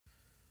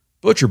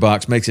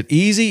ButcherBox makes it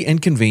easy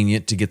and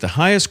convenient to get the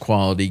highest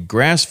quality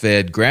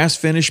grass-fed,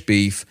 grass-finished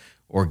beef,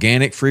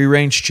 organic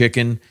free-range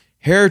chicken,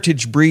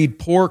 heritage breed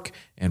pork,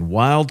 and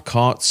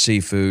wild-caught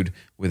seafood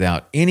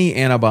without any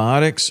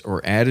antibiotics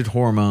or added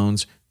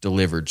hormones,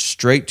 delivered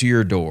straight to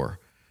your door.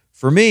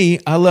 For me,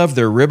 I love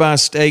their ribeye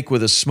steak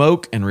with a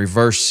smoke and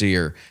reverse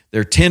sear,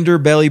 their tender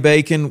belly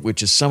bacon,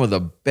 which is some of the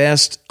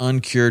best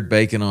uncured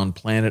bacon on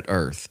planet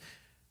Earth.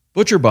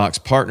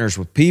 ButcherBox partners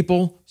with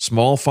people,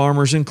 small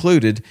farmers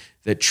included,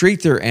 that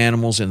treat their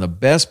animals in the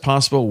best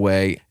possible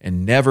way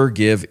and never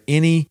give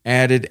any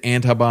added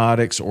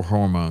antibiotics or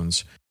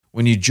hormones.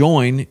 When you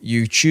join,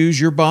 you choose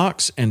your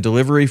box and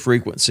delivery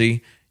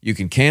frequency. You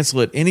can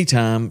cancel at any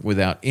time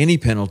without any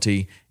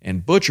penalty,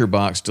 and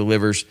ButcherBox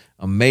delivers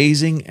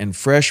amazing and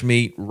fresh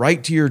meat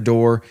right to your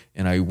door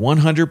in a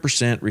 100%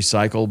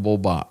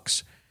 recyclable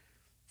box.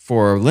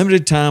 For a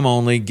limited time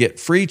only,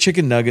 get free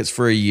chicken nuggets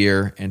for a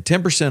year and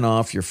 10%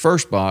 off your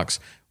first box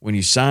when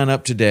you sign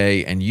up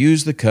today and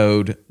use the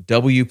code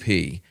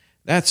WP.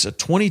 That's a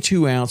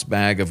 22-ounce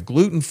bag of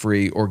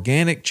gluten-free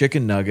organic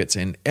chicken nuggets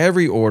in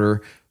every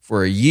order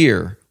for a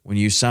year when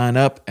you sign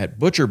up at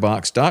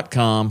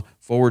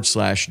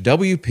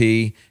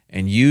butcherbox.com/WP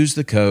and use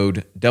the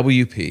code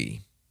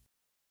WP.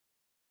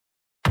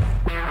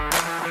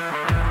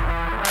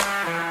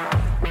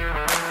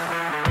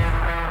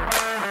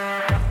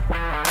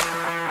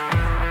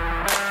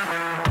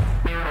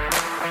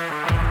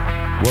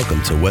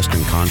 Welcome to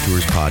Western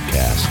Contours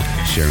Podcast,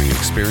 sharing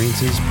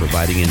experiences,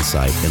 providing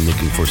insight, and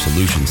looking for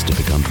solutions to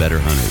become better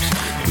hunters.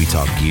 We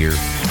talk gear,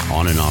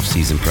 on and off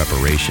season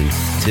preparation,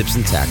 tips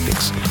and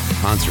tactics,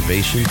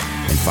 conservation,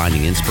 and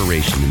finding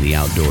inspiration in the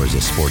outdoors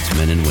as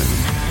sportsmen and women.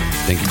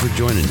 Thank you for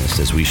joining us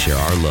as we share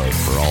our love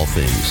for all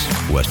things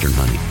Western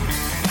hunting.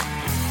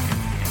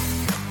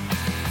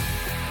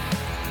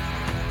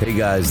 Hey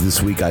guys,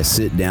 this week I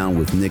sit down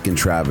with Nick and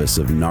Travis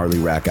of Gnarly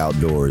Rack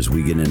Outdoors.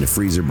 We get into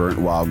freezer burnt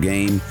wild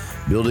game,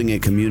 building a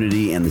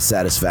community, and the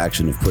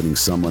satisfaction of putting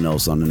someone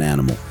else on an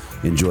animal.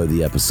 Enjoy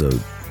the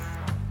episode.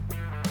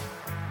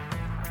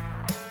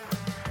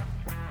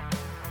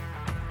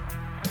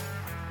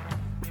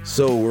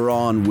 So we're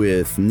on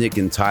with Nick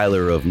and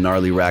Tyler of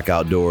Gnarly Rack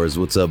Outdoors.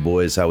 What's up,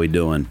 boys? How we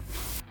doing?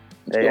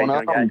 Hey, how you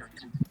doing, guys?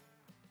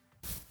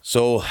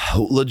 So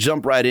let's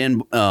jump right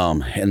in,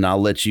 and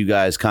I'll let you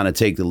guys kind of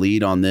take the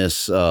lead on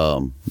this.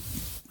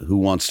 Who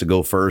wants to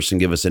go first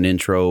and give us an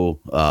intro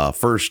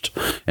first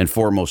and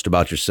foremost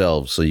about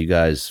yourselves? So you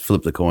guys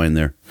flip the coin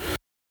there.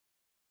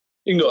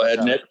 You can go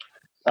ahead, Nick.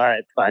 All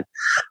right, fine.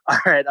 All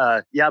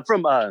right. Yeah, I'm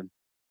from born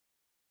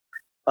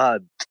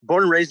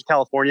and raised in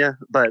California,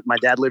 but my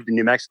dad lived in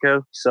New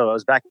Mexico. So I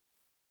was back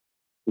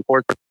and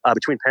forth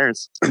between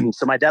parents.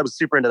 So my dad was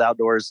super into the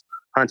outdoors,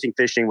 hunting,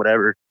 fishing,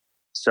 whatever.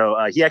 So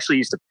he actually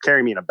used to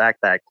carry me in a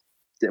backpack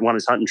in one of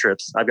his hunting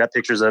trips. I've got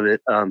pictures of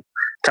it.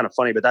 Kind of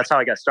funny, but that's how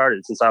I got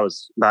started since I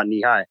was about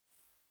knee high,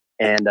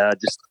 and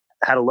just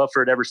had a love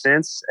for it ever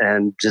since,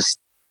 and just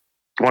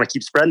want to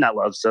keep spreading that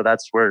love. So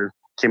that's where I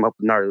came up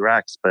with Gnarly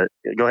Racks. But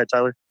go ahead,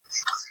 Tyler.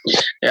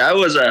 Yeah, I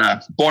was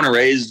born and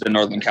raised in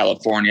Northern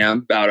California,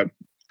 about a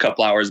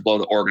couple hours below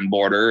the Oregon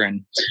border.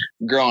 And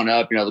growing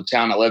up, the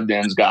town I lived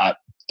in's got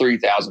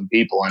 3,000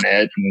 people in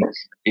it, and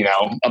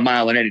a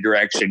mile in any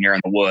direction, you're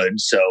in the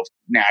woods. So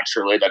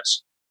naturally,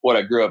 that's what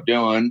I grew up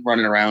doing,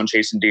 running around,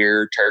 chasing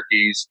deer,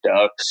 turkeys,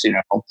 ducks,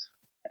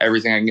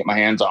 everything I can get my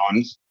hands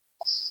on.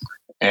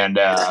 And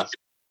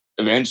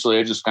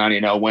eventually it just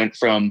kind of, went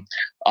from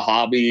a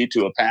hobby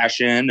to a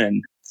passion.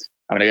 And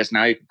I guess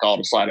now you can call it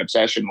a slight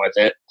obsession with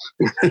it.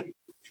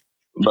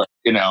 But,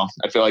 I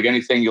feel like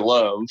anything you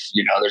love,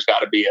 there's got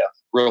to be a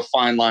real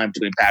fine line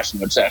between passion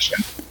and obsession.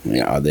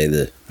 Yeah, are they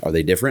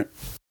different?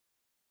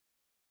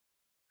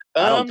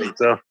 I don't think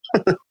so.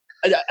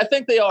 I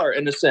think they are,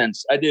 in a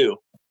sense. I do.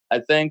 I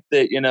think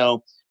that,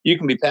 you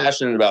can be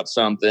passionate about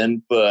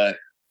something, but,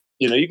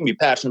 you can be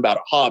passionate about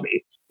a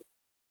hobby.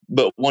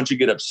 But once you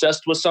get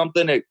obsessed with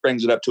something, it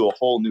brings it up to a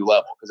whole new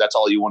level because that's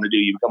all you want to do.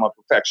 You become a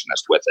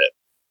perfectionist with it.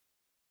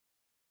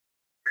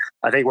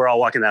 I think we're all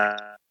walking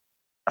a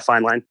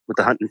fine line with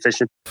the hunting and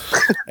fishing.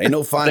 Ain't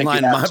no fine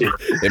line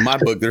in my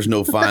book. There's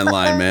no fine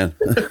line, man.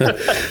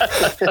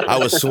 I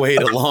was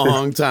swayed a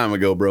long time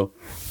ago, bro.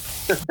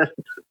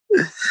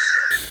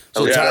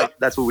 So yeah,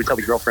 that's what we tell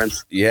the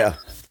girlfriends. Yeah,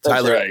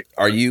 Tyler, right.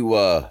 Are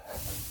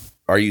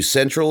you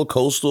central,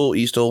 coastal,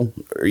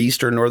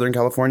 eastern Northern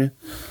California?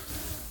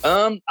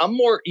 I'm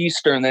more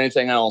eastern than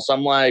anything else.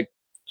 I'm like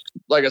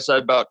I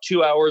said, about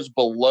 2 hours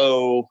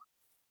below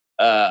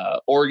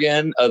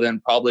Oregon, then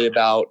probably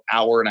about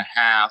hour and a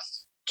half,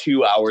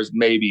 2 hours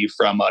maybe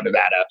from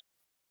Nevada.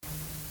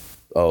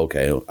 Oh,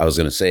 okay. I was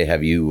going to say,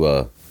 have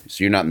you?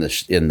 So you're not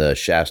in the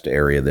Shasta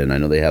area, then? I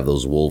know they have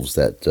those wolves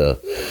that.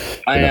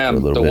 I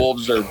am. The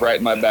wolves are right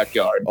in my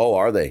backyard. Oh,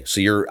 are they?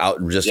 So you're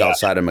out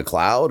outside of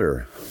McLeod,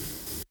 or?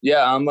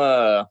 Yeah, I'm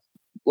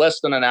less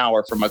than an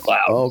hour from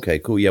McLeod. Oh, okay,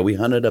 cool. Yeah, we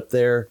hunted up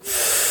there.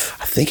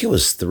 I think it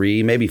was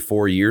 3, maybe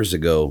 4 years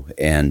ago.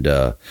 And,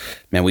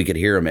 man, we could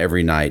hear them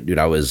every night. Dude,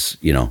 I was,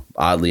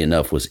 oddly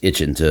enough, was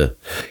itching to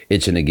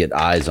get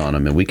eyes on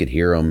them. And we could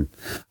hear them,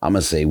 I'm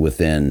going to say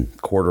within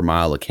quarter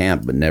mile of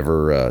camp, but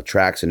never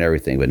tracks and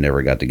everything, but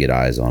never got to get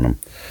eyes on them.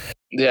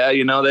 Yeah,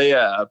 they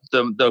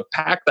the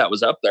pack that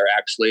was up there,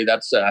 actually,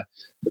 that's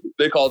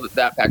they called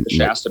that pack the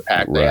Shasta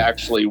pack. Right. They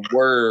actually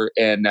were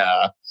in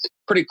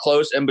pretty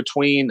close in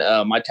between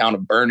my town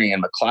of Bernie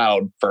and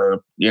McLeod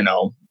for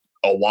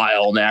a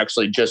while, and they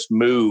actually just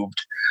moved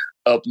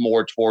up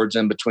more towards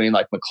in between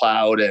like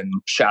McLeod and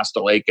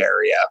Shasta Lake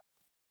area.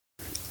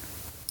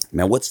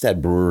 Man, what's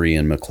that brewery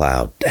in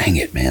McLeod? Dang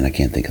it, man, I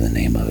can't think of the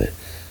name of it.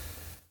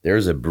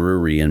 There's a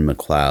brewery in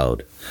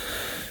McLeod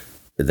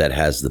that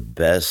has the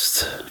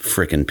best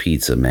freaking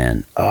pizza,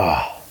 man.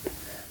 Oh,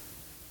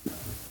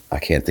 I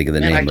can't think of the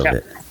name of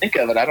it. Think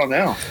of it. I don't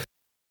know.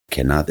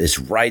 Cannot. It's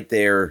right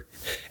there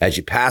as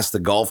you pass the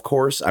golf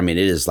course. I mean,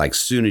 it is like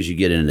soon as you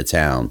get into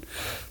town.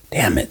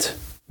 Damn it,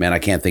 man. I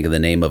can't think of the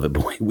name of it,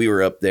 but we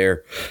were up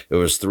there. There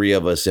was 3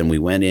 of us and we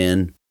went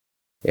in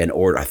and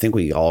I think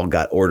we all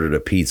got ordered a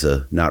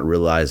pizza, not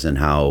realizing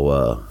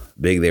how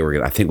big they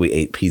were. I think we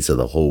ate pizza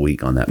the whole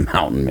week on that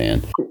mountain,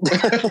 man.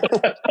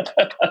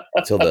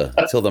 Till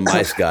the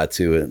mice got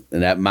to it.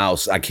 And that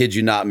mouse, I kid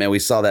you not, man, we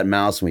saw that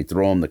mouse and we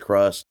throw him the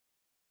crust.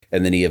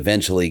 And then he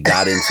eventually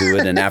got into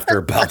it. And after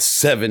about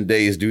 7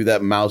 days, dude,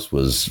 that mouse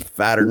was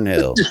fatter than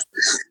hell.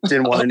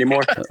 Didn't want any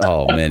more.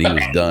 Oh, man, he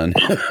was done.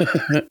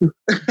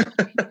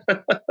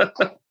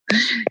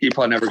 He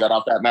probably never got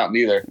off that mountain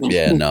either.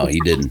 Yeah, no, he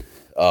didn't.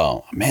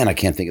 Oh, man, I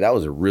can't think. That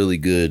was a really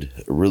good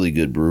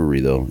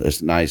brewery, though.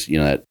 It's nice,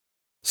 that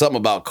something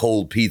about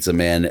cold pizza,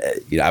 man.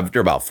 After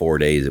about 4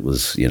 days, it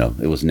was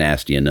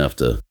nasty enough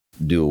to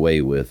do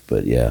away with.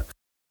 But, yeah,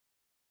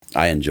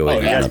 I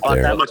enjoyed it up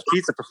there. That much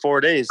pizza for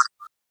 4 days.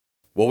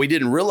 Well, we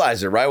didn't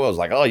realize it, right? Well, I was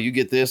like, oh, you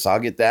get this, I'll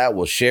get that.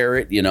 We'll share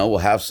it, we'll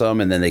have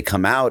some. And then they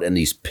come out and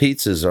these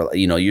pizzas are,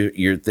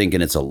 you're thinking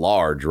it's a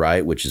large,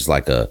 right? Which is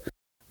like a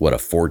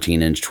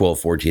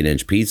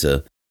 14-inch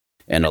pizza.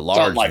 And a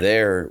large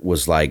there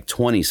was like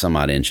 20 some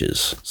odd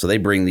inches. So they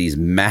bring these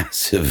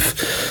massive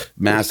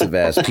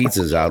ass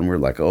pizzas out and we're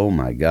like, oh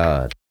my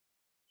God.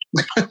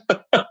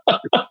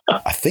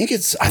 I think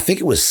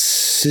it was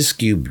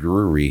Siskiyou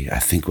Brewery, I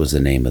think was the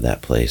name of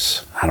that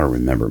place. I don't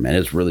remember, man.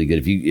 It's really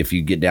good. If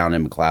you get down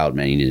in McLeod,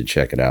 man, you need to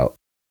check it out.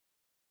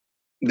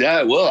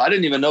 Yeah, well, I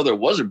didn't even know there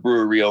was a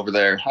brewery over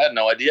there. I had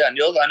no idea. I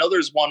know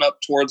there's one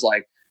up towards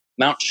like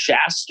Mount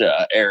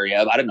Shasta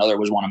area, but I didn't know there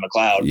was one in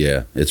McLeod.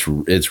 Yeah,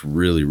 it's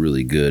really,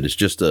 really good. It's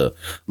just a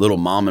little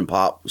mom and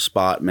pop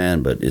spot,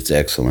 man, but it's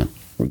excellent.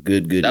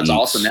 Good. That's eats.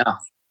 awesome. Yeah.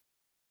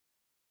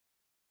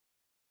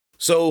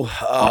 So,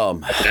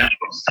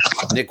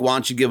 Nick, why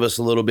don't you give us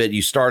a little bit?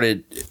 You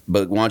started,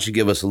 but why don't you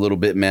give us a little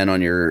bit, man,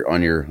 on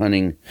your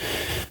hunting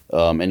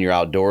and your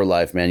outdoor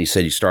life, man? You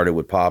said you started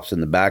with Pops in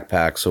the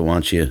backpack, so why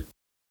don't you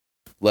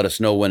let us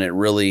know when it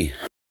really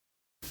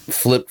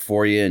flipped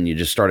for you and you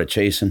just started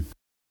chasing?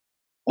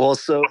 Well,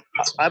 so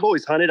I've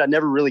always hunted. I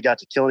never really got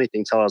to kill anything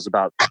until I was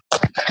about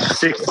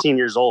 16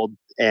 years old,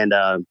 and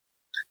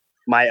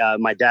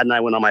my dad and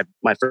I went on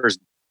my first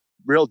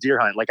real deer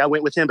hunt. Like I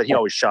went with him, but he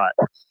always shot.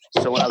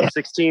 So when I was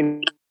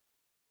 16,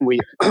 we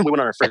went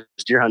on our first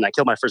deer hunt. And I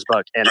killed my first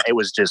buck, and it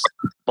was just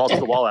balls to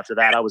the wall. After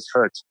that, I was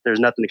hooked. There's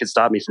nothing that could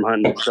stop me from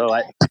hunting. So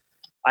I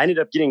ended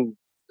up getting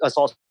us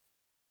all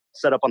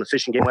set up on the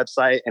Fish and Game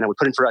website, and I would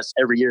put in for us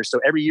every year. So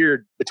every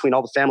year between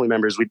all the family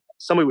members,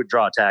 somebody would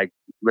draw a tag,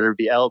 whether it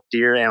be elk,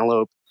 deer,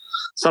 antelope,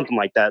 something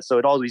like that. So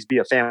it'd always be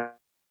a family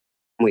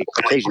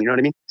occasion. You know what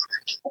I mean?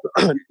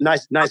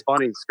 nice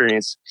bonding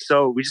experience.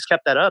 So we just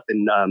kept that up,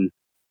 and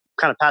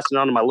kind of passing it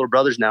on to my little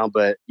brothers now.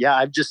 But yeah,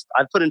 I've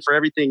put in for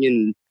everything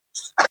in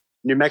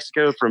New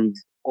Mexico, from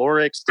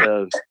oryx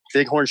to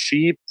bighorn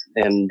sheep.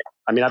 And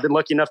I mean, I've been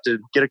lucky enough to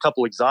get a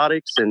couple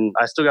exotics, and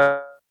I still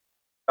got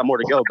more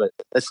to go, but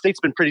the state's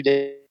been pretty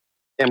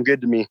damn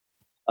good to me.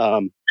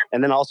 And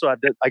then also I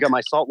got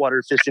my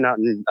saltwater fishing out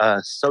in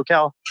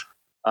SoCal.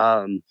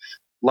 A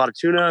lot of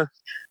tuna.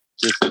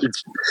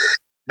 It's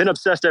been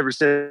obsessed ever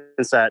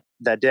since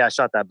that day I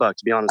shot that buck,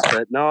 to be honest.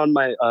 But no,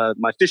 my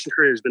fishing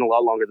career has been a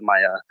lot longer than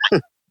my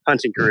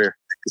hunting career.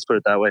 Let's put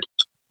it that way.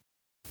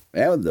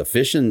 Yeah, the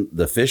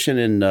fishing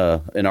in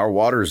our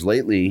waters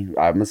lately,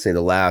 I'm gonna say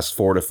the last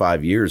 4 to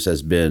 5 years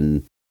has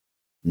been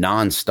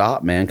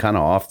nonstop, man. Kind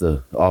of off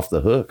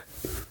the hook.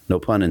 No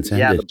pun intended.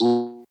 Yeah,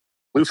 the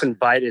bluefin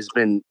bite has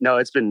been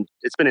it's been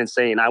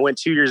insane. I went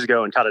 2 years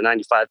ago and caught a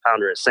 95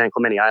 pounder at San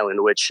Clemente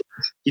Island, which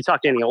you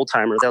talk to any old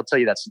timer, they'll tell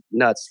you that's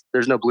nuts.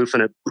 There's no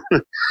bluefin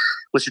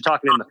unless you're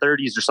talking in the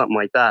 30s or something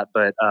like that.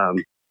 But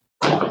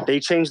they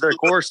changed their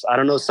course. I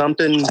don't know,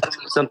 something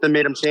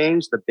made them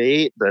change the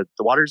bait, the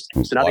waters.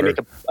 So now they make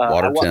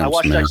I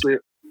watched actually.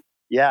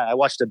 Yeah, I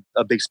watched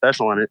a big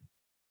special on it.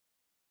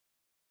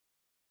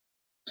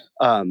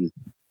 I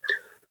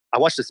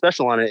watched a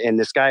special on it, and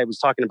this guy was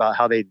talking about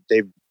how they've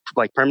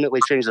like permanently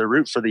changed their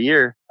route for the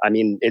year. I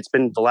mean, it's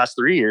been the last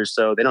 3 years,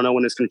 so they don't know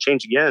when it's going to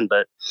change again.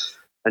 But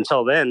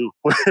until then,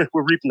 we're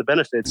reaping the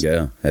benefits.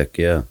 Yeah, heck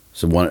yeah.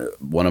 So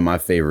one of my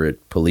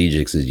favorite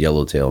pelagics is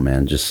yellowtail,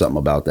 man. Just something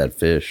about that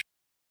fish.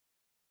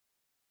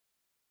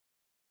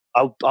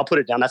 I'll put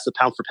it down. That's the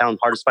pound for pound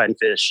hardest fighting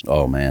fish.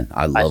 Oh man,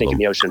 I love them. In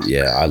the ocean.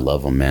 Yeah, I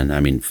love them, man.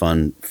 I mean,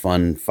 fun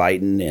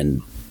fighting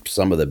and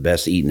some of the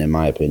best eating, in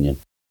my opinion.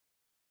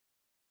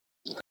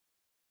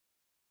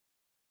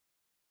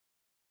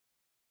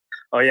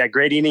 Oh yeah,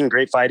 great eating,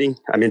 great fighting.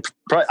 I mean,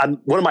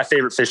 one of my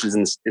favorite fishes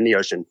in the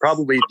ocean.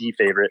 Probably the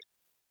favorite.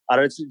 I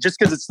don't. It's just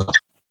because it's.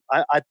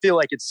 I feel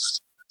like it's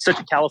such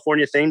a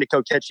California thing to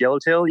go catch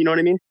yellowtail. You know what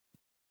I mean?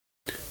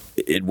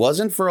 It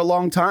wasn't for a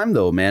long time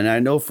though, man. I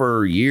know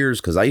for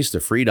years because I used to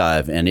free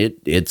dive and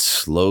it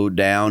slowed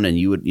down, and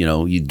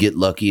you'd get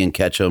lucky and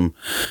catch them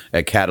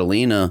at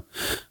Catalina,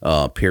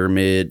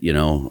 Pyramid,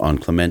 on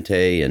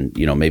Clemente, and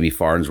maybe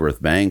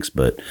Farnsworth Banks.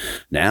 But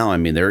now, I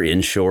mean, they're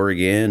inshore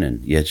again,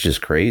 and yeah, it's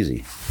just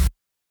crazy.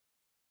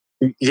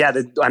 Yeah,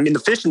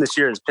 the fishing this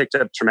year has picked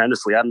up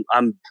tremendously. I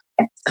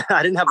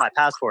didn't have my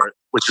pass for it,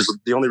 which is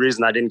the only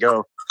reason I didn't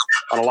go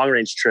on a long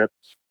range trip.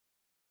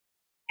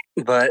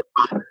 But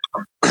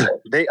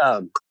they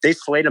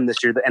slayed them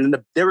this year, and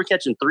they were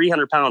catching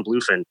 300-pound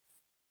bluefin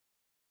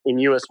in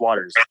U.S.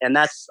 waters, and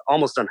that's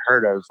almost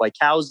unheard of. Like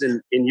cows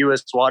in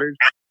U.S. waters.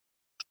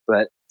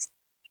 But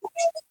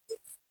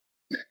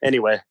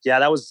anyway, yeah,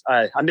 that was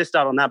I missed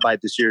out on that bite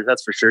this year.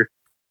 That's for sure.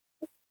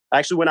 I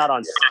actually went out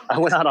on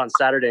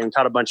Saturday and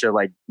caught a bunch of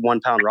like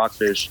 1-pound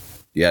rockfish.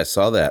 Yeah, I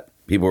saw that.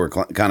 People were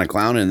kind of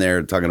clowning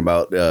there, talking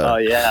about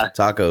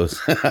tacos.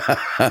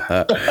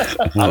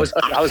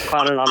 I was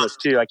clowning on this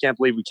too. I can't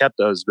believe we kept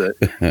those, but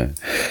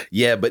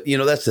yeah, but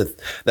that's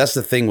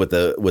the thing with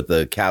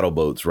the cattle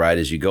boats, right?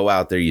 As you go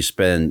out there, you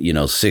spend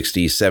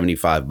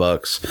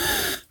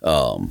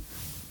 $60-$75.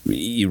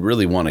 You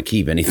really want to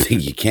keep anything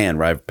you can,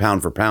 right?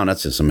 Pound for pound,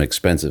 that's just some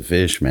expensive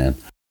fish, man.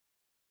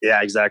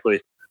 Yeah,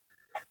 exactly.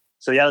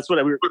 So yeah, that's what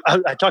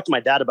I talk to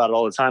my dad about it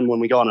all the time when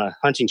we go on a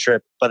hunting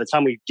trip. By the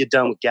time we get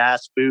done with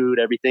gas, food,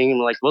 everything, and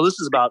we're like, well, this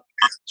is about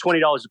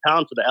 $20 a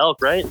pound for the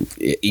elk, right?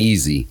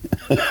 Easy.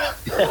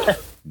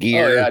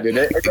 Gear. Oh yeah, dude,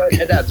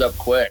 it adds up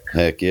quick.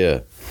 Heck yeah.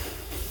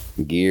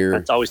 Gear.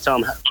 That's always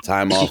tell them.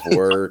 Time off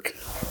work.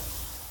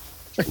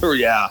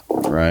 Yeah.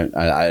 Right.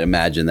 I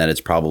imagine that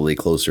it's probably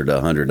closer to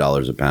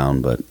 $100 a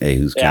pound, but hey,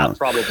 who's counting? Yeah,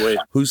 probably.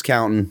 Who's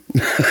counting?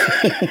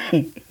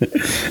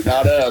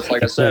 Not us.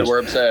 Like I said, we're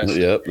obsessed.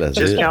 Yep. That's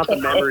just it. Count the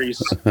memories.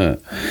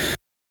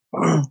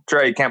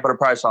 Trey, you can't put a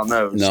price on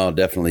those. No,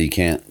 definitely you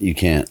can't. You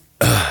can't.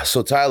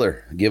 So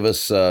Tyler, give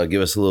us a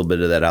little bit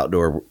of that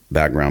outdoor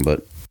background,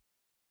 but.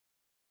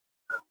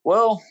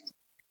 Well,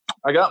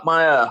 I got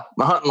my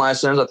hunting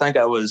license. I think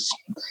I was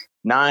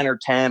 9 or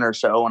 10 or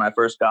so when I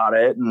first got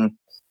it, and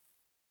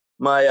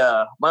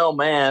my old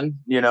man,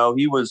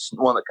 he was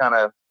the one that kind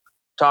of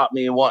taught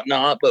me and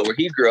whatnot. But where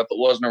he grew up, it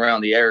wasn't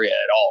around the area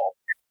at all.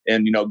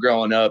 And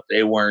growing up,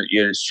 they weren't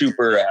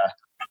super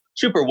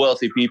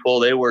wealthy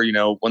people. They were,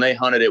 when they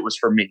hunted, it was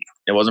for me.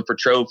 It wasn't for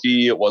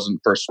trophy. It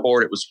wasn't for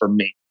sport. It was for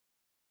me.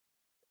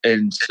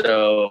 And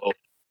so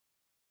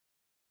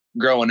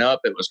growing up,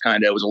 it was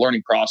a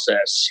learning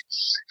process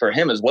for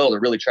him as well to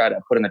really try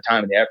to put in the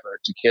time and the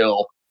effort to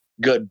kill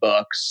good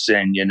bucks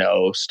and,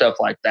 stuff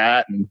like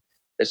that. And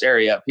this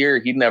area up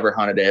here, he'd never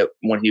hunted it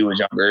when he was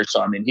younger.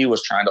 So, I mean, he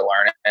was trying to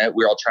learn it.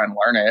 We were all trying to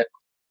learn it.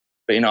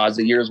 But, as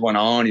the years went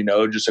on,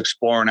 just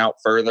exploring out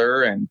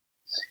further and,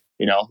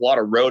 a lot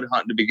of road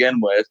hunting to begin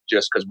with,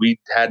 just because we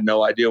had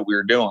no idea what we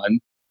were doing.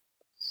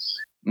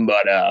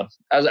 But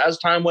as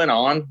time went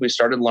on, we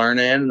started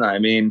learning. I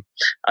mean,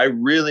 I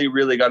really,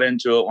 really got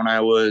into it when I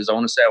want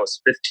to say I was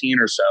 15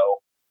 or so.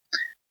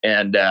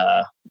 And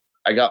I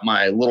got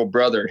my little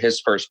brother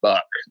his first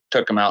buck,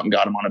 took him out and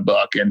got him on a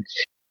buck. And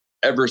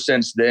ever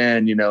since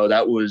then,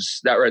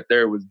 that right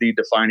there was the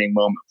defining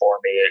moment for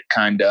me. It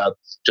kind of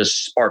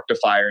just sparked a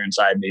fire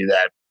inside me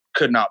that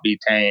could not be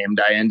tamed.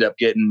 I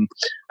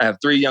have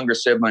 3 younger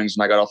siblings,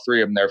 and I got all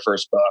 3 of them their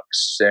first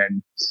bucks.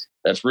 And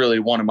that's really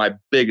one of my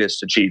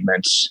biggest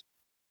achievements.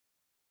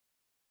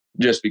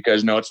 Just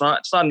because, it's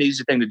not an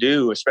easy thing to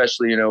do,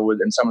 especially,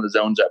 in some of the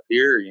zones up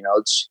here,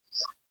 it's,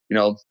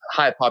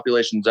 high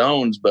population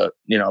zones, but,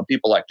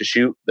 people like to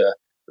shoot the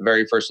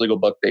very first legal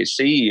buck they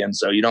see. And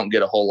so you don't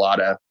get a whole lot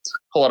of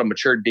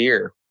mature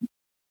deer.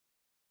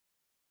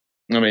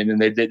 I mean,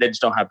 and they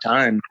just don't have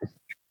time,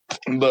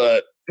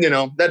 but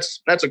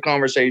that's a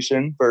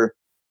conversation for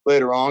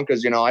later on.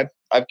 Cause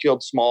I've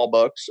killed small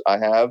bucks, I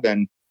have,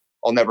 and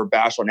I'll never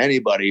bash on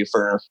anybody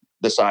for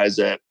the size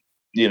that,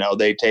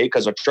 they take.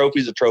 Cause a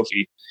trophy's a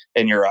trophy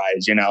in your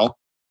eyes, and,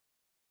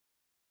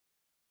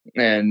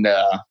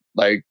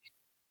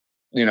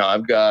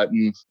 I've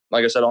gotten,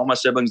 like I said, all my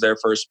siblings their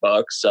first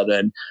bucks. So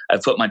then I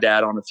put my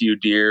dad on a few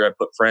deer. I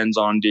put friends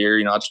on deer.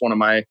 It's one of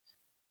my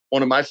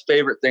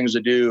favorite things to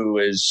do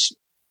is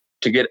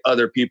to get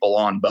other people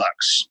on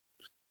bucks.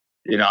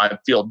 I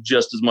feel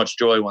just as much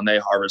joy when they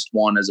harvest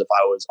one as if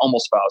I was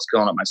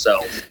killing it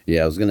myself.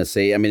 Yeah, I was going to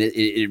say, I mean,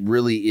 it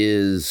really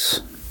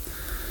is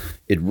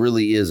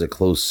a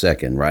close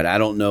second, right? I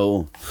don't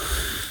know.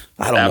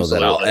 I don't know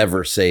that I'll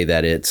ever say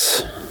that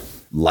it's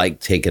like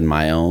taking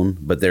my own,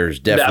 but there's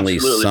definitely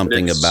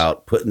something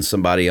about putting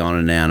somebody on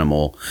an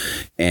animal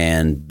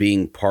and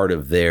being part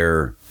of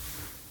their,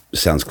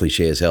 sounds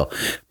cliche as hell,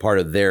 part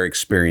of their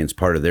experience,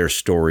 part of their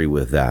story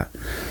with that.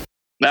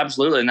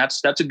 Absolutely. And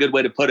that's a good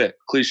way to put it.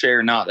 Cliche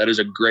or not, that is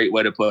a great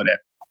way to put it.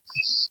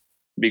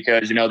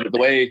 Because, you know, the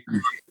way,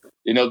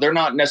 you know, they're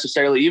not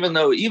necessarily, even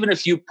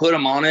if you put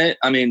them on it,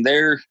 I mean,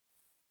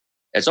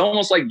 it's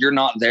almost like you're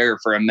not there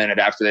for a minute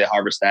after they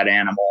harvest that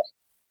animal.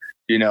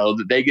 You know,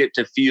 that they get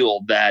to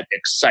feel that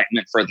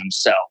excitement for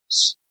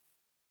themselves.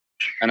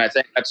 And I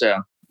think that's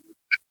a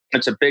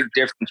big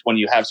difference when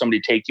you have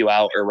somebody take you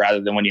out, or rather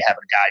than when you have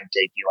a guide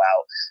take you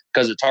out,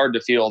 because it's hard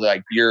to feel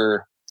like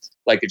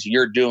it's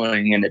your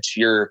doing and it's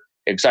your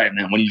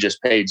excitement when you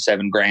just paid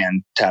 $7,000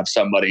 to have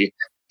somebody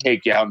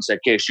take you out and say,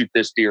 okay, shoot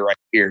this deer right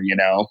here, you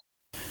know?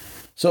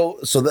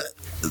 So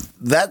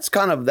that's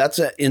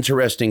an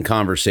interesting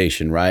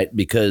conversation, right?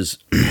 Because,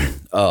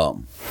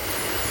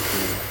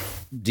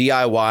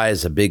 DIY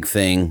is a big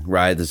thing,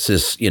 right? It's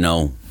just, you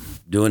know,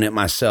 doing it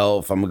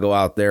myself. I'm going to go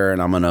out there and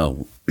I'm going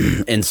to,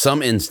 in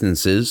some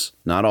instances,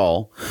 not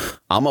all,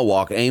 I'm going to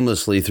walk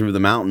aimlessly through the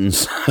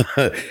mountains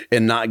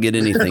and not get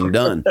anything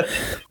done.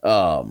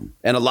 And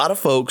a lot of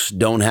folks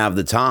don't have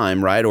the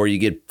time, right? Or you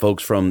get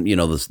folks from, you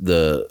know,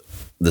 the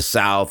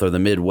South or the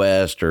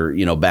Midwest or,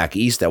 you know, back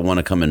East that want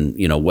to come and,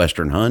 you know,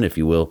 Western hunt, if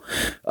you will.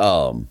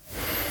 You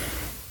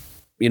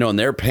know, and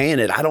they're paying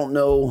it. I don't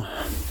know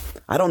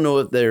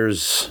if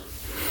there's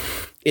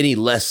any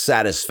less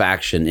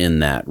satisfaction in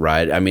that,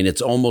 right? I mean,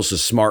 it's almost a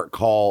smart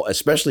call,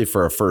 especially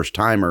for a first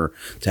timer,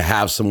 to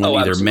have someone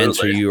either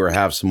mentor you or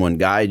have someone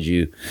guide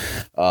you,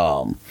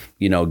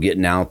 you know,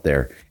 getting out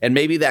there. And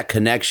maybe that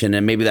connection,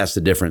 and maybe that's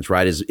the difference,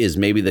 right? Is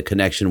maybe the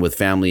connection with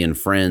family and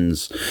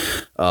friends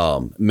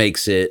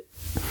makes it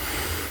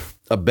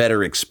a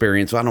better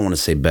experience. Well, I don't want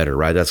to say better,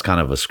 right? That's kind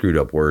of a screwed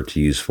up word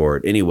to use for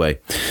it. Anyway,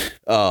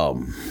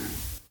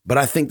 but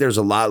I think there's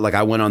a lot, like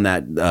I went on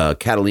that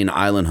Catalina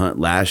Island hunt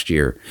last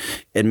year,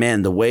 and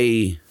man, the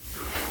way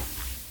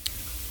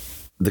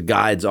the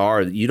guides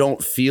are, you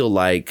don't feel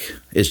like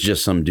it's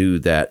just some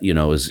dude that, you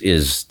know,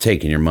 is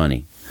taking your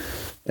money.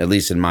 At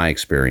least in my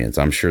experience.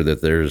 I'm sure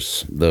that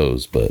there's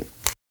those, but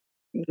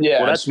yeah,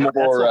 well, that's more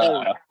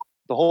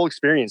the whole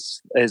experience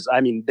is,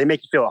 I mean, they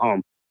make you feel at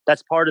home.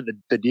 That's part of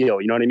the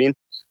deal, you know what I mean?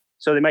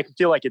 So they make you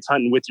feel like it's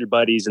hunting with your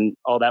buddies and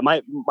all that.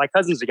 My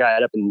cousin's a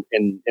guy up in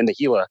the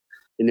Gila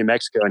in New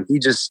Mexico, and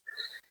he's just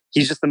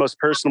the most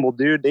personable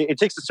dude. It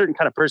takes a certain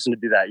kind of person to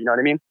do that. You know what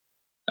I mean?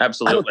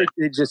 Absolutely. I don't think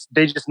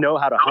they just know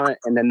how to hunt,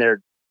 and then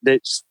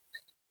it's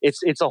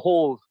a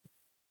whole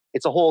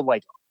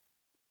like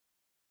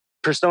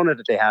persona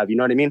that they have. You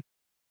know what I mean?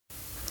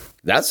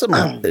 That's some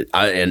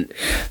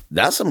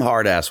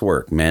hard ass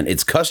work, man.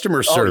 It's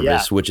customer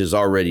service, which is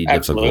already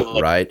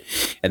difficult, right?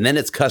 And then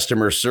it's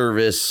customer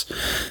service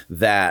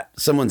that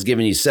someone's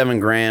giving you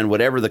 $7,000,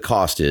 whatever the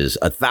cost is,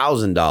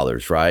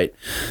 $1,000, right?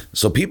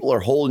 So people are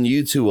holding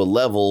you to a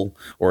level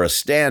or a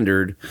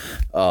standard,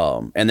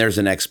 and there's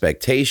an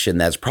expectation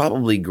that's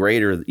probably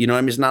greater. You know what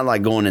I mean? It's not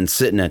like going and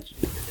sitting at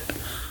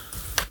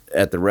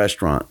the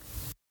restaurant.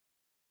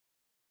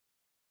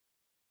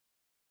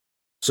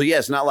 So, yeah,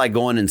 it's not like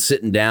going and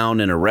sitting down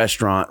in a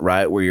restaurant,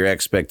 right, where your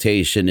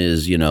expectation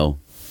is, you know,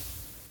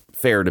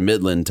 fair to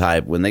Midland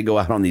type. When they go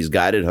out on these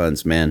guided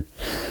hunts, man,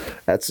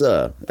 that's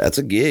a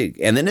gig.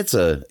 And then it's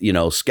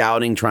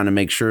scouting, trying to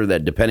make sure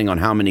that depending on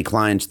how many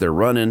clients they're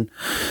running,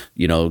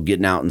 you know,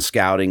 getting out and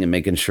scouting and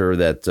making sure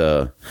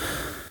that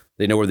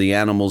they know where the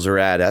animals are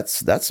at.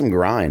 That's some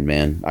grind,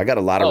 man. I got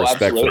a lot of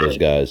respect for those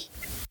guys.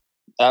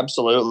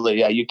 Absolutely.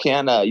 Yeah, you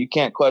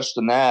can't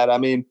question that. I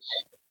mean,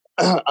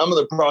 I'm in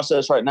the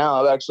process right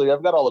now.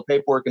 I've got all the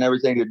paperwork and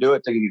everything to do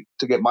it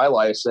to get my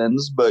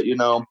license. But, you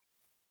know,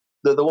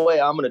 the way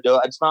I'm going to do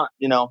it, it's not,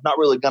 you know, not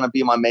really going to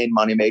be my main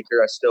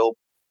moneymaker. I still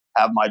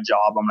have my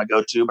job I'm going to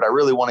go to, but I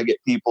really want to get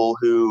people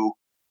who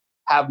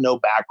have no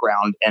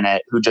background in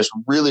it, who just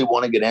really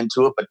want to get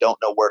into it, but don't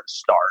know where to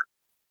start.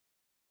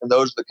 And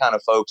those are the kind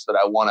of folks that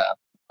I want to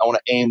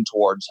aim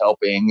towards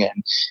helping,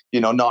 and,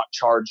 you know, not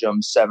charge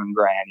them $7,000,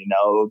 you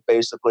know,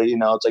 basically, you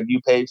know, it's like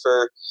you pay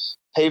for,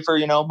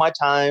 you know, my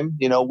time,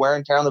 you know, wear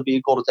and tear on the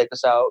vehicle to take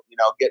us out, you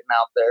know, getting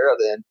out there.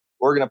 Then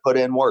we're going to put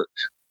in work.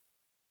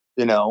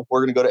 You know,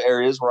 we're going to go to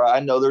areas where I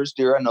know there's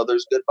deer, I know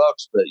there's good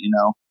bucks, but, you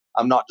know,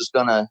 I'm not just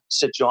going to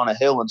sit you on a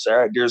hill and say, all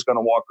right, deer's going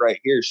to walk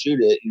right here, shoot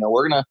it. You know,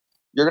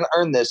 you're going to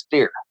earn this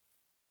deer.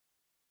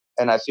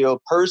 And I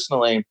feel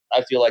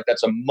like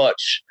that's a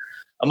much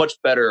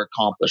better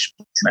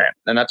accomplishment.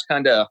 And that's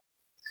kind of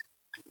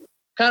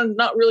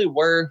not really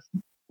where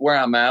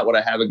I'm at, what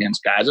I have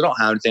against guys. I don't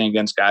have anything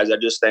against guys. I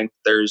just think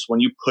when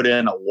you put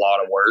in a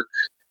lot of work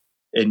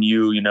and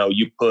you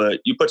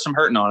put some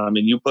hurting on them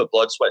and you put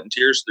blood, sweat, and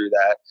tears through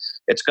that,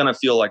 it's going to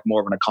feel like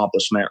more of an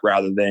accomplishment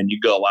rather than you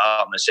go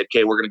out and say,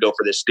 okay, we're going to go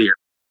for this deer.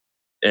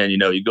 And, you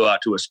know, you go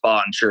out to a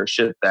spot and sure as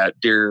shit, that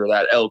deer or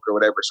that elk or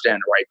whatever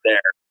standing right there.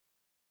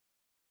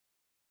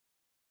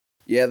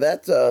 Yeah,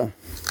 that's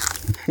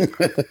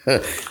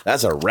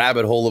That's a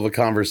rabbit hole of a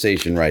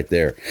conversation right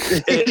there.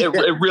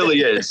 It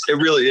really is. It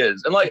really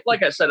is. And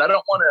like I said, I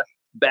don't want to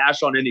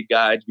bash on any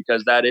guides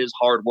because that is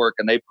hard work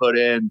and they put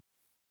in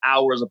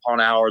hours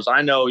upon hours.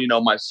 I know,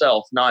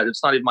 myself,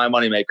 it's not even my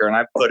moneymaker, and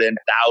I've put in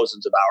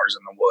thousands of hours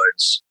in the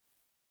woods.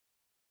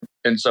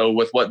 And so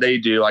with what they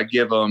do, I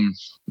give them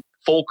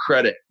full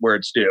credit where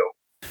it's due.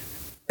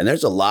 And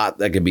there's a lot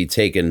that could be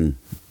taken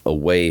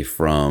away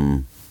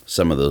from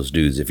some of those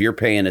dudes if you're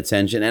paying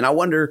attention. And I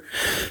wonder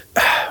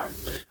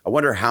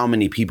how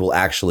many people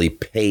actually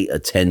pay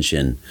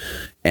attention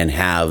and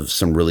have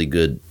some really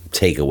good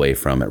takeaway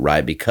from it,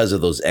 right? Because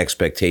of those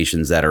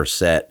expectations that are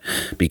set,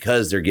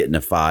 because they're getting a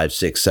 $5,000,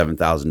 $6,000,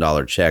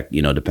 $7,000 check,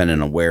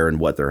 depending on where and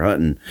what they're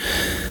hunting.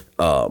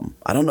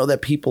 I don't know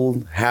that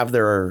people have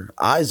their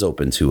eyes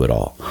open to it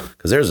all,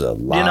 because there's a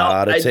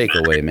lot of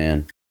takeaway,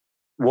 man.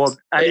 Well,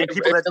 I mean,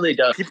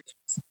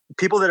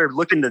 people that are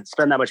looking to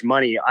spend that much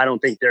money, I don't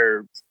think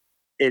don't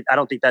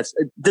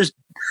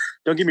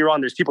get me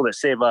wrong. There's people that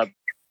save up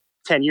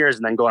 10 years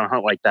and then go on a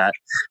hunt like that.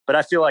 But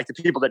I feel like the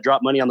people that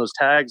drop money on those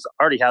tags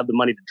already have the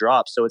money to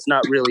drop. So it's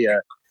not really an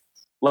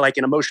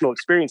emotional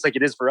experience like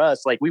it is for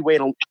us. Like, we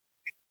wait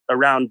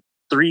around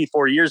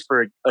 3-4 years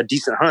for a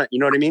decent hunt. You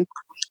know what I mean?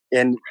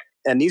 And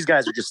these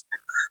guys are just,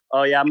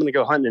 oh yeah, I'm going to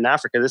go hunting in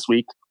Africa this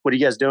week. What are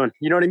you guys doing?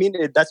 You know what I mean?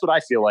 That's what I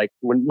feel like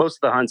when most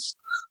of the hunts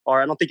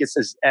are. I don't think it's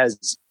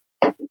as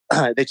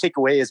they take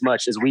away as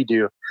much as we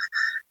do.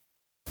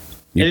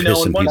 You're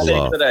pissing people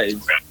off.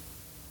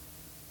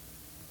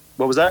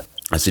 What was that?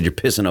 I said you're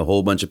pissing a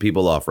whole bunch of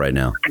people off right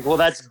now. Well,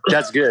 that's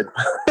good.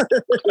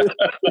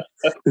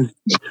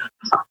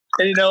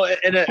 And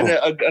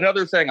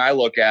another thing I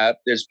look at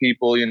is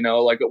people,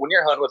 like when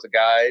you're hunting with a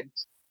guide,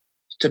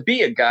 to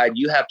be a guide,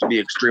 you have to be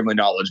extremely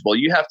knowledgeable.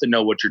 You have to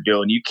know what you're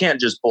doing. You can't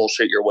just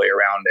bullshit your way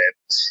around it.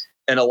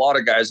 And a lot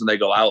of guys, when they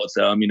go out with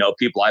them,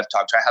 people I've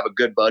talked to, I have a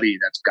good buddy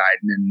that's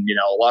guiding, and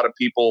a lot of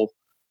people,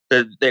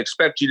 they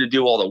expect you to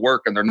do all the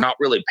work and they're not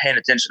really paying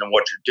attention to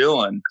what you're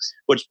doing,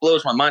 which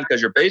blows my mind,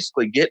 because you're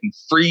basically getting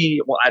free.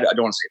 Well, I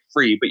don't want to say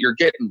free, but you're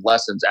getting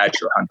lessons as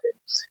you're hunting,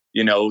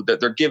 that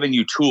they're giving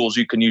you tools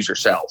you can use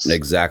yourself.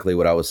 Exactly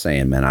what I was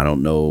saying, man. I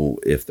don't know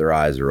if their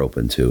eyes are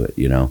open to it,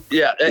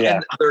 Yeah.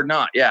 And they're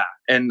not. Yeah.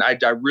 And I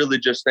really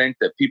just think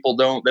that people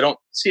don't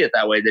see it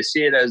that way. They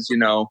see it as,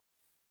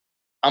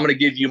 I'm going to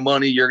give you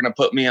money. You're going to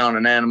put me on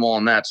an animal,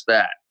 and that's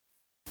that.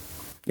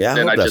 Yeah,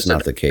 I hope that's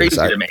not the case.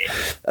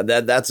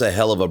 That's a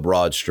hell of a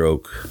broad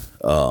stroke.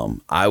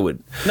 I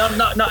would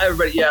not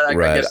everybody. Yeah,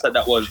 right. I guess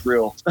that was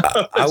real.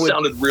 It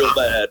sounded real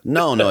bad.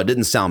 No, it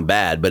didn't sound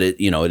bad, but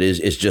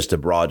it's just a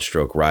broad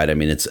stroke, right? I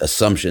mean, it's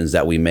assumptions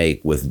that we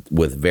make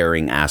with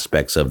varying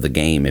aspects of the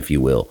game, if you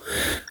will.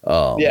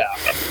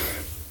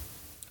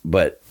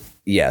 But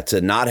yeah, to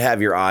not have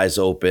your eyes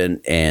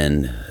open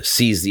and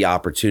seize the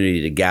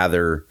opportunity to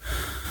gather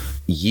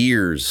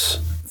years,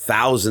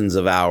 thousands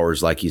of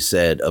hours, like you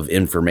said, of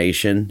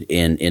information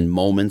in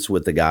moments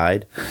with the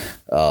guide.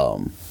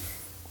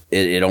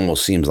 It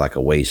almost seems like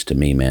a waste to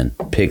me, man.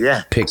 Pick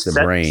the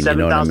brain. You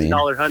know what I mean?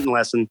 $7,000 hunting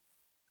lesson.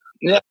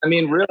 Yeah, I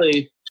mean,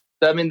 really.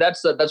 I mean,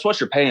 that's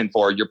what you're paying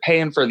for. You're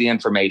paying for the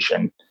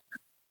information.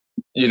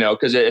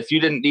 Because if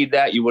you didn't need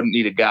that, you wouldn't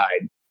need a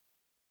guide.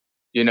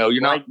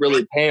 You're not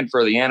really paying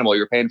for the animal.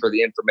 You're paying for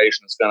the information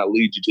that's going to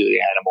lead you to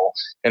the animal.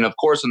 And of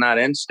course, in that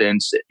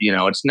instance,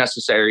 it's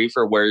necessary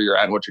for where you're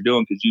at and what you're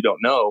doing, because you don't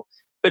know.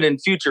 But in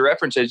future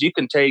references, you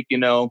can take,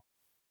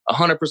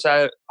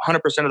 100%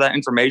 of that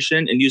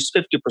information and use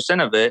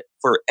 50% of it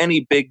for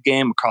any big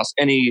game across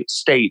any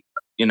state,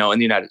 in the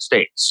United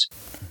States.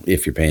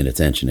 If you're paying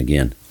attention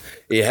again.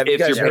 Yeah, have you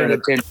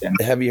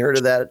heard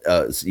of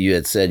that? You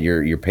had said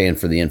you're paying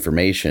for the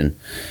information,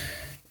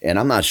 and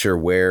I'm not sure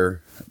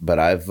where, but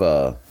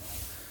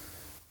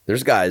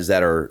there's guys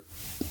that are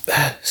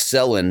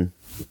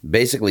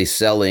basically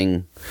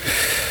selling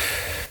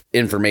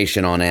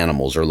information on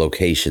animals or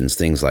locations,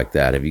 things like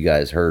that. Have you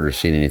guys heard or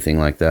seen anything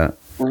like that?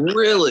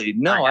 Really?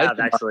 No, I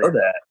haven't heard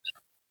that.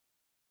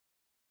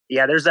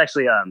 Yeah, there's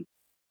actually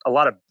a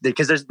lot of,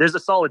 because there's a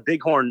solid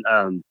bighorn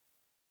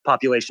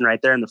population right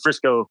there in the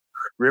Frisco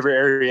River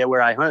area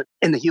where I hunt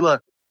in the Gila,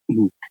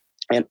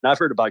 and I've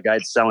heard about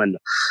guys selling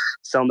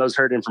those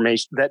herd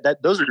information.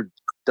 Those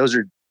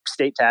are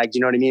state tags.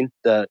 You know what I mean?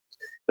 They're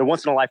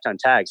once in a lifetime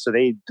tags. So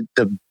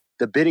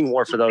the bidding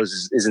war for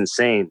those is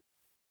insane.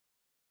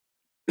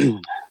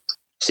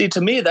 See,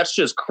 to me, that's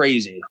just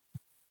crazy.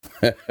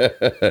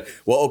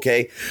 Well,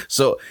 okay.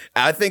 So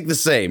I think the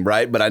same,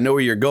 right? But I know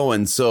where you're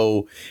going.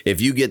 So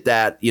if you get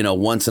that,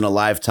 once in a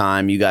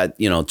lifetime, you got,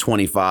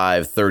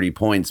 25, 30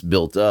 points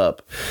built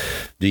up.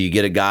 Do you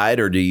get a guide,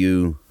 or do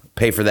you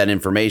pay for that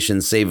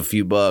information, save a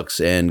few bucks,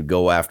 and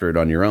go after it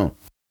on your own?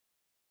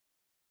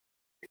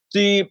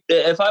 See,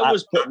 if I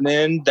was putting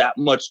in that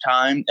much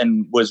time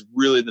and was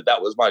really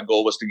that was my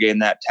goal, was to gain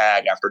that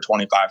tag after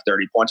 25,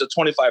 30 points, it's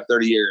 25,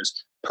 30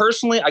 years.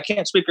 Personally, I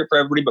can't speak for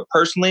everybody, but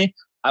personally,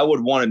 I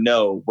would want to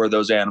know where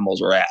those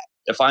animals are at.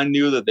 If I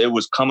knew that it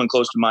was coming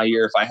close to my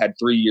year, if I had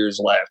 3 years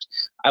left,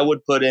 I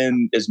would put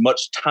in as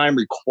much time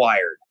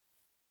required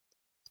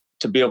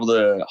to be able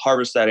to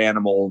harvest that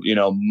animal,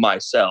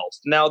 myself.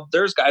 Now,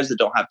 there's guys that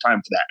don't have time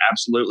for that,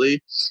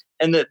 absolutely.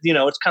 And that,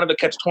 it's kind of a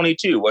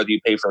catch-22, whether you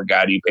pay for a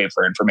guide or you pay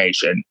for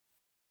information.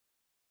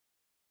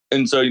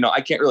 And so,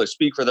 I can't really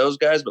speak for those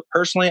guys, but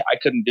personally, I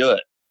couldn't do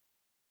it.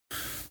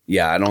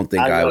 Yeah, I don't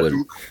think I would.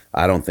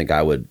 I don't think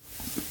I would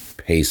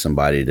pay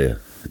somebody to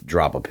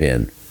drop a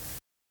pin.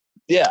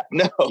 Yeah,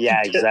 no.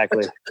 Yeah,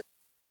 exactly.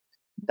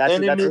 That's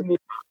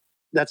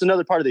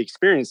another part of the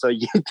experience. So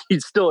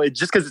you'd still,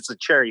 just because it's a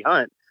cherry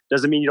hunt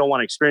doesn't mean you don't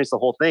want to experience the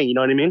whole thing. You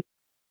know what I mean?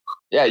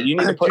 Yeah, you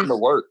need to put in the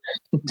work.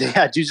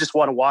 Yeah, do you just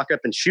want to walk up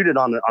and shoot it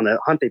on the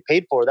hunt they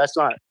paid for? That's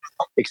not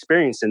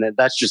experiencing it.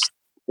 That's just,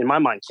 in my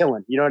mind,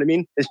 killing. You know what I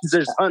mean?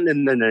 There's hunting,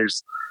 and then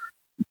there's,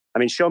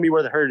 show me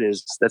where the herd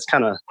is. That's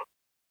kind of.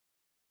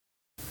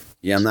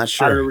 Yeah, I'm not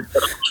sure.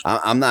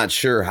 I'm not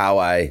sure how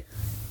I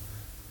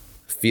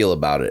feel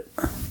about it,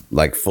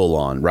 like full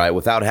on, right?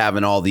 Without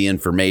having all the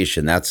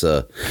information, that's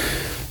a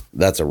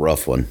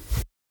rough one.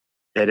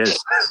 It is.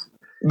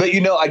 But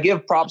I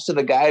give props to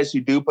the guys who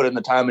do put in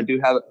the time and do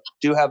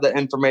have the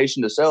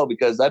information to sell,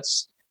 because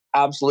that's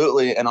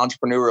absolutely an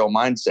entrepreneurial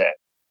mindset.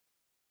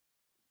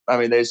 I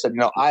mean, they said,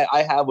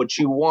 I have what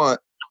you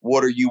want.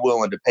 What are you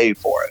willing to pay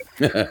for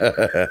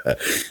it?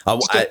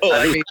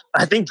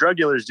 I think drug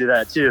dealers do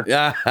that too.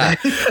 Yeah,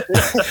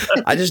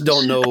 I just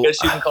don't know. I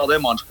guess you can call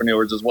them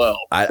entrepreneurs as well.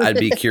 I'd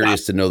be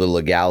curious to know the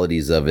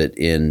legalities of it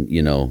in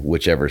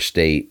whichever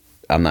state.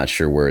 I'm not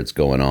sure where it's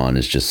going on.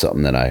 It's just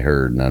something that I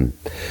heard, and I'm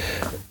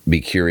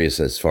be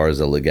curious as far as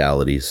the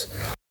legalities.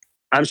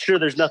 I'm sure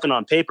there's nothing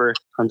on paper.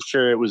 I'm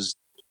sure it was,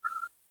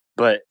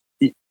 but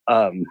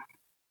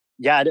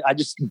yeah,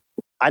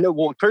 I know.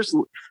 Well,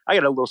 personally, I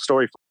got a little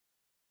story.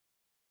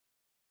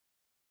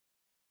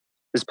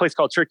 This place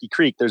called Turkey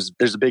Creek. There's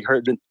a big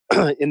herd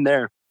in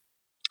there,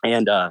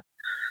 and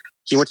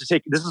he went to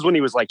take. This is when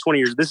he was like 20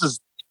 years. This is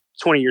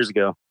 20 years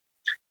ago.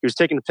 He was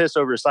taking a piss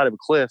over the side of a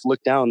cliff.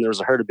 Looked down, and there was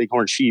a herd of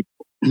bighorn sheep.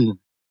 He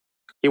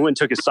went and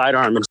took his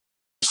sidearm and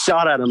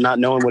shot at him, not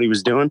knowing what he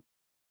was doing,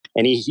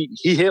 and he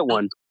hit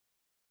one,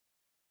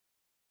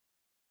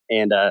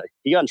 and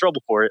he got in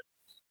trouble for it.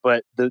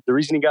 But the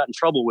reason he got in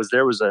trouble was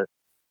there was a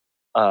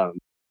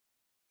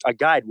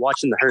guide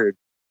watching the herd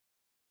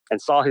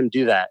and saw him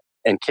do that,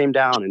 and came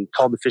down and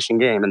called the Fish and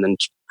Game and then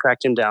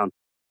tracked him down.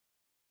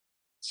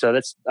 So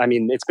it's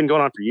been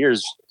going on for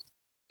years.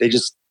 They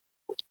just,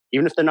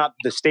 even if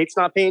the state's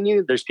not paying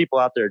you, there's people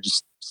out there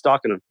just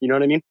stalking them. You know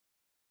what I mean?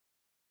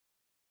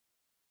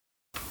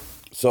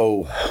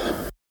 So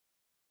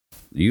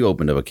you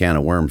opened up a can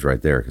of worms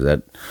right there. Cause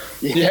that.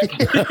 Yeah,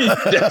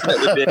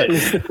 definitely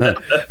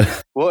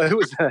did. Well, it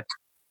was,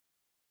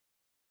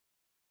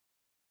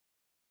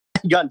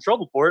 he got in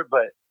trouble for it,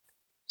 but,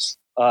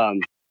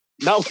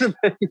 no.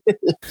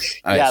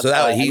 Yeah,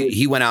 so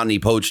he went out and he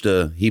poached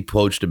a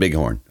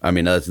bighorn. I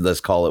mean,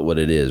 let's call it what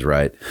it is,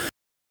 right?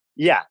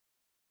 Yeah.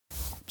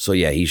 So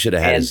yeah, he should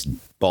have had his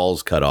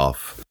balls cut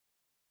off.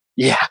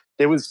 Yeah,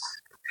 it was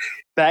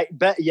back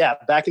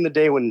in the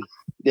day when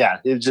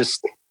it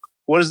just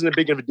wasn't a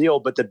big of a deal,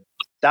 but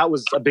that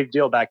was a big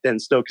deal back then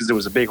still, because it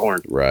was a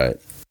bighorn. Right.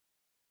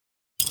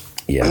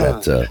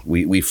 Yeah,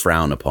 we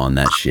frown upon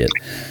that shit.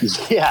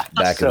 Yeah,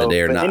 back in the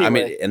day or not.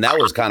 Anyway. And that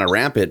was kind of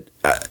rampant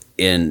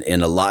in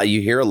a lot. You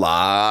hear a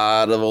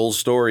lot of old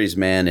stories,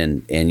 man,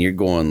 and you're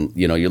going,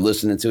 you're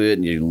listening to it,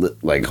 and you're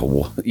like,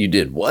 you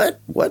did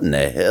what? What in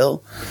the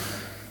hell?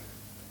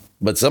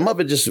 But some of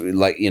it just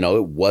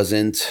it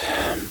wasn't.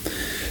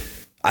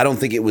 I don't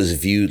think it was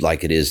viewed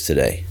like it is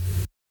today.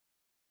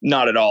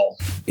 Not at all.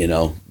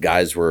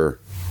 Guys were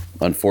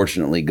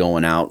unfortunately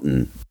going out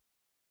and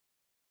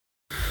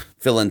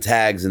filling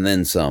tags and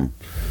then some.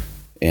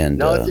 And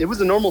no, it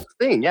was a normal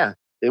thing. Yeah,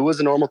 it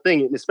was a normal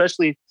thing, and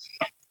especially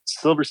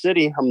Silver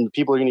City.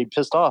 People are going to be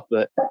pissed off,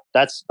 but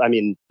that's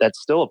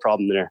still a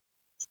problem there.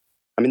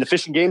 The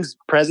Fish and Game's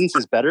presence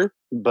is better,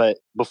 but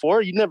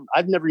before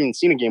I've never even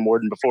seen a game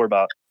warden before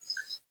about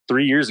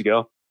 3 years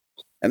ago.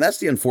 And that's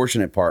the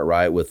unfortunate part,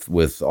 right?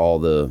 With all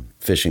the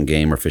Fish and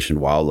Game or Fish and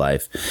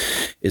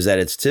Wildlife, is that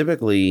it's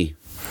typically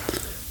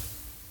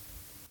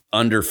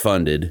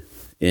underfunded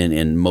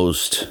in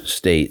most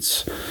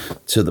states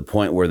to the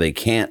point where they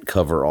can't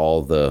cover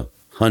all the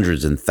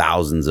hundreds and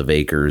thousands of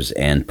acres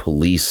and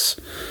police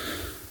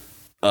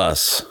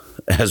us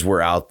as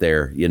we're out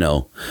there,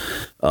 Well,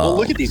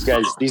 look at these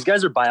guys. These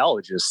guys are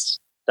biologists.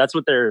 That's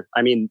what they're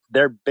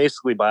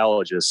basically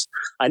biologists.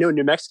 I know in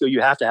New Mexico,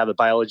 you have to have a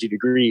biology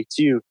degree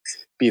to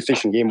be a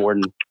Fish and Game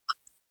warden.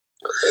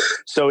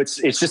 So it's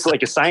just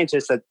like a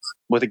scientist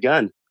with a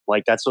gun.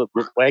 Like that's what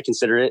way I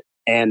consider it.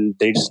 And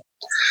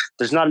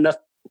there's not enough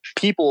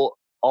people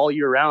all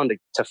year round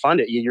to fund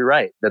it. You're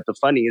right that the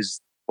funding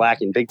is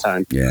lacking big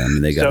time. Yeah,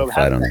 they got to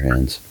fight on their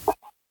hands.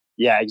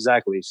 Yeah,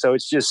 exactly. So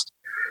it's just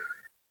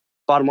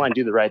bottom line,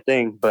 do the right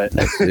thing. But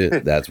that's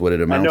it. That's what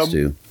it amounts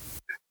to.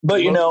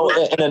 But in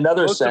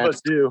another most sense, of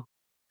us do.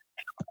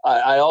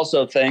 I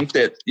also think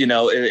that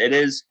it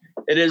is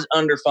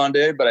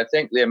underfunded. But I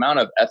think the amount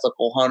of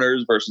ethical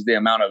hunters versus the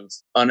amount of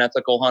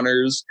unethical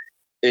hunters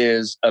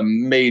is a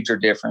major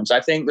difference.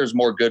 I think there's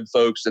more good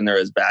folks than there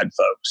is bad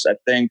folks. I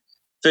think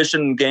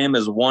fishing game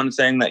is one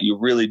thing that you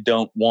really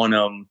don't want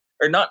them,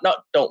 or not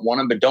don't want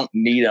them, but don't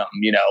need them,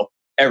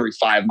 every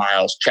 5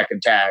 miles, checking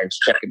tags,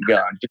 checking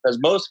guns, because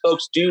most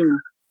folks do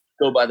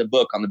go by the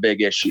book on the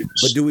big issues.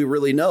 But do we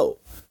really know?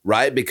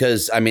 Right?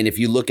 Because, I mean, if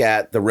you look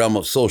at the realm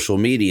of social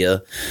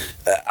media,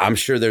 I'm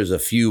sure there's a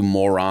few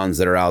morons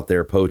that are out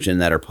there poaching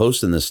that are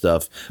posting this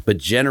stuff. But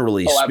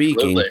generally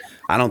speaking, absolutely.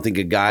 I don't think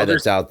a guy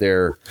that's out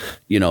there,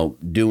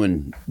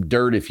 doing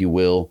dirt, if you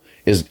will,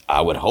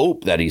 I would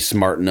hope that he's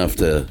smart enough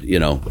to,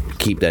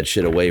 keep that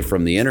shit away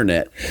from the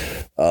internet.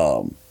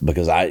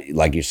 Because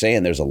like you're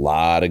saying, there's a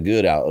lot of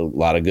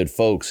good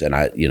folks,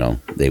 and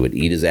they would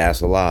eat his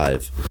ass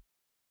alive.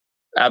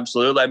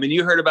 Absolutely. I mean,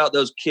 you heard about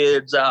those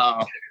kids.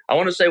 I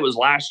want to say it was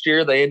last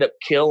year. They ended up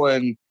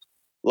killing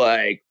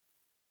like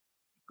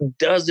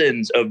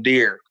dozens of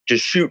deer,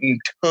 just shooting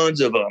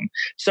tons of them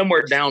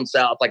somewhere down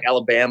south, like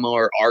Alabama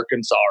or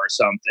Arkansas or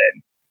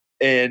something.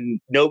 And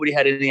nobody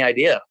had any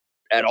idea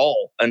at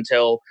all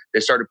until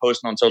they started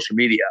posting on social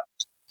media.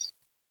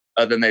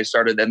 Then they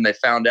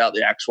found out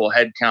the actual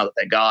head count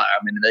that they got.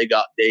 I mean, they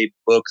got Dave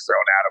Book thrown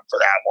at them for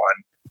that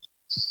one.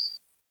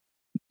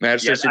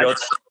 That's just,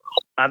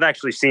 I've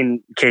actually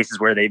seen cases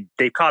where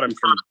they caught him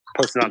from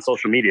posting on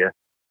social media.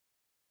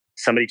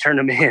 Somebody turned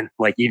him in.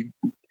 Like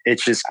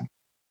it's just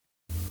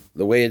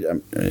the way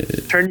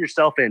turn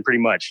yourself in, pretty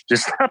much.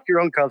 Just slap your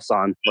own cuffs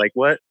on. Like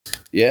what?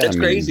 Yeah, it's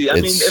crazy. I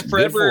mean, if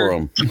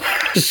forever.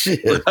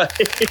 Shit.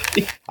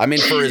 Right. I mean,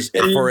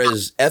 for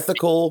as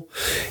ethical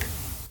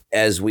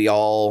as we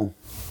all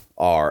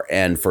are,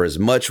 and for as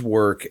much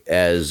work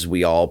as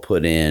we all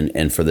put in,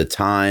 and for the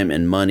time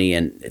and money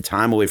and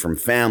time away from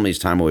families,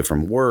 time away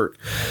from work,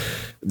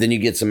 then you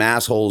get some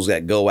assholes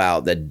that go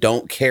out that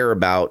don't care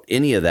about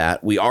any of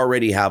that. We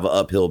already have an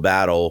uphill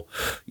battle,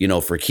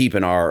 for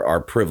keeping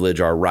our privilege,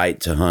 our right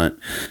to hunt.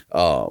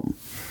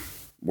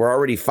 We're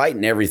already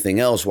fighting everything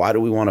else. Why do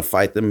we want to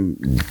fight them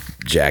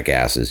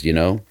jackasses,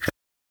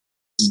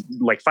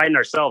 Like fighting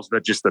ourselves,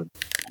 but just the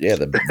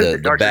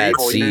bad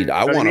evil, seed.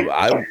 I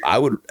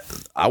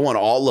want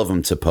all of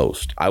them to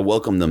post. I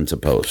welcome them to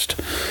post.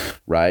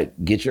 Right?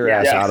 Get your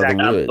ass out of the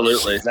woods.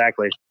 Absolutely,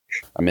 exactly.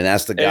 I mean,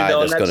 that's the guy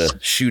that's going to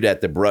shoot at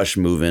the brush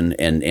moving,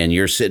 and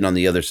you're sitting on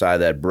the other side of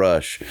that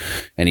brush,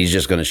 and he's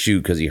just going to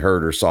shoot because he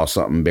heard or saw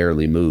something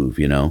barely move.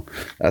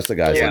 That's the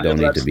guys that don't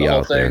need to be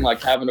out there.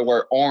 Like having to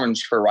wear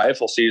orange for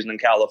rifle season in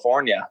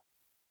California.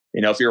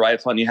 If you're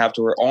rifle hunting, you have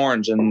to wear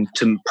orange. And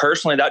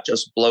personally, that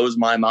just blows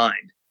my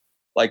mind.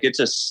 Like, it's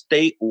a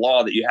state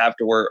law that you have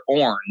to wear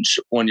orange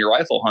when you're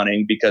rifle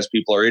hunting because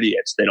people are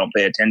idiots. They don't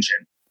pay attention.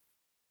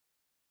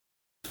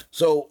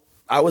 So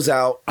I was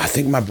out, I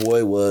think my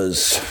boy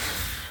was,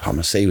 I'm going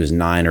to say he was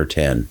 9 or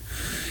 10,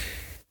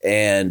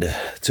 and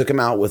took him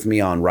out with me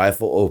on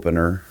rifle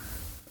opener.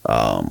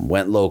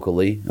 Went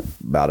locally,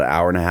 about an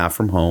hour and a half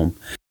from home.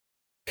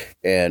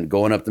 And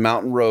going up the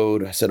mountain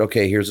road, I said,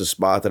 okay, here's a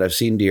spot that I've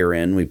seen deer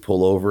in. We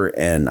pull over,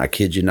 and I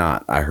kid you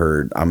not, I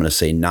heard, I'm going to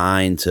say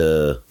 9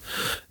 to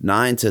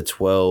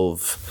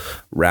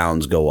 12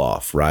 rounds go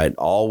off, right?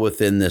 All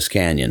within this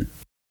canyon.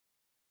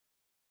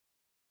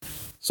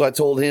 So I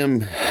told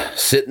him,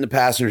 sit in the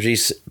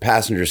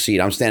passenger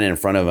seat. I'm standing in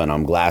front of it, and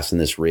I'm glassing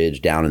this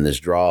ridge down in this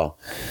draw.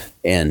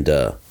 And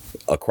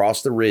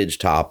across the ridge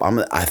top,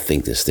 I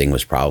think this thing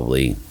was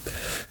probably,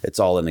 it's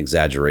all an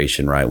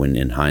exaggeration, right? When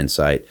in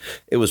hindsight,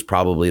 it was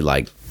probably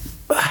like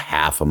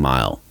half a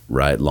mile,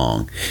 right,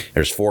 long.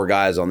 There's 4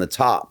 guys on the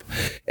top,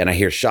 and I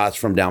hear shots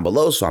from down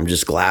below, so I'm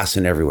just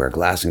glassing everywhere,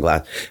 glass.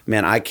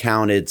 Man, I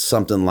counted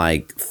something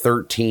like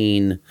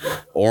 13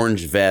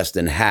 orange vests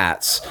and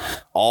hats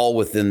all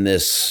within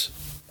this,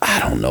 I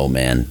don't know,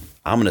 man.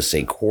 I'm going to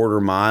say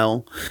quarter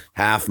mile,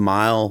 half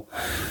mile.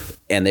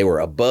 And they were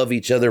above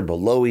each other,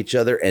 below each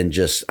other, and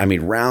just, I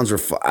mean, rounds were,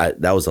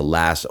 that was the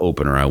last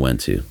opener I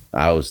went to.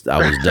 I was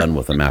done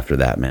with them after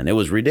that, man. It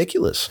was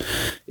ridiculous.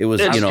 It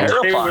was, were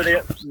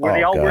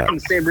they all working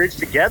the same ridge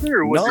together?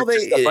 Or was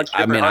it just a bunch of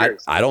different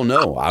hunters? I don't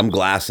know. I'm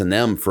glassing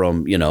them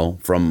from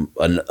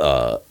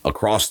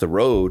across the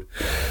road,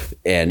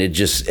 and it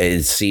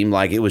seemed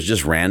like it was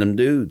just random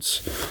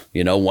dudes.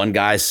 One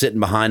guy sitting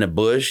behind a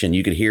bush, and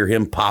you could hear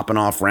him popping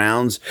off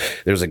rounds.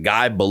 There's a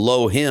guy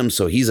below him,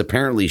 so he's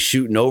apparently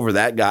shooting over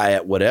that guy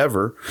at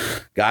whatever.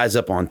 Guy's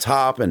up on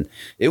top, and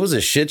it was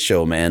a shit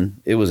show, man.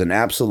 It was an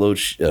absolute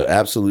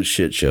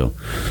shit show.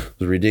 It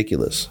was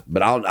ridiculous.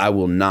 But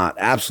I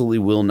absolutely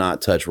will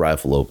not touch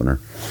rifle opener.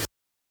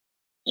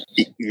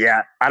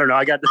 Yeah, I don't know.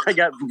 I got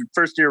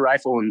first year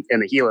rifle in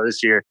the Gila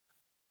this year,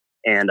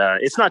 and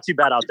it's not too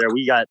bad out there.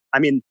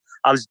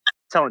 I was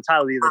telling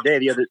Tyler the other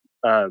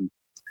day,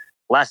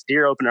 last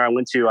deer opener I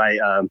went to,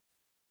 I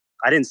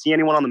didn't see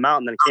anyone on the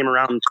mountain. Then I came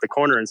around the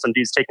corner, and some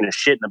dude's taking a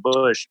shit in the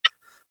bush.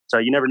 So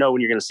you never know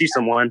when you're going to see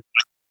someone.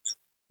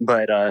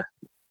 But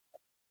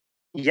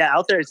yeah,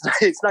 out there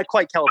it's not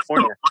quite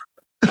California.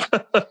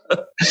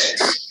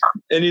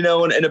 And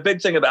and a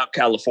big thing about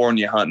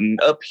California hunting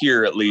up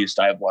here, at least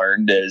I've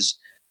learned, is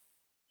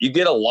you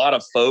get a lot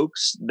of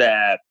folks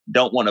that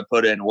don't want to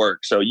put in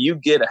work. So you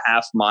get a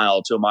half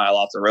mile to a mile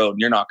off the road and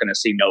you're not going to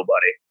see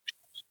nobody.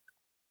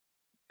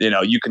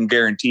 You can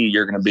guarantee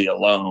you're going to be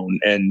alone.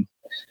 And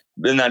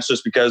then that's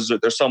just because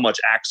there's so much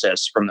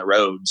access from the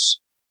roads.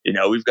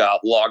 We've got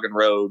logging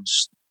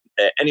roads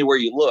anywhere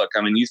you look.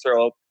 I mean, you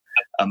throw up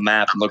a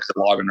map and look at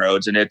the logging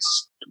roads and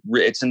it's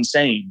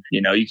insane.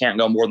 You can't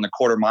go more than a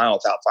quarter mile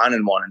without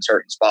finding one in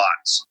certain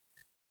spots.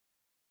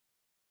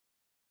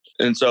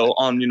 And so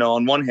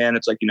on one hand,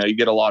 it's like, you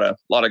get a lot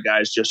of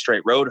guys just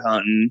straight road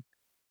hunting,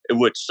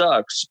 which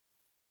sucks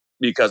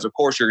because of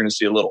course you're going to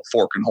see a little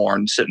fork and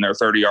horn sitting there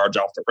 30 yards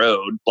off the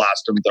road,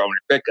 blast them, throwing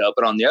your pickup.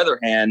 But on the other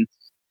hand,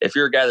 if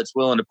you're a guy that's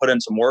willing to put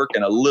in some work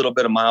and a little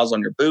bit of miles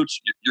on your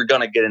boots, you're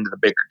going to get into the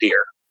bigger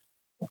deer.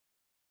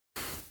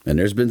 And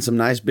there's been some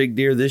nice big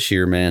deer this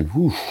year, man.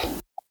 Whew.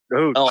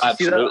 Oh,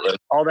 absolutely.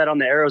 All that on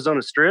the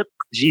Arizona Strip?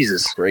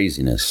 Jesus.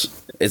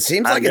 Craziness. It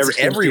seems like it's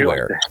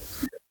everywhere.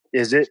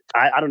 Is it?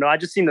 I don't know. I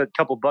just seen a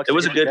couple bucks. It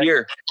was a good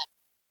year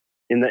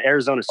in the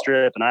Arizona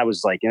Strip, and I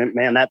was like,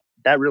 man,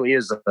 that really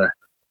is a.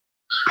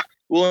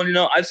 Well,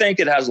 I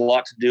think it has a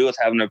lot to do with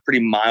having a pretty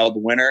mild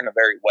winter and a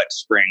very wet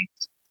spring.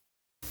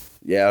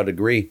 Yeah, I'd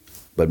agree.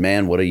 But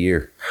man, what a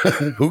year.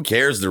 Who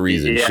cares the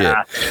reason?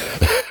 Yeah.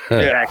 Shit.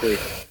 Exactly.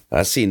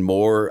 I've seen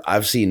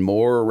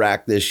more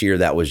rack this year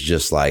that was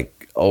just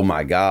like, oh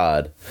my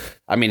God.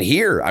 I mean,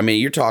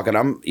 you're talking,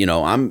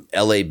 I'm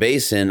LA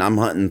Basin. I'm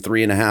hunting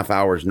 3.5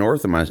 hours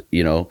north of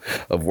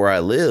of where I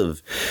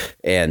live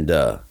and,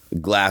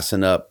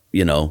 glassing up,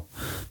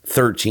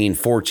 13,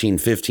 14,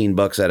 15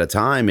 bucks at a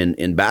time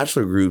in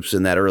bachelor groups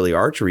in that early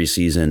archery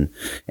season,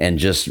 and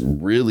just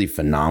really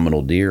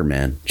phenomenal deer,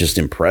 man. Just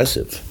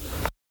impressive.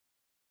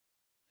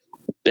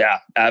 Yeah,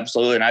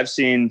 absolutely. And I've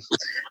seen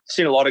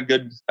a lot of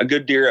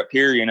good deer up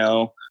here.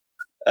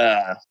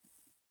 I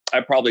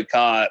probably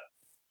caught,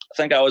 I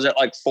think I was at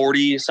like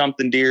 40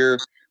 something deer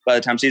by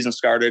the time season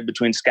started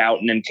between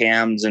scouting and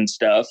cams and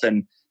stuff.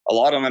 And a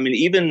lot of them, I mean,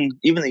 even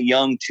the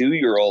young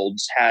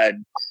 2-year-olds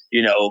had,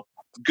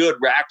 good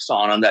racks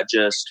on them that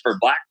just for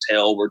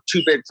blacktail were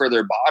too big for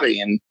their body.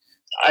 And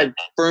I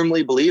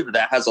firmly believe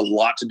that has a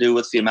lot to do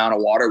with the amount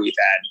of water we've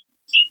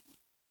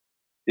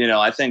had.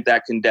 I think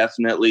that can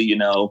definitely,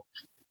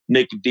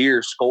 make a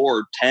deer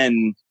score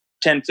 10,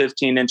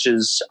 15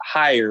 inches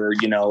higher,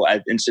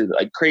 into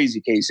like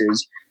crazy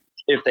cases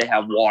if they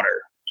have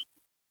water.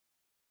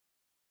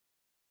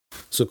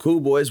 So cool,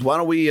 boys. Why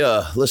don't we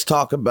let's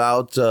talk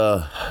about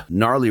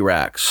gnarly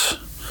racks.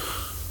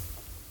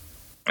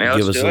 Yeah,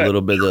 give us a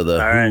little bit of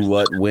the all right. Who,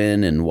 what,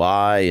 when, and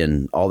why,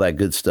 and all that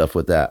good stuff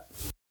with that.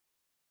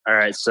 All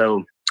right.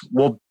 So,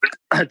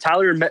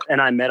 Tyler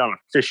and I met on a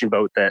fishing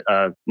boat that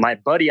my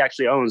buddy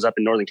actually owns up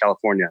in Northern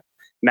California,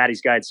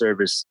 Maddie's Guide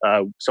Service.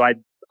 So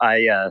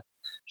I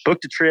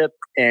booked a trip,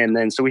 and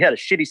then so we had a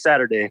shitty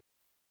Saturday.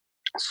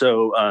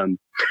 So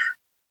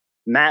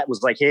Matt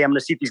was like, "Hey, I'm going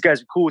to see if these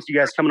guys are cool with you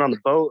guys coming on the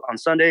boat on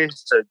Sunday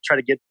to try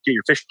to get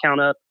your fish count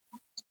up."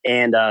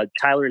 And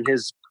Tyler and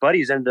his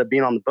buddies ended up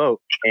being on the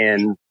boat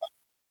and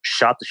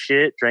shot the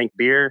shit, drank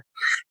beer.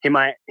 Him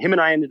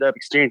and I ended up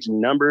exchanging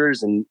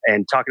numbers and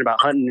talking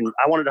about hunting. And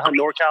I wanted to hunt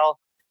NorCal.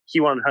 He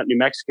wanted to hunt New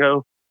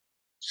Mexico.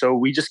 So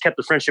we just kept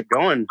the friendship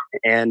going.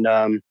 And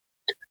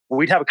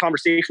we'd have a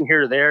conversation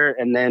here or there.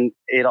 And then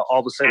it all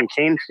of a sudden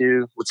came to,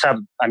 you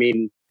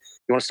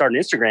want to start an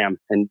Instagram?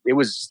 And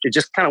it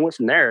just kind of went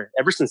from there.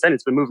 Ever since then,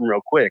 it's been moving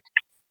real quick.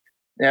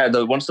 Yeah,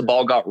 once the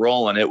ball got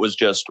rolling, it was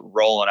just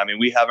rolling. I mean,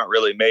 we haven't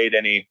really made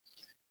any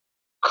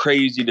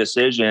crazy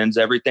decisions.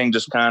 Everything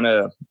just kind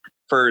of,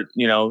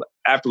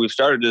 after we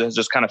started, it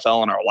just kind of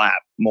fell in our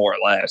lap, more or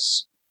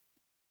less.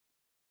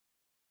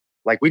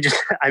 Like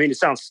it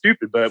sounds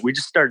stupid, but we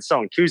just started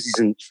selling koozies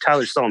and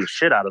Tyler's selling the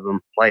shit out of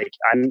them. Like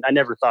I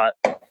never thought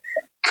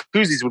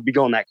koozies would be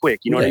going that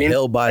quick. You know what I mean?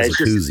 Hell buys a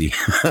koozie.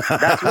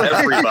 That's what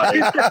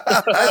everybody.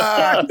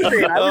 I was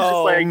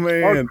just like,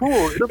 man. Oh,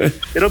 cool.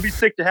 It'll be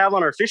sick to have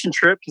on our fishing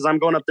trip because I'm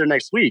going up there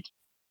next week.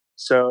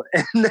 So,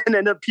 and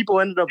then people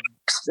ended up,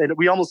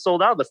 we almost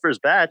sold out the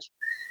first batch.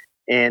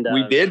 And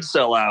we did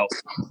sell out.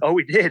 Oh,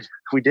 we did.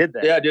 We did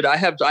that. Yeah, dude. I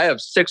have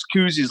 6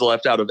 koozies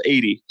left out of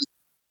 80.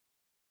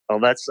 Oh,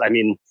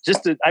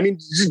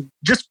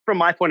 just from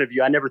my point of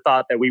view, I never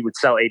thought that we would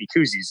sell 80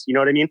 koozies. You know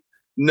what I mean?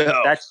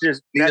 No, that's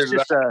just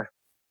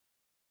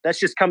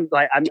come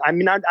like, I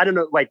don't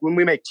know, like when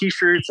we make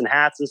t-shirts and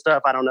hats and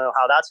stuff, I don't know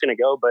how that's going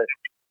to go, but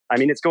I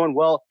mean, it's going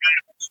well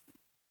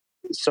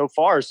so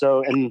far.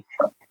 So, and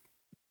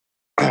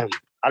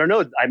I don't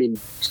know. I mean,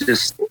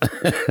 just keep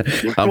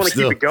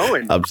it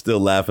going. I'm still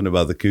laughing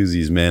about the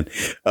koozies, man.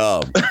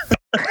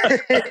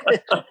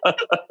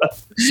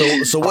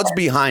 So what's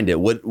behind it?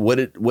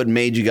 What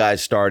made you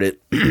guys start it?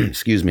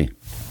 Excuse me.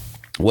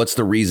 What's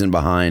the reason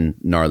behind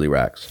Gnarly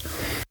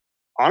Racks?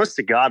 Honest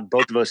to God,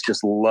 both of us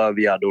just love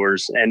the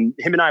outdoors. And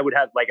him and I would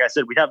have, like I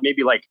said, we'd have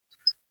maybe like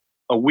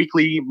a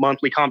weekly,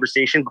 monthly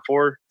conversation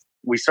before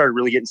we started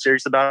really getting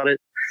serious about it.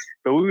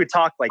 But we would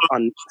talk like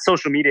on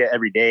social media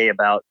every day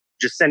about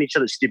just send each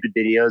other stupid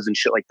videos and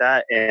shit like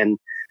that. And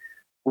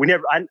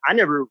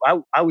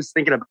I was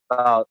thinking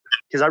about,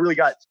 because I really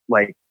got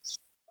like,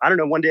 I don't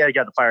know, one day I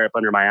got the fire up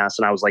under my ass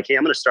and I was like, hey,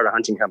 I'm going to start a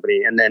hunting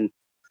company. And then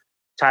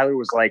Tyler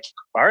was like,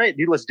 all right,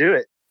 dude, let's do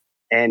it.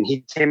 And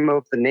he came up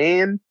with the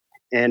name,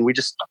 and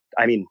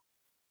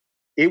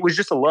it was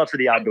just a love for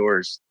the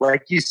outdoors.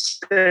 Like you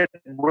said,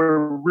 we're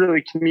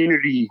really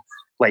community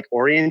like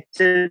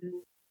oriented.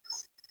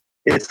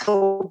 It's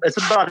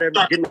about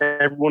getting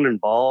everyone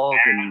involved.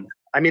 And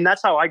I mean,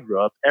 that's how I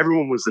grew up.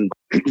 Everyone was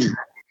involved.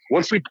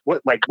 once we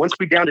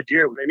downed a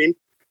deer, I mean,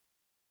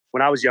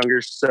 when I was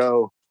younger.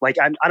 So like,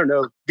 I don't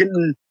know,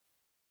 getting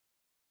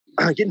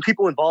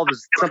people involved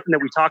is something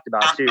that we talked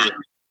about too.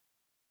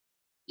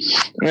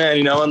 Yeah,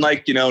 and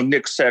like,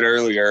 Nick said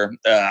earlier,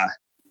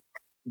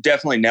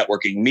 definitely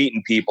networking,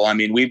 meeting people. I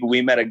mean,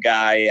 we met a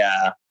guy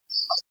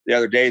the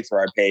other day through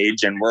our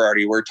page, and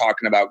we're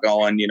talking about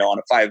going, on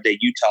a 5-day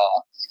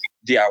Utah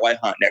DIY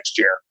hunt next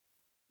year,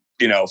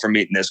 for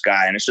meeting this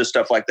guy. And it's just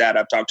stuff like that.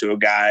 I've talked to a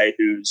guy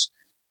who's,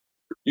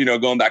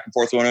 going back and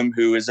forth with him,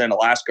 who is in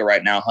Alaska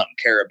right now hunting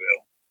caribou.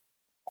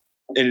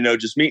 And,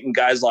 just meeting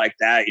guys like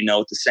that,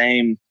 with the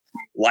same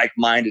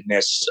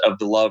like-mindedness of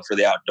the love for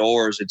the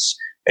outdoors.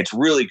 It's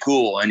really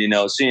cool. And,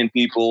 seeing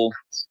people,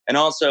 and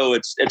also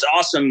it's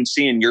awesome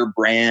seeing your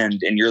brand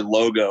and your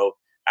logo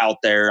out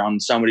there on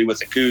somebody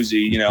with a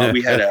koozie.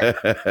 We had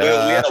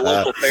a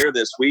local fair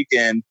this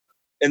weekend,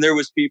 and there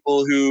was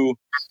people who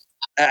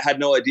had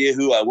no idea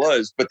who I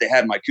was, but they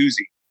had my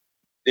koozie.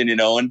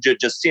 And,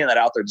 just seeing that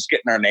out there, just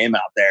getting our name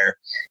out there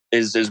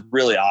is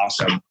really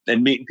awesome.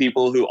 And meeting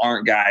people who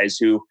aren't guys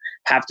who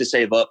have to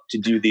save up to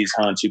do these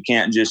hunts, who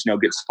can't just,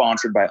 get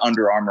sponsored by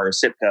Under Armour or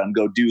Sitka and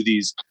go do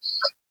these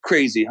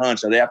crazy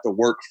hunts, or they have to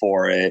work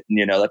for it.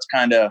 And, that's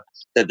kind of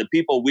the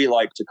people we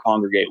like to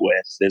congregate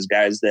with, is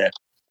guys that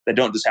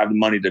don't just have the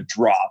money to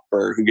drop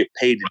or who get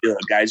paid to do it.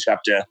 Guys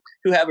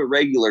who have a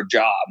regular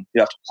job,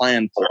 you have to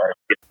plan for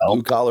it.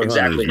 Blue collar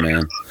hunters,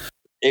 man.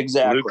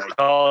 Exactly. Blue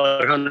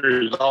collar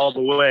hunters all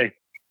the way.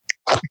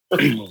 I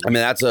mean,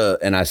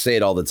 and I say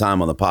it all the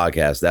time on the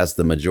podcast, that's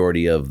the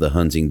majority of the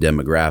hunting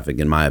demographic,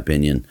 in my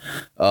opinion.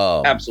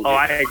 Absolutely. Oh,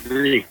 I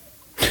agree.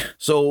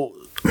 So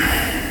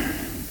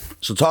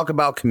talk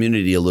about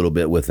community a little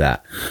bit with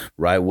that,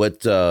 right?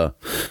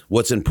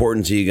 What's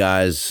important to you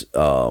guys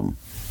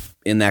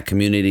in that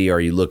community? Are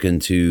you looking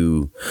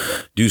to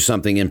do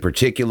something in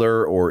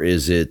particular, or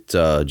is it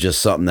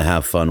just something to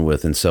have fun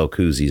with and sell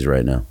koozies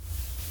right now?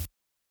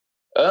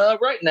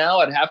 Right now,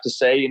 I'd have to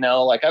say,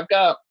 like I've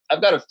got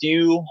a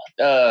few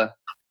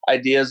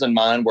ideas in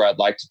mind where I'd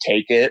like to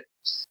take it,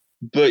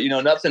 but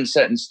nothing's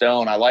set in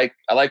stone. I like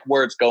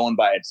where it's going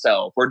by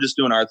itself. We're just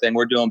doing our thing.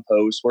 We're doing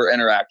posts. We're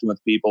interacting with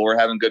people. We're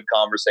having good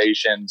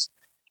conversations,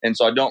 and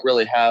so I don't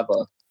really have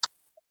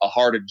a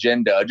hard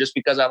agenda, just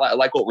because I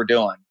like what we're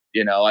doing.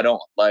 I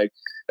don't like.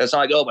 It's not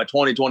like, oh, by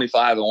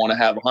 2025, I want to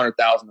have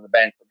 100,000 in the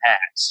bank from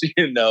hats.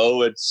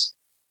 It's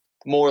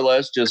more or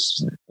less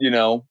just,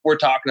 we're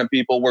talking to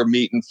people, we're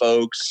meeting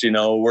folks,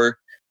 we're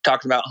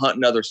talking about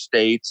hunting other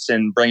states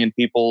and bringing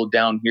people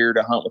down here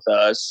to hunt with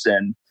us.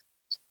 And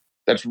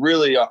that's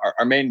really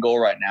our main goal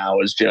right now,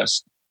 is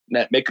just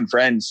making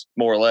friends,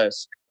 more or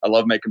less. I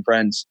love making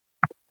friends.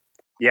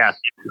 Yeah,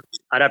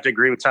 I'd have to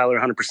agree with Tyler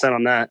 100%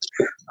 on that.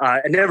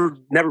 I never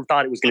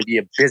thought it was going to be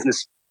a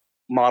business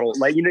model.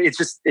 Like,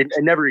 it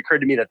never occurred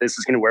to me that this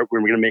is going to work,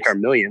 when we're going to make our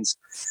millions.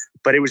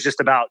 But it was just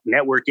about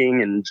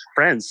networking and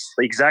friends.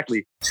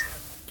 Exactly.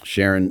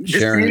 Sharing in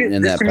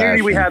this that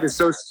community passion. we have is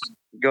so.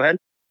 Go ahead.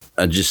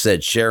 I just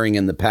said sharing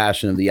in the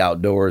passion of the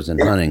outdoors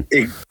and hunting.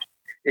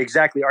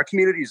 Exactly. Our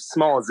community is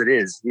small as it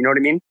is. You know what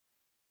I mean?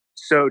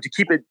 So to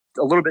keep it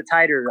a little bit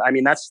tighter, I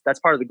mean, that's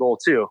part of the goal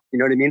too. You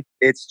know what I mean?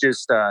 It's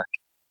just, I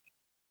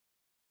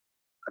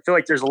feel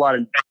like there's a lot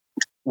of,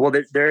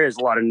 there is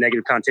a lot of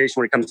negative connotation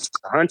when it comes to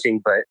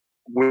hunting, but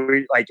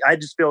I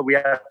just feel we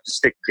have to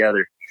stick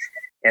together.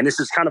 And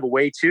this is kind of a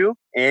way too,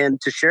 and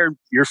to share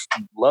your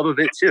love of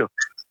it too,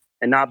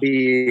 and not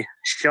be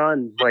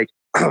shunned. Like,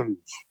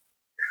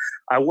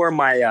 I wore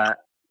my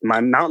my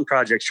Mountain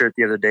Project shirt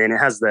the other day, and it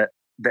has the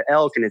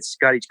elk, and it's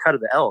got each cut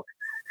of the elk.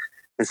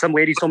 And some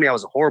lady told me I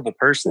was a horrible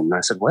person. And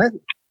I said, "What?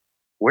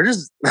 Where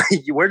does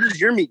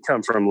your meat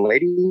come from,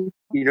 lady?"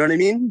 You know what I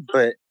mean?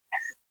 But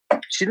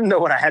she didn't know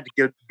what I had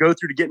to go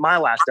through to get my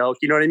last elk.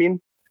 You know what I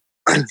mean?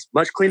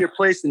 Much cleaner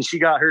place than she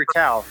got her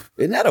cow.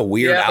 Isn't that a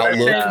weird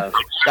outlook?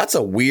 That's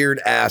a weird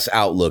ass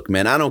outlook,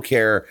 man. I don't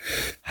care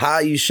how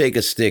you shake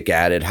a stick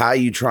at it, how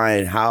you try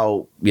and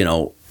how,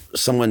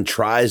 someone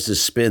tries to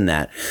spin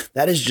that.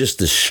 That is just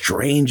the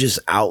strangest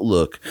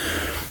outlook,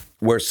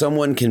 where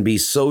someone can be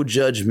so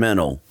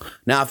judgmental.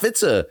 Now, if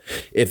it's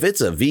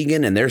a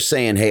vegan and they're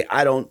saying, "Hey,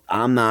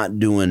 I'm not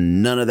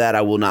doing none of that.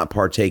 I will not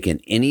partake in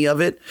any of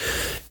it,"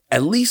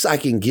 at least I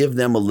can give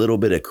them a little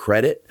bit of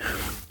credit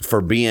for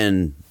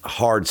being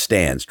hard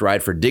stanced,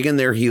 right? For digging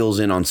their heels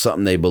in on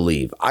something they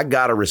believe. I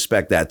got to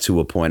respect that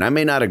to a point. I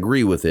may not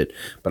agree with it,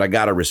 but I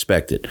got to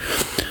respect it.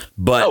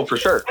 But for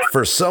sure,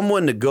 for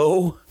someone to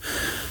go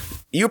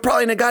You're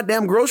probably in a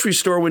goddamn grocery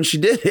store when she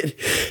did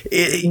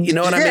it. You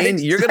know what I mean?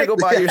 You're going to go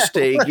buy your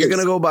steak. You're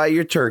going to go buy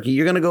your turkey.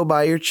 You're going to go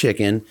buy your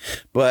chicken.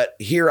 But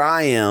here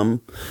I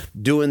am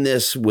doing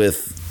this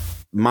with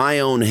my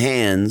own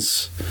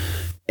hands,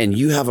 and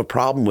you have a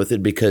problem with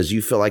it because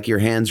you feel like your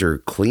hands are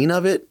clean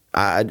of it.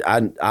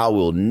 I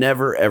will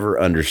never, ever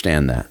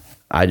understand that.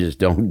 I just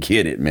don't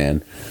get it,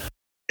 man.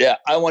 Yeah,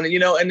 I want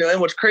to,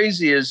 and what's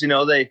crazy is,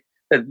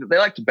 they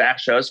like to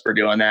bash us for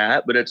doing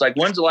that, but it's like,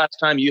 when's the last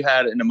time you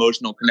had an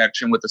emotional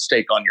connection with a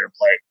steak on your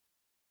plate?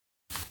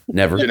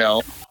 Never.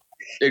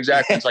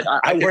 Exactly. It's like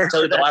I can't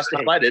tell you the last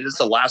time I did. It's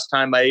the last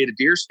time I ate a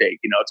deer steak.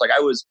 It's like I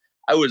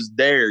was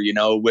there.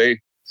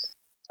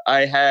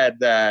 I had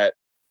that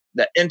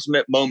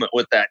intimate moment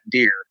with that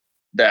deer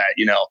that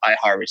I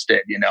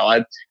harvested.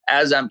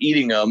 As I'm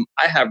eating them,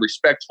 I have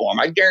respect for them.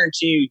 I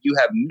guarantee you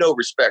have no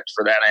respect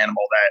for that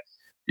animal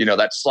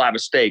that slab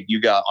of steak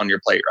you got on your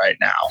plate right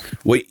now.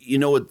 Well, you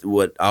know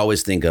what I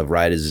always think of,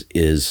 right,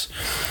 is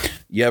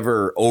you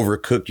ever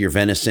overcook your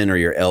venison or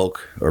your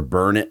elk or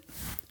burn it?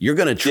 You're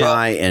going to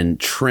try and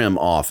trim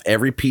off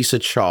every piece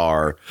of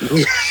char.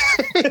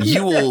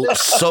 You will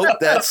soak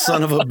that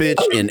son of a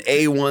bitch in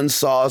A1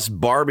 sauce,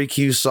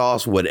 barbecue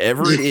sauce,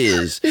 whatever it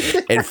is,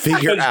 and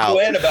figure out.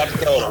 About to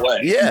throw it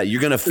away. Yeah,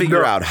 you're going to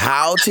figure out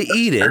how to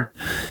eat it.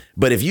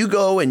 But if you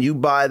go and you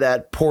buy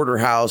that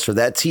porterhouse or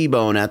that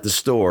T-bone at the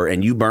store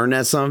and you burn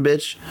that son of a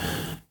bitch,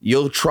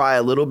 you'll try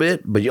a little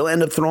bit, but you'll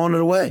end up throwing it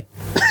away.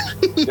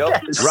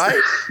 Yes. Right?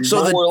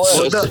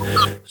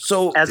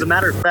 So as a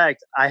matter of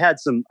fact, I had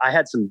some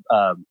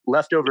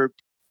leftover.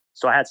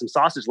 So I had some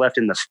sausage left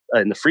in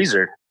the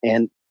freezer,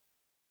 and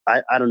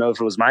I don't know if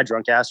it was my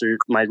drunk ass or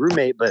my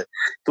roommate, but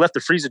he left the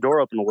freezer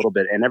door open a little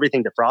bit and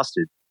everything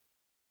defrosted.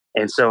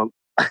 And so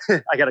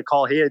I got a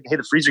call. Hey,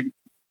 the freezer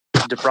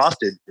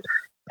defrosted.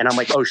 And I'm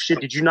like, oh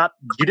shit, you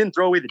didn't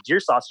throw away the deer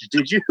sausage,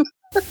 did you?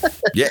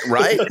 Yeah,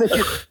 right.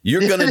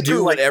 You're going to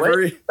do whatever.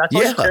 Wait, that's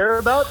all you care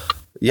about?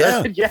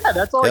 Yeah. Yeah,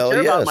 that's all I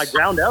care about, my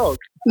ground elk.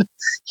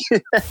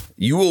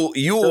 You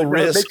will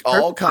risk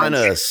all kind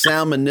of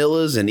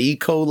salmonellas and E.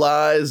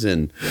 coli's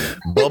and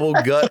bubble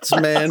guts,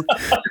 man.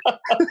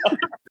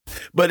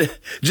 But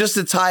just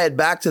to tie it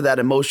back to that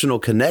emotional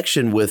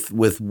connection with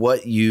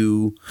what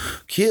you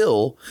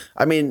kill,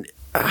 I mean,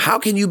 how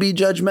can you be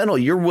judgmental?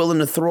 You're willing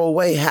to throw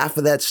away half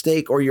of that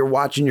steak, or you're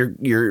watching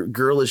your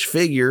girlish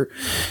figure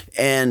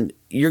and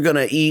you're going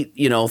to eat,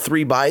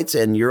 3 bites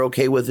and you're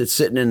okay with it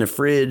sitting in the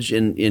fridge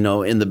and,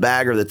 in the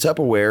bag or the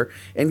Tupperware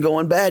and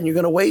going bad, and you're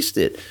going to waste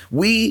it.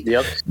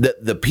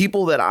 The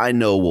people that I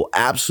know will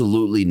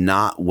absolutely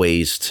not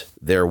waste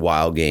their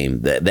wild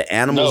game. The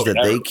animals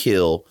they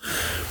kill,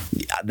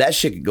 that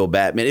shit could go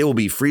bad, man. It will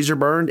be freezer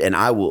burned, and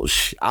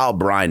I'll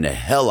brine the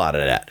hell out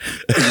of that.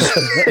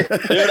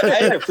 Dude, I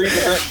had a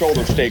freezer burnt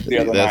shoulder steak the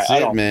other night. That's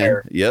it, man.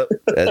 Care. Yep,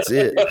 that's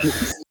it.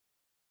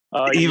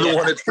 Even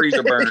when it's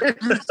freezer burnt.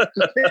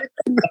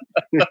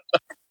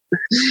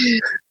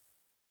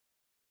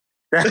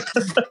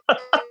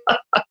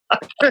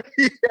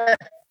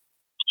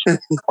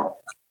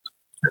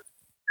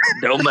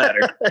 Don't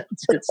matter.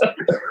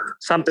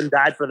 Something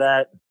died for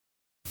that.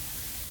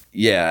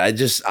 Yeah,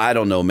 I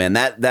don't know, man.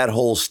 That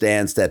whole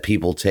stance that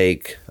people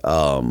take,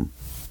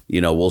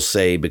 we'll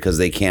say because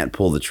they can't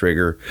pull the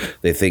trigger,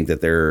 they think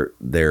that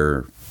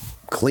they're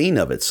clean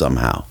of it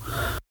somehow.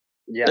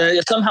 Yeah,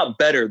 it's somehow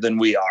better than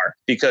we are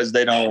because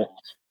they don't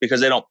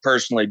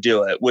personally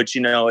do it. Which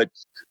it,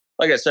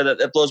 like I said,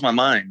 that blows my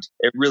mind.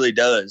 It really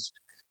does.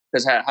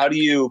 Because how do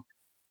you,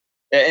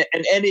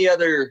 and any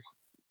other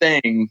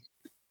thing?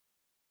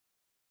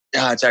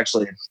 It's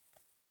actually,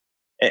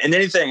 and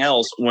anything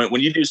else.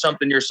 When you do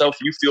something yourself,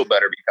 you feel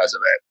better because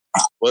of it.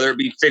 Whether it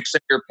be fixing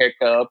your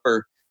pickup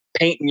or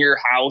painting your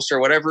house or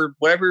whatever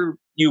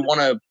you want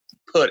to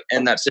put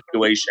in that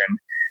situation.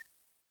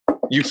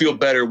 You feel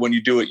better when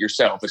you do it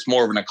yourself. It's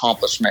more of an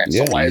accomplishment.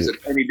 So why is it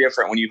any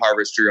different when you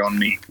harvest your own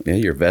meat? Yeah,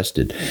 you're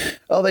vested.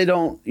 Oh, they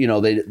don't,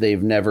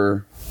 they've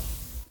never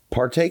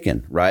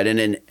partaken, right? And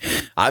then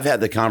I've had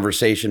the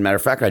conversation. Matter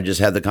of fact, I just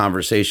had the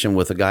conversation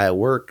with a guy at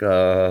work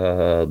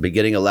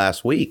beginning of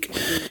last week.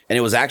 And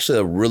it was actually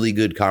a really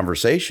good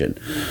conversation.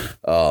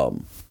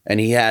 And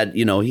he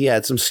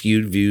had some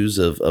skewed views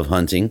of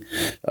hunting.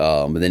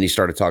 But then he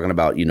started talking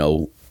about,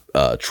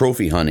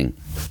 trophy hunting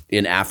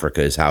in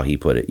Africa is how he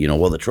put it.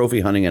 The trophy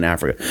hunting in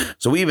Africa.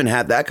 So we even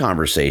had that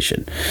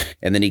conversation.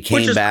 And then he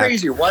came back. Which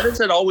is crazy. Why does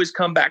it always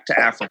come back to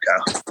Africa?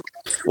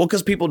 Well,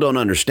 because people don't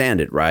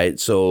understand it, right?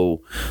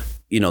 So,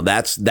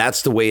 that's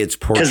the way it's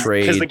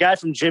portrayed. Because the guy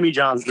from Jimmy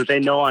John's that they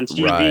know on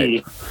TV.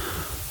 Right.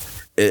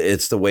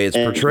 It's the way it's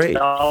portrayed.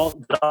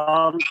 Donald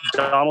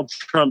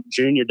Trump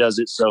Jr. does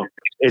it. So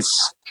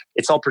it's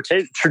all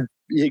portrayed.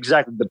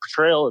 Exactly. The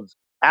portrayal of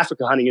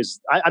Africa hunting is,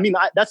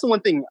 that's the one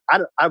thing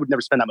I would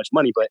never spend that much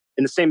money, but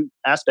in the same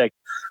aspect,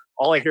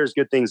 all I hear is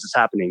good things that's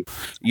happening.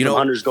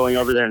 Hunters going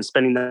over there and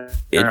spending their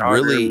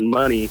hard-earned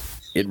money.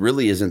 It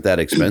really isn't that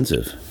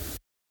expensive.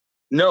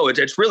 No,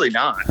 it's really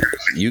not.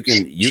 You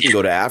can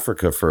go to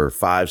Africa for $5,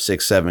 $6,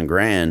 $7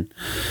 grand,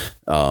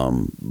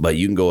 but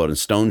you can go on a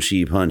stone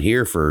sheep hunt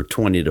here for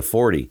 20 to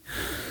 40.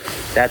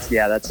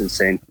 That's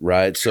insane.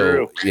 Right.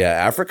 True. So yeah,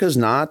 Africa's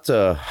not.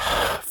 A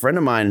friend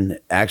of mine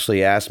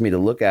actually asked me to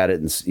look at it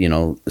and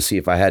see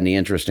if I had any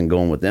interest in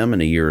going with them in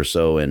a year or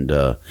so. And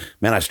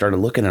man, I started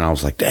looking and I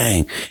was like,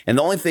 dang. And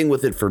the only thing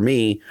with it for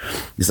me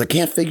is I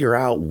can't figure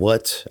out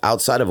what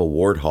outside of a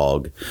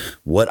warthog,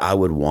 what I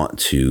would want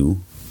to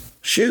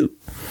shoot.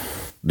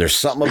 There's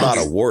something about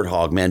a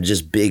warthog, man,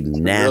 just big,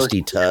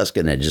 nasty tusk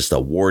and then just a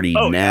warty,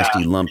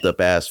 nasty, lumped up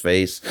ass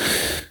face.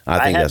 I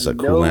think that's a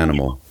cool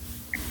animal.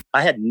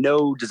 I had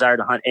no desire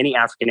to hunt any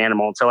African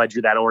animal until I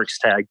drew that oryx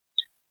tag.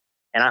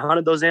 And I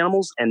hunted those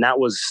animals, and that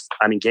was,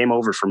 game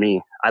over for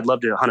me. I'd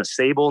love to hunt a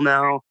sable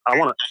now. I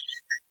want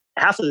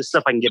to, half of this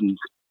stuff I can get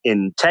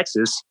in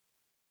Texas,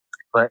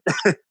 but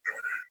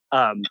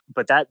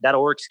but that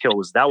oryx kill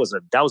was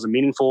a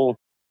meaningful,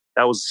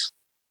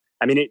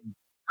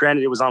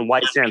 granted, it was on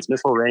White Sands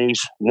Missile Range,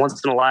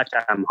 once in a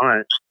lifetime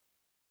hunt.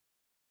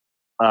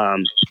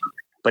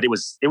 But it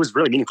was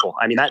really meaningful.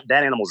 That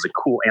animal is a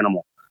cool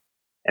animal,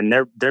 and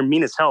they're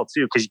mean as hell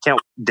too, because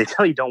they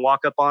tell you don't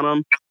walk up on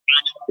them.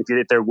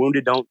 If they're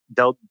wounded,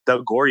 they'll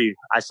gore you.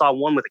 I saw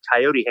one with a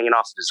coyote hanging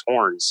off of his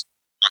horns,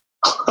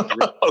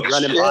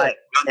 running by,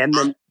 and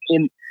then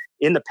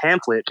in the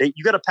pamphlet,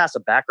 you got to pass a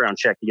background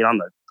check to get on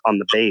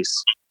the base.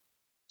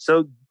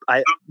 So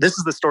this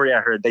is the story I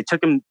heard. They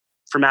took him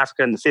from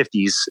Africa in the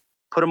 50s,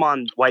 put them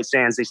on White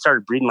Sands. They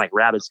started breeding like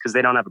rabbits because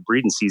they don't have a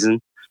breeding season,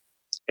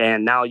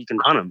 and now you can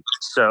hunt them.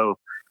 So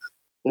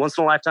once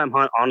in a lifetime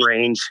hunt on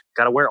range,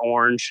 got to wear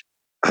orange.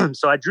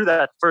 So I drew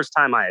that first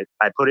time I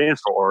put it in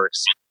for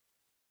oryx,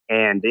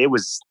 and it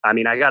was, I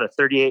got a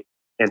 38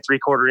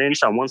 3/4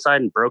 inch on one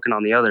side and broken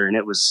on the other, and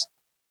it was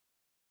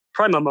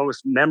probably my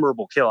most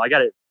memorable kill. I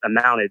got it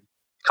mounted, it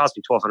cost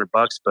me $1,200,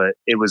 but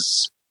it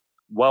was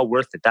well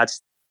worth it.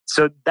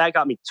 So that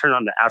got me turned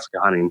on to Africa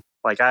hunting.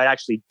 Like, I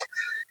actually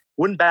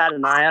wouldn't bat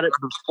an eye at it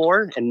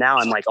before, and now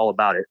I'm like all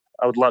about it.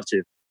 I would love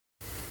to.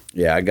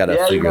 Yeah, I got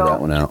to figure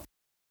that one out.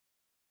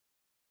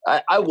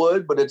 I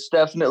would, but it's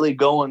definitely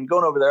going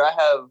over there. I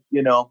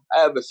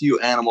have a few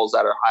animals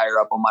that are higher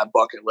up on my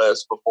bucket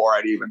list before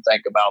I'd even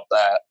think about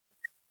that.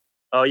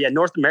 Oh yeah,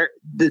 North America.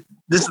 This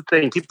is the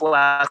thing. People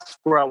ask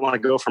where I want to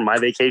go for my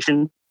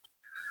vacation.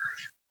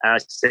 I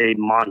say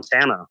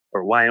Montana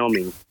or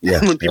Wyoming.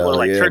 Yeah. When people are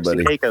like Turks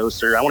and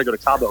Caicos, or I want to go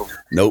to Cabo.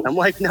 Nope. I'm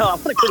like, no, I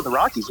want to go to the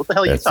Rockies. What the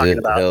hell are you talking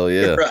about? Hell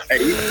yeah.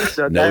 Right.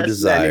 So no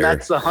desire.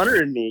 That's the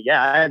hunter in me.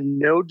 Yeah, I have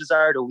no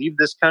desire to leave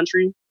this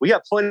country. We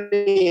got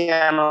plenty of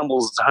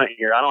animals to hunt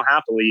here. I don't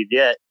have to leave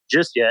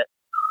just yet.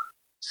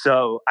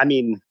 So,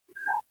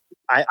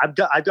 I've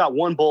got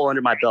one bull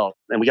under my belt,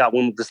 and we got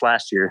one this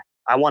last year.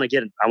 I want to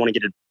get a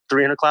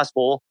 300 class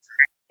bull,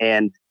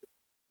 and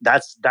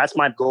that's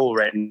my goal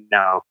right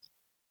now.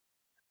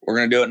 We're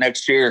gonna do it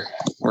next year.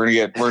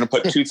 We're gonna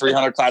put 2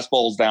 300 class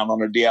bulls down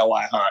on a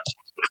DIY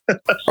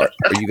hunt.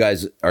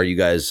 Are you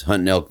guys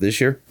hunting elk this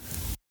year?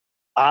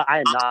 I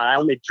am not. I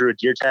only drew a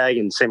deer tag,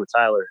 and same with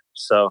Tyler.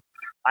 So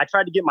I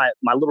tried to get my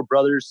little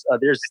brothers.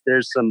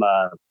 There's some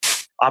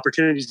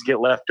opportunities to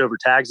get leftover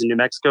tags in New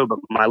Mexico, but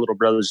my little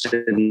brothers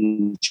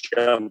didn't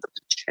jump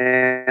the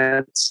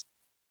chance.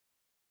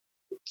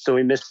 So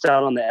we missed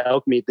out on the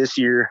elk meat this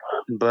year.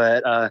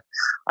 But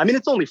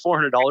it's only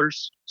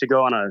 $400 to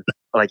go on a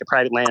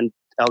private land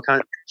elk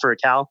hunt for a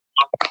cow.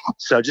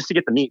 So just to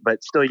get the meat,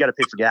 but still you got to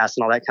pay for gas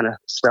and all that kind of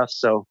stuff.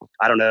 So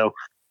I don't know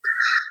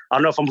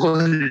if I'm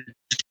willing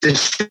to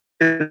dish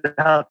it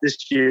out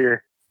this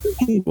year.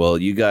 Well,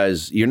 you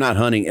guys, you're not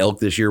hunting elk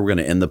this year. We're going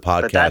to end the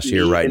podcast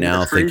here right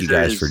now. Thank you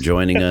guys for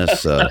joining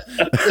us. If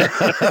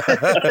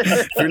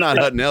you're not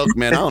hunting elk,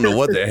 man, I don't know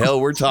what the hell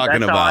we're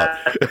talking about.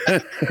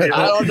 I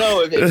don't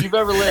know. If you've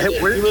ever lived,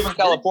 if you live in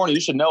California,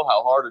 you should know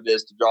how hard it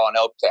is to draw an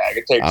elk tag.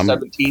 It takes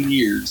 17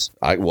 years.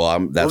 That's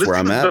where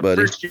I'm at,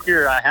 buddy. First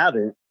year I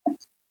haven't.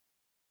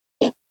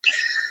 All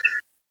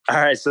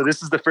right, so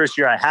this is the first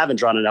year I haven't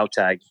drawn an elk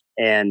tag,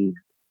 and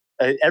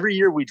every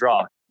year we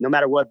draw. No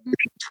matter what,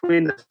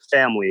 between the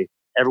family,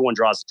 everyone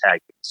draws a tag.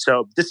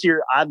 So this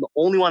year, I'm the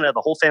only one to have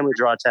the whole family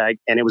draw a tag,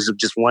 and it was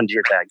just one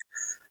deer tag.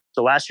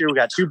 So last year, we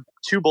got two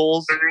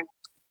bulls.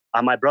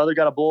 My brother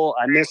got a bull.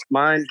 I missed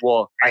mine.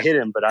 Well, I hit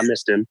him, but I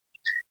missed him.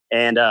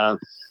 And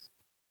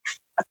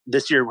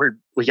this year,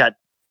 we got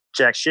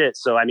jack shit.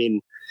 So,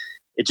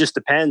 it just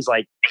depends.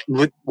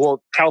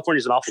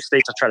 California's an awful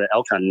state to try to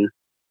elk hunt.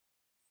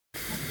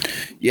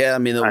 Yeah,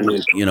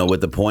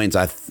 with the points,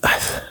 I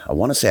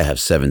want to say I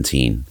have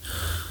 17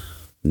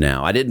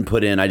 now. I just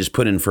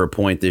put in for a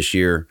point this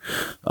year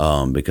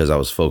because I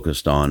was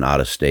focused on out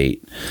of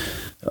state.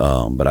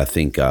 But I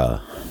think,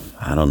 I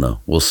don't know.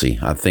 We'll see.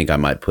 I think I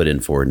might put in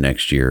for it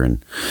next year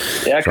and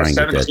try and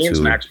get that 17's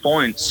max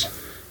points.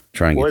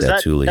 Try and get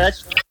that Thule.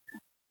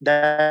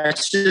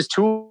 That's just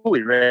Thule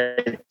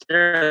right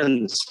there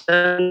in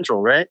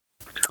Central, right?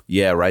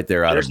 Yeah, right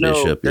there out of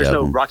Bishop. There's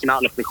no Rocky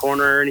Mountain up in the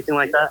corner or anything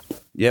like that.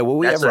 Yeah, well,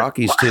 we have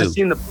Rockies too. I've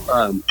seen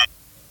the.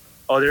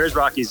 Oh, there is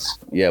Rockies.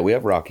 Yeah, we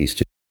have Rockies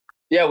too.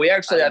 Yeah, we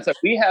actually,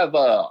 we have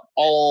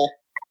all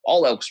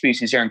elk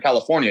species here in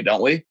California,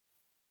 don't we?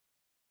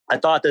 I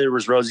thought there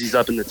was Rosies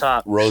up in the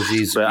top.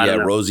 Rosies, yeah,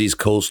 Rosies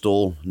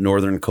coastal,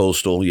 northern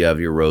coastal. You have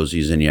your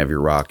Rosies and you have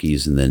your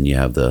Rockies, and then you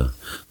have the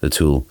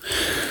Tool.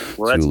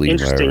 Well, that's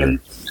interesting.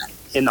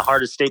 In the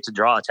hardest state to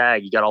draw a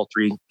tag, you got all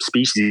three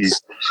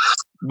species.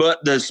 But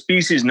the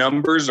species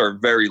numbers are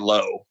very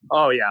low.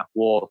 Oh, yeah.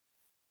 Well,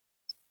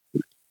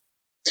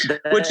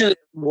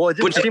 it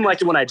didn't seem like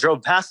it when I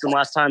drove past them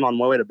last time on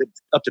my way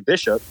up to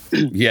Bishop.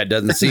 Yeah, it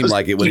doesn't seem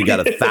like it when you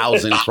got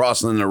 1,000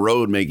 crossing the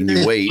road making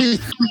you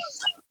wait.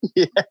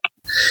 Yeah.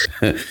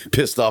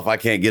 Pissed off I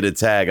can't get a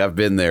tag. I've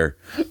been there.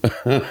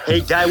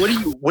 Hey, Guy, what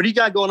do you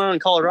got going on in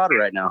Colorado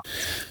right now?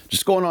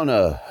 Just going on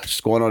a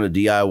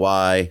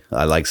DIY.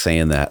 I like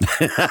saying that.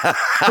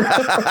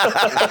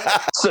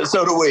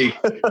 So do we.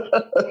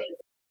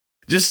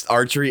 Just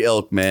archery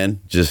elk, man.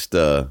 Just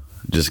gonna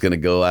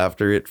go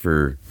after it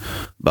for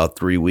about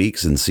 3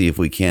 weeks and see if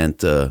we can't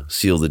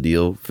seal the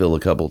deal, fill a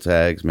couple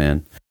tags,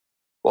 man.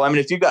 Well, I mean,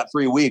 if you got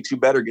 3 weeks, you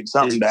better get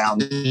something down.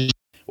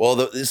 Well,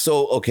 there's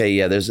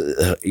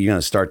you're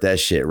gonna start that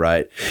shit,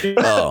 right?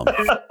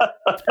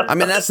 I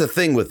mean, that's the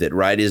thing with it,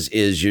 right?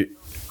 Is you're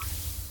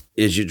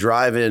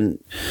driving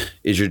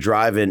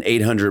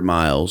 800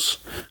 miles.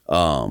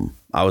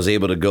 I was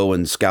able to go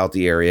and scout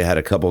the area, had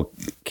a couple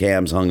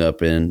cams hung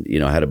up in,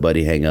 had a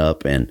buddy hang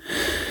up, and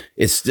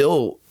it's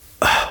a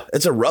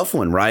rough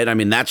one, right? I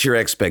mean, that's your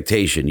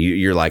expectation.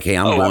 You're like, hey,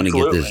 I'm going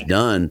absolutely. to get this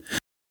done.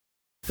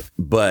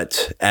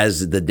 But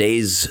as the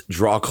days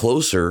draw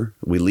closer,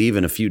 we leave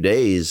in a few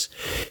days,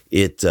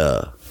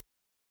 the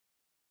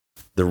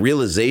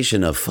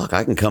realization of, fuck,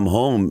 I can come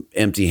home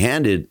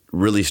empty-handed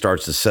really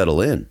starts to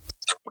settle in.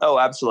 Oh,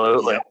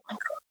 absolutely.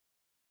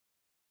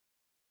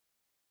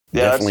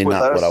 Yeah, definitely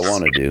not what I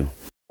want to do.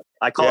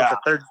 I call it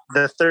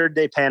the third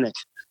day panic,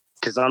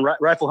 because on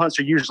rifle hunts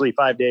are usually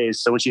 5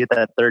 days. So once you hit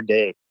that third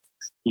day,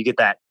 you get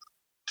that,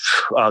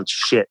 oh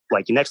shit!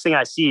 Like the next thing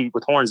I see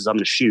with horns is I'm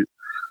gonna shoot.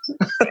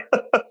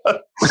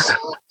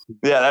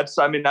 Yeah, I've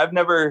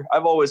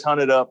always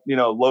hunted up,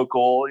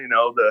 local,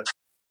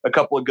 a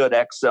couple of good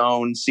X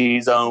zone, C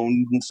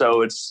zone, and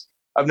so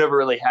I've never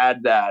really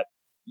had that,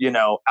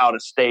 out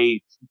of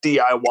state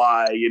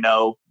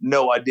DIY,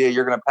 no idea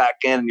you're gonna pack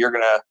in and you're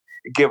gonna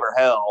give her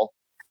hell.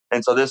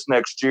 And so this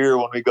next year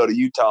when we go to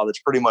Utah, that's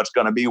pretty much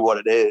going to be what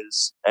it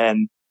is.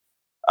 And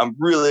I'm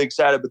really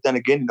excited. But then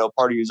again,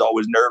 part of you is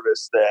always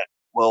nervous that,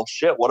 well,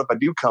 shit, what if I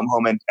do come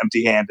home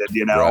empty-handed,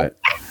 Right.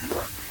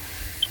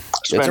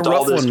 It's a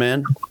rough one,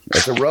 man.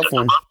 It's a rough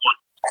one.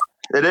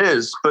 It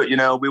is. But,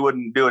 we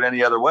wouldn't do it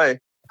any other way.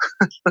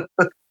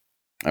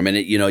 I mean,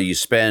 you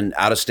spend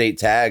out-of-state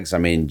tags. I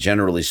mean,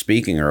 generally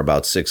speaking, are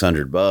about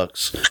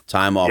 $600.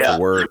 Time off of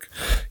work,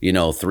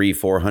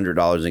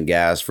 $300-$400 in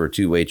gas for a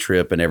two-way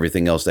trip and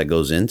everything else that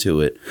goes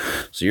into it.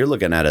 So you're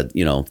looking at a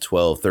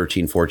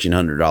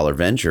 $1,200-$1,300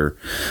 venture.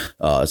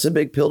 It's a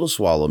big pill to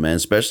swallow, man.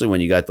 Especially when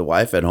you got the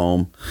wife at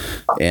home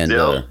and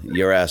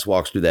your ass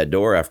walks through that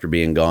door after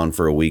being gone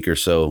for a week or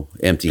so,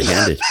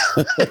 empty-handed.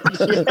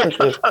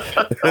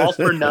 All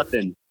for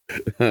nothing.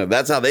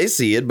 That's how they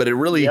see it, but it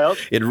really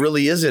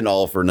isn't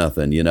all for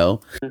nothing, No,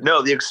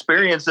 the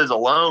experiences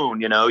alone,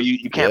 you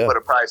can't put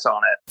a price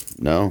on it.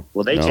 No.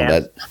 Well, they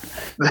can.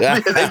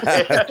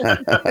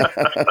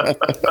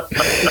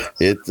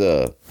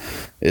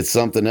 It's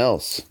something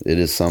else. It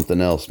is something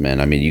else, man.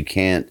 I mean, you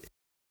can't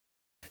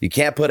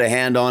put a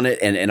hand on it,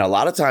 and a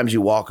lot of times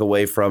you walk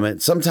away from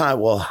it. Sometimes,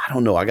 well, I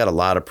don't know. I got a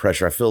lot of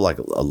pressure. I feel like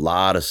a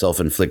lot of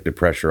self-inflicted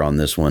pressure on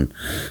this one.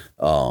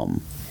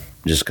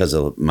 Just because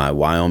of my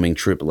Wyoming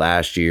trip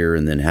last year,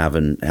 and then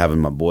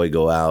having my boy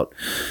go out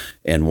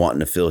and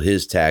wanting to fill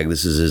his tag.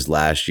 This is his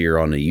last year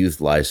on the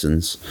youth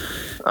license.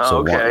 Oh,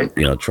 okay.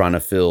 Trying to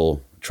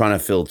fill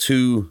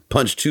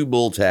punch two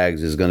bull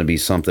tags is going to be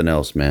something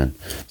else, man.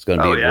 It's going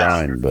to be a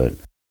grind, but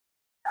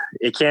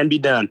it can be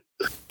done.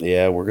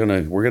 Yeah, we're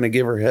gonna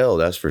give her hell.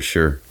 That's for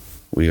sure.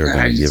 We are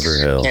going to give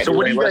her hell. So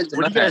what are you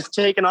guys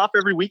taking off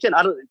every weekend?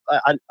 I don't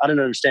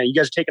understand. You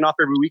guys are taking off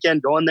every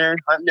weekend, going there,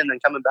 hunting, and then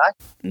coming back?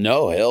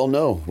 No, hell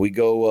no. We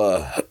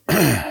go,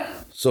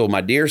 so my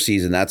deer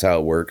season, that's how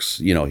it works,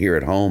 here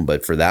at home.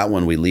 But for that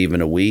one, we leave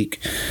in a week.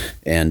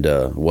 And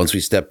once we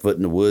step foot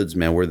in the woods,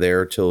 man, we're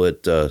there till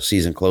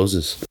season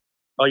closes.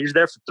 Oh, you're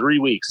there for 3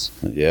 weeks?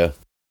 Yeah.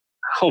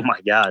 Oh, my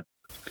God.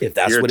 If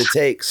that's what it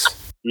takes.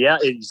 Yeah,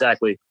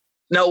 exactly.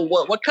 Now,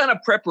 what kind of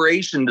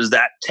preparation does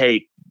that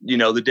take?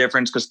 The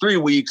difference, because 3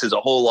 weeks is a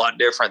whole lot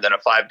different than a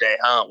 5-day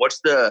hunt. What's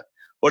the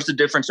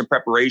difference in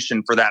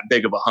preparation for that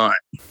big of a hunt?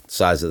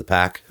 Size of the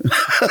pack.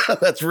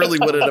 That's really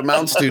what it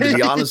amounts to be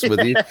honest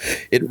with you.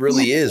 It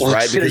really is,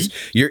 right? Because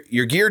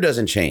your gear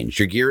doesn't change.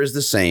 Your gear is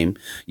the same.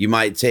 You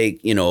might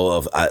take,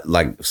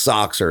 like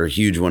socks are a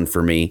huge one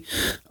for me.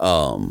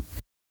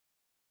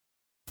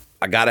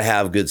 I got to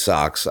have good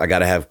socks. I got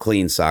to have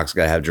clean socks.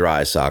 Got to have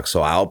dry socks.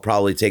 So I'll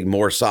probably take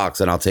more socks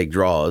than I'll take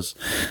draws.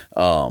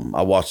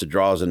 I wash the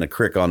draws in the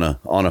creek on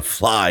a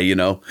fly, you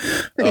know.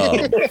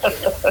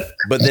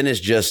 But then it's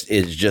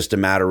just a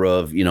matter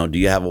of, you know, do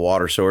you have a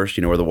water source?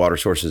 You know where the water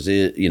sources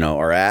is, you know,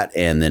 are at,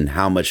 and then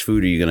how much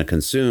food are you going to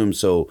consume?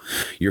 So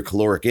your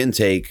caloric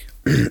intake,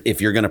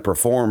 if you're going to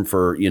perform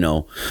for, you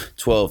know,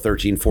 12,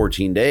 13,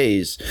 14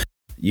 days,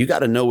 you got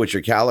to know what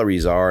your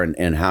calories are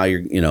and how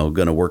you're, you know,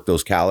 going to work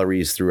those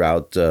calories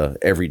throughout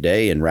every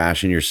day and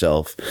ration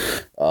yourself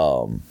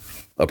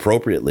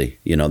appropriately.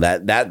 You know,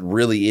 that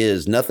really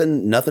is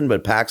nothing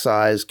but pack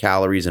size,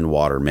 calories, and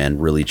water, man,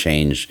 really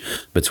change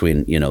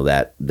between, you know,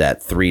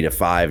 that 3 to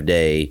 5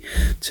 day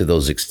to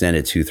those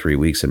extended 2-3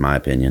 weeks, in my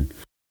opinion.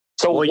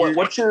 So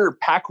what's your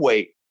pack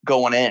weight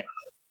going in?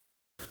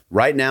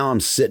 Right now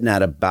I'm sitting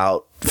at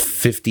about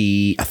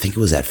 50, I think it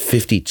was at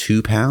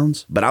 52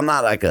 pounds, but I'm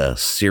not like a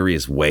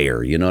serious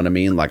weigher. You know what I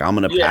mean? Like I'm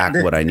going to pack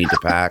what I need to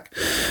pack.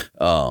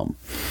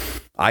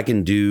 I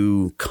can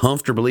do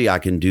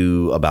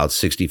about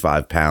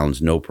 65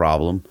 pounds. No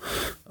problem.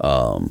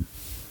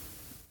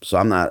 So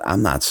I'm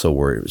not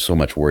so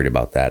much worried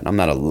about that. I'm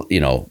not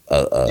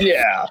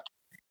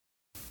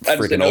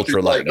freaking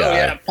ultralight guy. Oh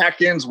yeah,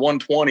 pack in's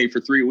 120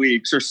 for 3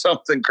 weeks or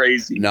something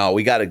crazy. No,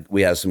 we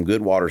have some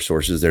good water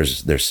sources.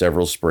 There's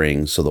several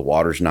springs, so the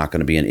water's not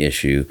going to be an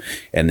issue.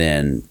 And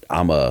then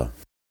I'm a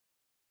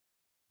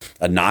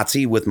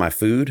Nazi with my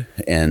food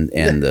and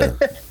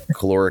the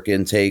caloric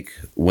intake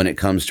when it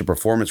comes to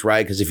performance,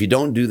 right? Because if you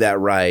don't do that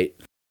right,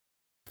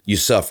 you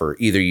suffer.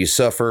 Either you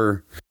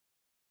suffer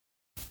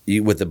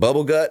with the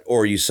bubble gut,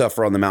 or you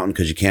suffer on the mountain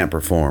because you can't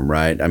perform,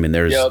 right? I mean,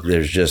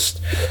 there's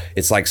just,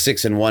 it's like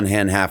 6 in one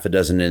hand, half a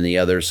dozen in the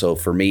other. So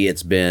for me,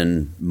 it's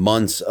been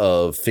months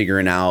of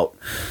figuring out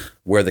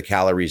where the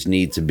calories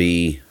need to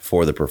be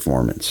for the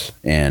performance.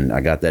 And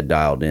I got that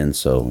dialed in.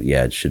 So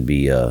yeah, it should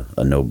be a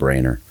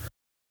no-brainer.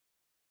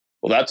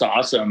 Well, that's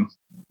awesome.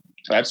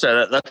 That's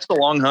a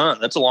long hunt.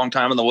 That's a long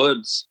time in the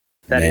woods.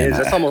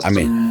 That's almost a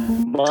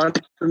month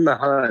in the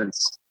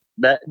hunts.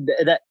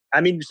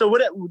 So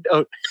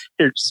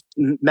here's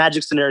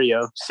magic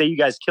scenario. Say you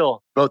guys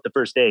kill both the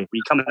first day. Were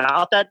you coming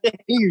out that day?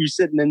 Or are you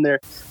sitting in there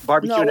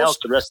barbecuing elk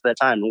the rest of that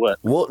time? Or what?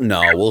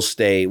 We'll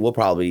stay. We'll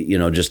probably, you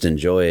know, just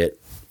enjoy it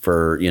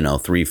for, you know,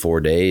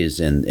 3-4 days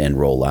and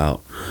roll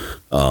out.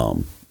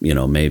 You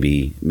know,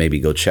 maybe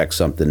go check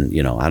something,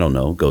 you know, I don't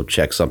know, go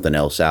check something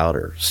else out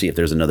or see if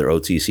there's another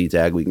OTC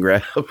tag we can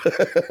grab. Yeah,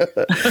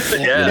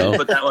 you know,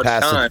 but that much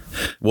time.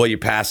 Well, you're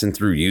passing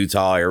through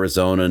Utah,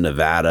 Arizona,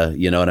 Nevada,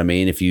 you know what I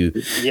mean?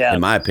 In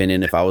my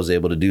opinion, if I was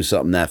able to do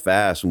something that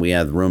fast and we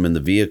had room in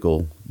the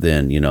vehicle,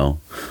 then, you know,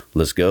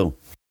 let's go.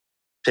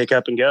 Pick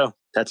up and go.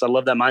 I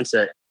love that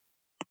mindset.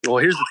 Well,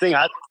 here's the thing.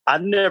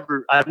 I've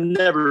never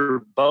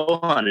bow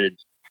hunted.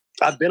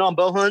 I've been on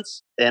bow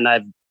hunts and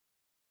I've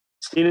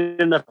seen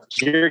enough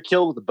deer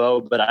kill with a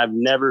bow, but I've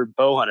never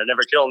bow hunted. I've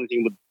never killed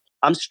anything with.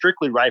 I'm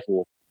strictly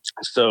rifle,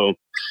 so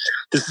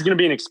this is going to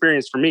be an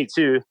experience for me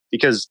too.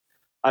 Because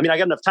I mean, I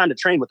got enough time to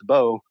train with the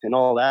bow and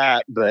all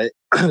that, but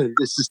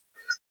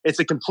it's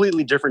a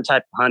completely different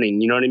type of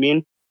hunting. You know what I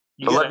mean?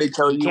 But let me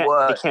tell you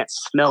what, they can't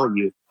smell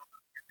you.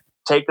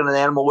 Taking an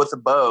animal with a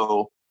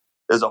bow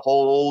is a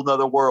whole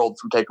nother world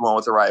from taking one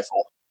with a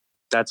rifle.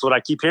 That's what I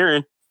keep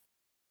hearing.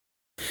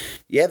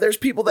 Yeah, there's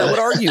people that would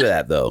argue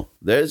that though.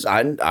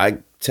 I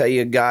tell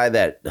you a guy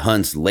that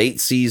hunts late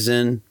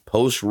season,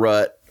 post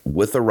rut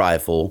with a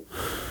rifle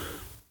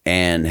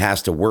and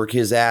has to work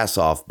his ass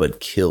off, but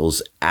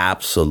kills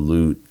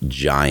absolute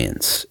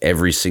giants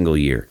every single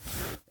year.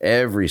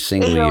 Every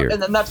single year.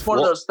 And then that's one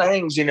of those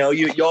things, you know,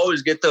 you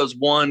always get those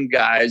one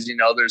guys, you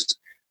know,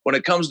 when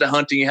it comes to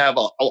hunting, you have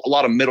a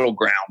lot of middle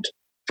ground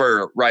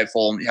for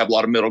rifle and you have a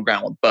lot of middle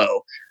ground with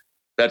bow.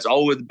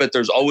 But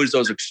there's always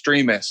those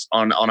extremists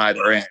on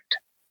either end.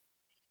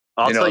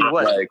 I'll tell you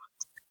what, like,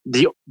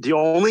 the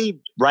only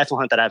rifle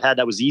hunt that I've had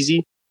that was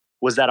easy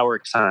was that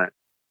Oryx hunt.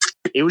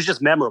 It was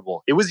just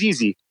memorable. It was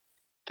easy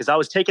because I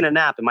was taking a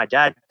nap and my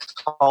dad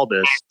called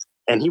us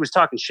and he was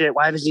talking shit.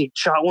 Why hasn't he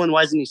shot one?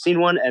 Why hasn't he seen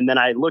one? And then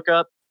I look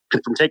up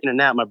from taking a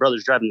nap. My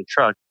brother's driving the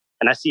truck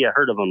and I see a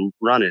herd of them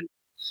running.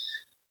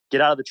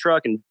 Get out of the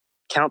truck and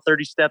count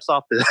 30 steps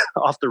off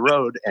the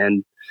road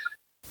and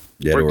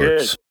we're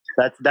good.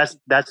 That's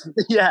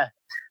yeah.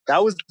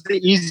 That was the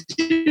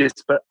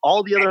easiest. But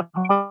all the other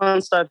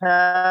hunts I've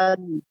had,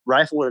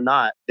 rifle or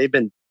not,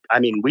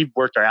 we've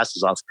worked our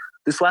asses off.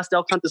 This last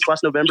elk hunt, this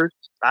last November,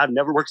 I've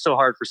never worked so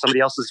hard for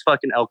somebody else's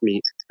fucking elk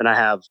meat than I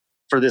have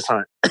for this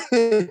hunt.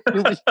 We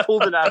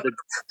pulled it out of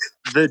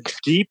the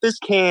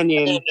deepest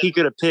canyon he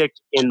could have picked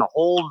in the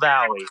whole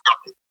valley.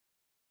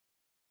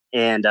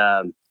 And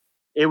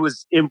it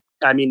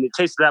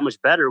tasted that much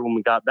better when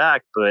we got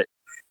back, but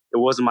it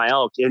wasn't my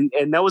elk.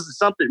 And that was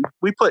something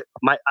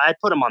I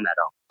put him on that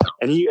elk.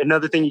 And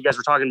another thing you guys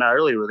were talking about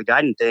earlier with the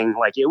guiding thing,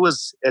 like it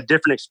was a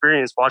different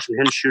experience watching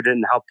him shoot it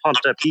and how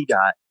pumped up he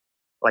got.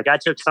 Like I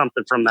took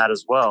something from that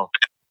as well.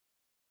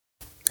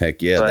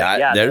 Heck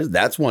yeah.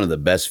 That's one of the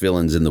best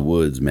feelings in the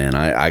woods, man.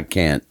 I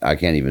can't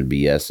even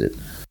BS it.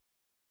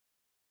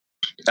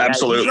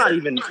 Absolutely.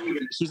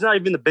 He's not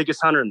even the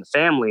biggest hunter in the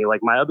family.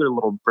 Like my other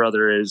little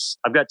brother is.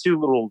 I've got two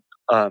little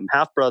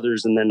half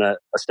brothers and then a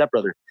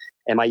stepbrother,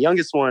 and my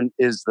youngest one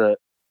is the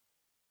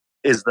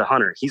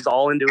hunter. He's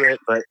all into it,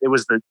 but it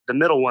was the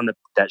middle one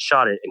that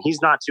shot it, and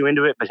he's not too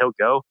into it, but he'll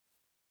go.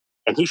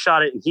 And he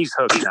shot it, and he's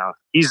hooked now.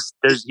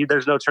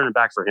 There's no turning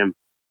back for him.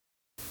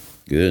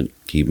 Good.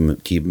 Keep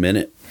him in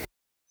it.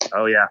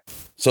 Oh yeah.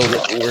 So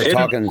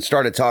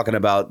started talking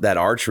about that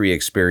archery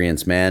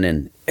experience, man,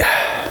 and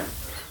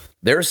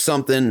there's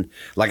something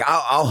like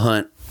I'll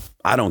hunt.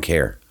 I don't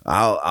care.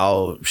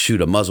 I'll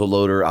shoot a muzzle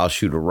loader. I'll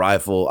shoot a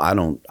rifle.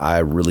 I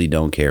really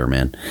don't care,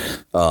 man.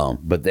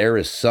 But there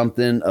is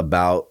something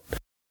about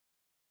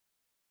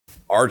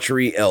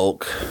archery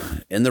elk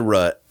in the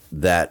rut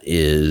that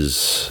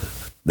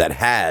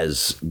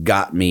has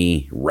got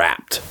me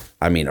wrapped.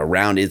 I mean,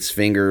 around its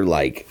finger,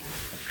 like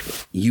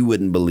you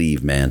wouldn't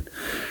believe, man.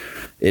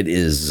 It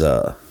is,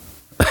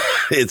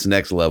 it's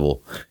next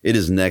level. It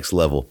is next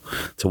level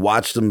to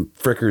watch them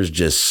frickers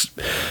just,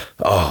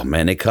 oh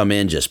man, they come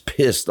in just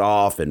pissed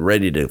off and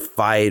ready to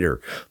fight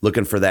or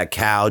looking for that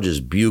cow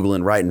just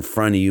bugling right in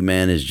front of you,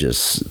 man, is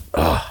just,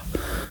 oh,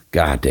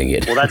 God dang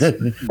it. Well,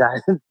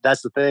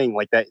 that's the thing.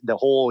 Like that, the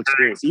whole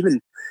experience, even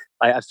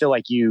I feel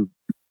like you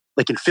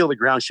can feel the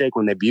ground shake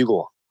when they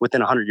bugle within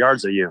 100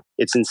 yards of you.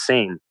 It's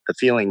insane. The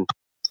feeling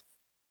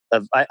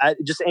of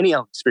just any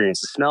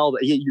experience, the smell.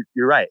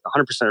 You're right,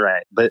 100%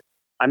 right. But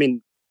I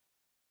mean,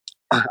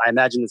 I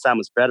imagine the sound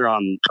was better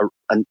on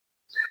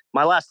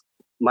my last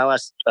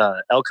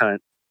elk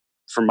hunt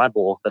from my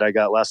bull that I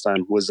got last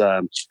time was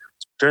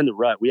during the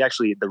rut.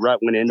 The rut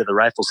went into the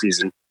rifle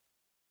season,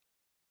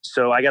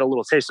 so I got a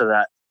little taste of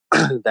that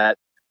that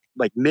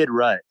like mid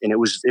rut, and it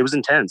was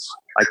intense.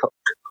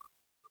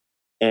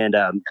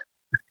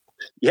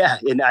 Yeah,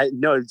 and I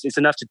know it's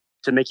enough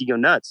to make you go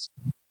nuts.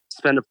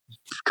 Spend a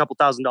couple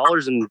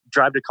 $1,000s and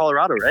drive to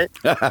Colorado, right?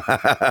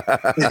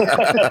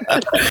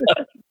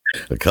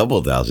 A couple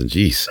thousand,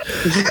 geez.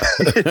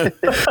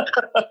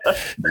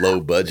 Low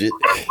budget.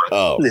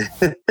 Oh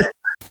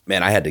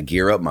man, I had to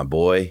gear up my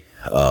boy.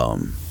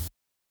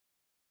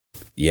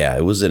 Yeah,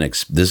 it was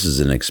this is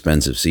an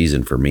expensive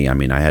season for me. I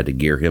mean, I had to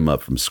gear him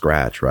up from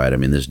scratch, right? I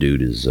mean, this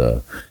dude is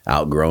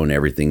outgrown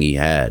everything he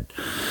had.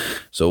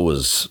 So it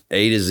was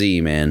A to Z,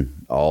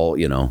 man. All,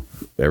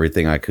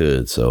 everything I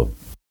could. So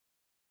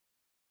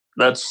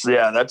I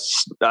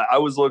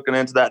was looking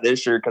into that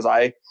this year because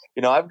I've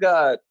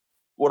got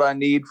what I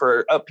need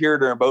for up here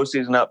during bow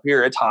season. Up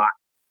here, it's hot.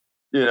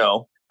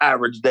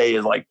 Average day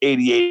is like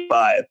 80,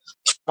 85.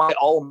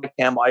 All my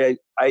camo, I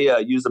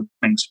use the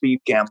speed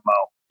camo,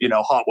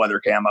 hot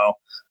weather camo.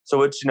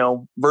 So it's,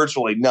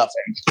 virtually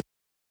nothing.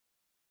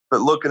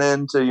 But looking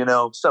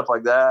into, stuff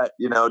like that,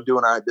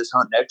 doing this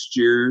hunt next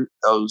year,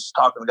 I was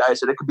talking to the guy, I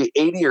said it could be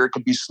 80 or it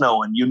could be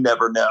snowing. You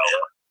never know.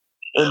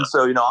 And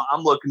so,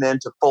 I'm looking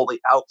into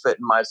fully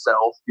outfitting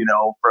myself,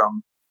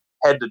 from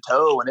head to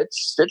toe, and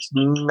it's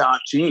not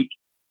cheap.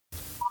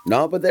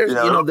 No, but there's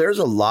there's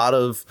a lot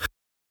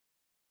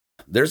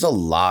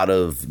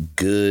of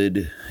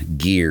good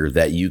gear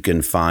that you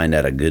can find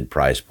at a good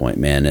price point,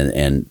 man.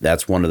 And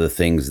that's one of the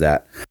things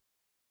that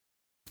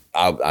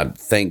I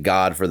thank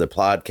God for the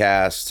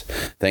podcast.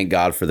 Thank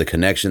God for the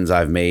connections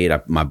I've made.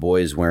 My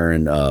boy's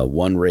wearing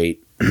One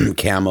Rate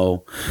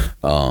camo,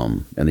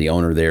 and the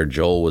owner there,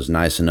 Joel, was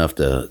nice enough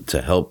to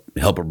help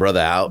a brother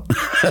out.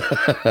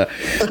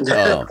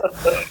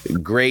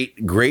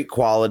 Great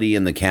quality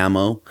in the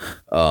camo,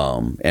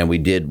 and we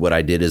did what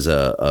I did as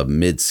a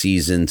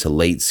mid-season to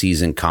late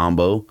season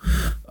combo,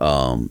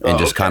 and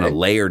just kind of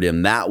layered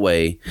him that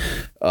way.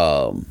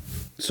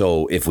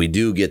 So if we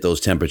do get those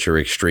temperature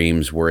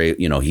extremes where,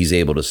 he's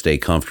able to stay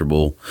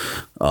comfortable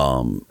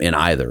in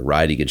either,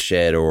 right? He could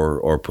shed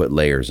or put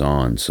layers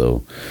on.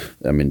 So,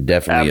 I mean,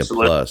 definitely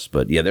Absolutely. A plus.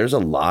 But yeah, there's a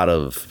lot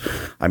of,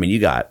 you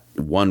got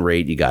One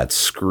Rate, you got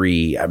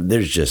Scree.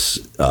 There's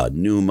just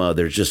Numa.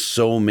 There's just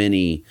so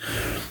many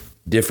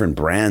different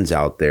brands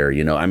out there.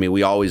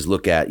 We always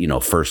look at,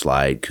 First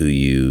Light,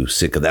 Kuiu,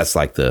 Sitka. That's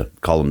like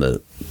call them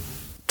the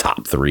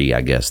top three,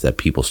 I guess, that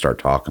people start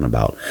talking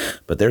about.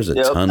 But there's a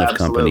ton of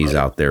companies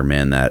out there,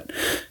 man, that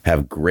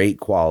have great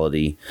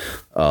quality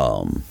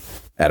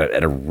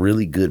at a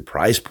really good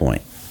price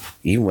point,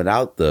 even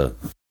without the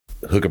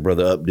hook a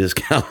brother up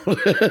discount.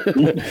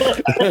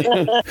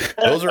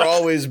 Those are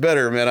always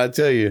better, man, I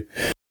tell you.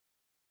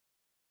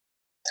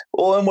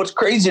 Well, and what's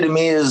crazy to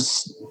me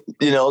is,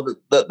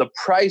 the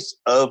price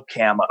of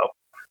camo.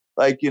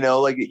 Like you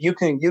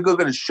go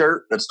get a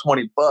shirt that's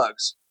 $20.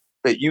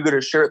 But you get a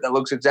shirt that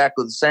looks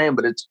exactly the same,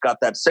 but it's got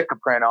that Sitka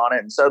print on it,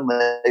 and suddenly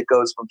it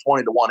goes from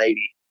 20 to 180.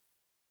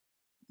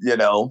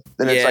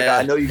 Then it's like,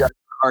 I know you guys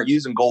aren't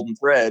using golden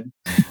thread.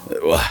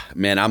 Well,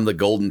 man, I'm the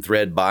golden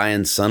thread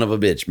buying son of a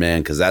bitch,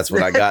 man, because that's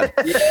what I got.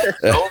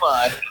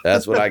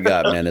 That's what I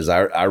got, man. Is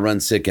I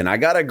run Sitka, and I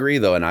gotta agree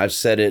though, and I've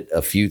said it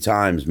a few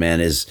times, man.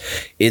 Is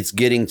it's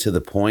getting to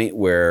the point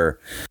where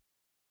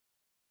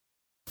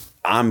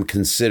I'm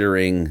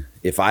considering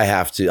if I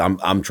have to,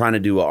 I'm trying to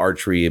do an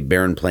archery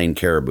Barren Plain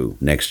Caribou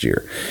next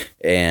year.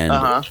 And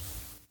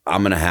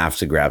I'm going to have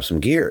to grab some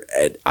gear.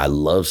 I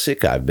love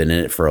Sitka. I've been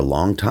in it for a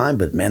long time,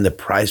 but man, the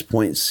price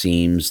point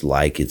seems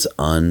like it's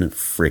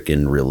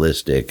unfreaking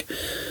realistic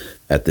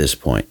at this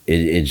point.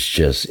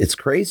 It's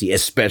crazy,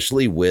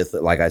 especially with,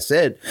 like I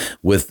said,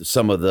 with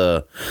some of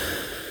the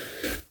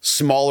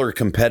smaller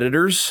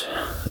competitors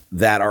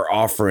that are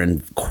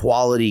offering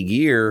quality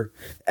gear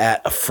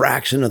at a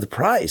fraction of the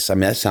price. I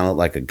mean, that sounded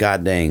like a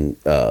goddamn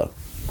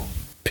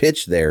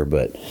pitch there,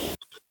 but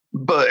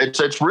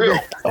it's real.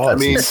 Oh,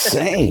 it's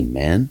insane,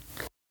 man.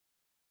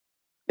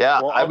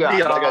 Yeah, well, I'll be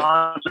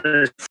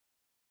honest.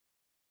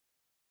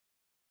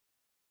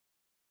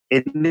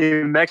 In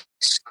New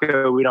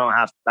Mexico, we don't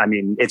have. I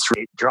mean, it's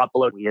dropped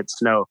below. We had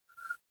snow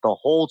the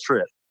whole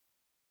trip,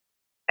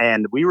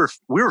 and we were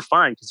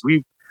fine because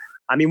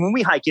when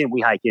we hike in,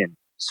 we hike in.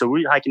 So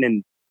we're hiking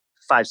in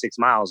 5-6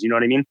 miles. You know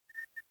what I mean?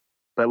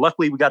 But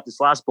luckily, we got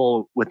this last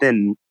bowl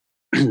within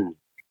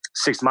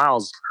 6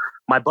 miles.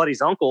 My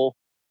buddy's uncle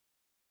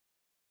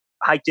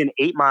hiked in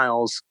 8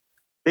 miles.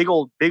 Big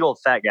old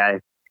fat guy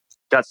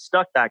got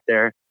stuck back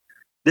there.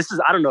 This is,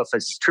 I don't know if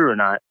it's true or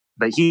not,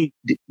 but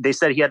they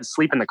said he had to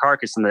sleep in the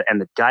carcass and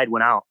the guide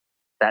went out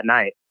that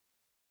night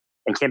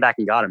and came back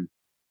and got him.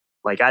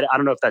 Like, I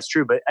don't know if that's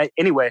true, but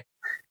anyway,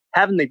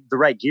 having the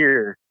right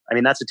gear, I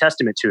mean, that's a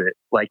testament to it.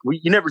 Like,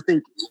 you never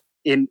think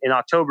in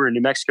October in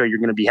New Mexico, you're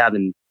going to be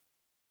having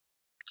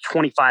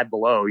 25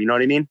 below. You know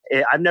what I mean?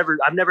 I've never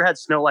had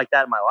snow like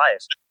that in my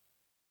life.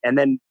 And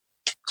then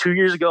 2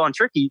 years ago on a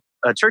turkey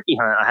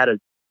hunt, I had a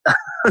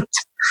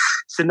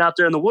sitting out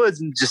there in the woods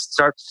and just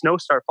snow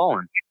start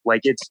falling.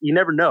 Like, you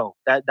never know.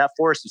 That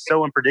forest is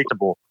so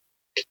unpredictable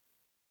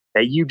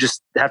that you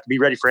just have to be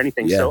ready for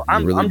anything. Yeah, so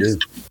I'm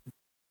just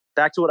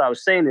back to what I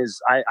was saying is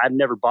I've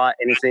never bought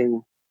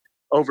anything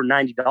over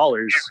 $90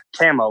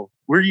 camo.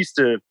 We're used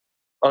to,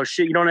 oh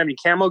shit, you don't have any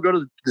camo? Go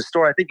to the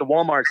store. I think the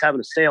Walmart's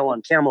having a sale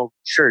on camo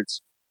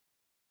shirts.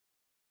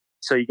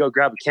 So you go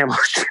grab a camo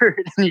shirt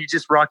and you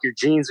just rock your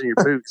jeans and your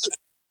boots.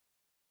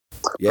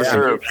 Yeah,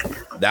 sure.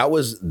 That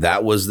was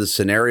the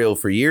scenario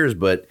for years,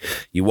 but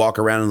you walk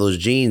around in those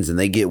jeans and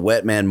they get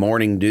wet, man,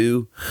 morning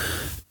dew,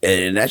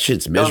 and that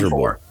shit's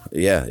miserable.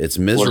 Yeah, it's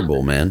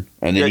miserable, man.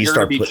 And then you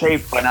start to be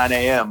chafed by 9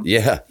 a.m.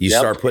 Yeah, you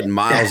start putting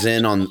miles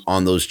in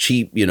on those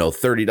cheap,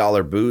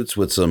 $30 boots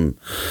with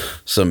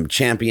some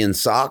Champion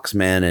socks,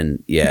 man,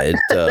 and yeah,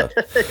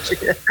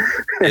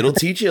 it'll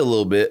teach you a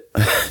little bit.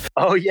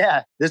 Oh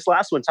yeah, this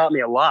last one taught me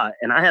a lot,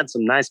 and I had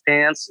some nice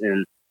pants,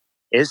 and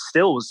it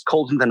still was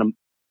colder than a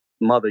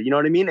mother. You know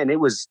what I mean? And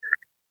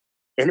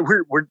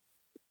we're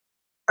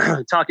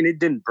talking. It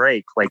didn't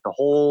break like the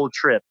whole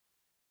trip.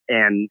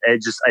 And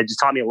it just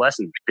taught me a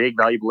lesson, big,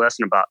 valuable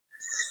lesson about,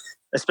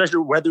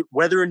 especially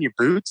weather in your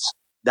boots.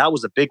 That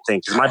was a big thing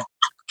because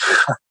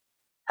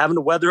having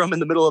to weather them in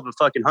the middle of a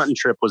fucking hunting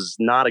trip was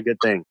not a good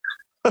thing.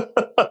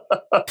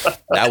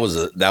 That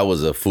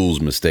was a fool's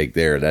mistake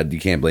there. That you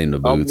can't blame the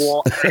boots.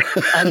 No,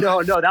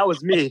 that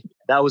was me.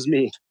 That was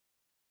me.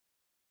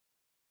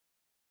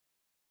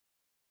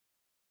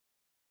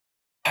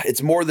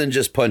 It's more than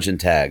just punching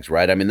tags,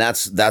 right? I mean,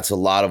 that's a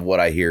lot of what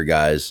I hear,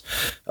 guys.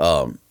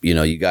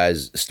 You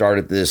guys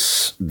started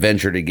this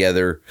venture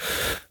together,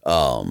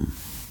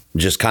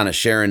 just kind of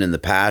sharing in the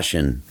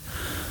passion.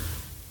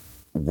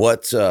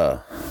 What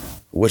should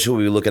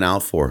we be looking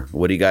out for?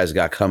 What do you guys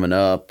got coming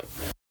up?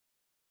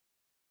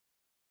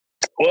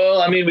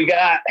 Well, I mean, we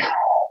got,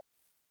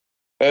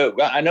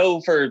 I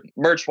know for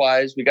merch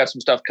wise, we got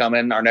some stuff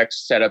coming. Our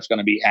next setup's going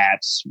to be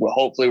hats. Well,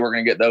 hopefully we're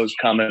going to get those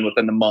coming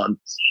within the month.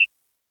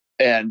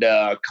 And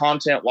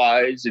content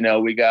wise,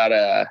 we got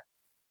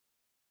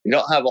we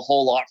don't have a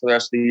whole lot for the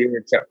rest of the year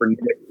except for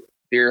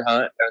deer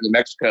hunt in New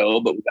Mexico,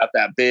 but we got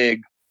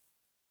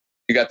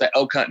we got that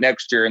elk hunt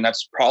next year, and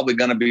that's probably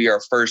going to be our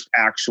first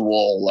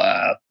actual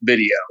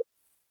video.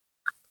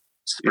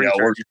 Spring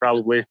turkey,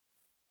 probably.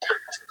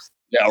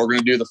 Yeah, we're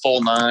going to do the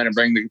full 9 and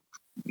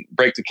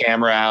break the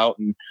camera out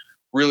and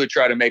really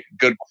try to make a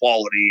good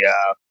quality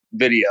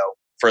video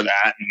for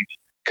that, and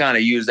kind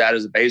of use that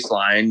as a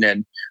baseline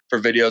and for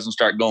videos and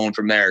start going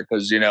from there.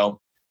 Because,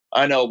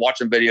 I know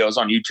watching videos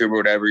on YouTube or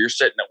whatever, you're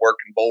sitting at work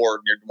and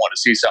bored and you want to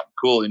see something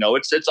cool.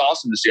 It's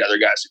awesome to see other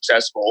guys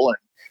successful. And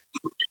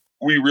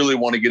we really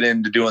want to get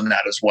into doing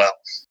that as well.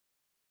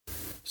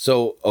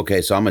 So I'm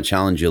going to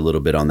challenge you a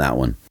little bit on that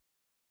one.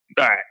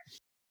 All right.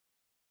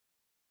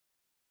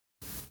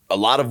 A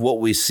lot of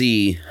what we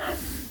see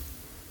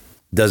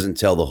doesn't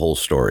tell the whole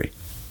story,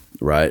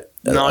 right?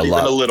 Not even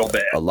a little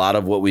bit. A lot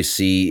of what we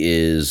see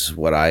is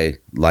what I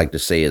like to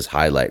say is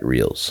highlight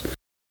reels.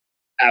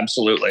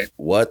 Absolutely.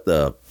 What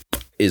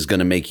is going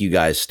to make you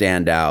guys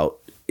stand out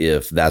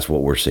if that's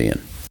what we're seeing?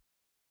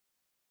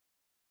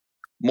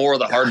 More of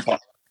the hard part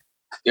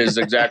is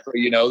exactly,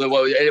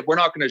 we're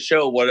not going to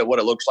show what it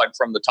looks like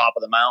from the top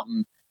of the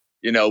mountain.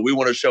 We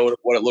want to show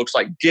what it looks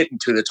like getting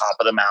to the top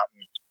of the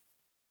mountain,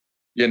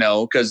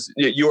 because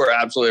you are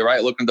absolutely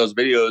right. Looking at those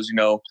videos,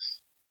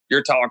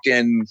 you're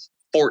talking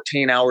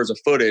 14 hours of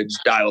footage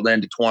dialed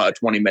into a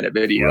 20-minute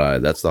video. Right.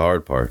 That's the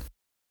hard part.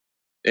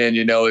 And,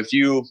 you know, if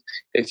you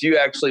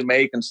actually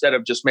make, instead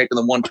of just making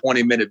the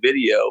 120-minute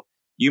video,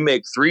 you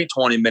make 3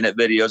 20-minute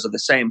videos of the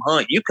same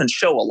hunt, you can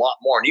show a lot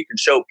more, and you can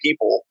show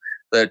people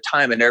the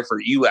time and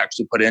effort you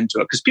actually put into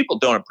it. Because people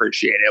don't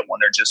appreciate it when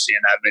they're just seeing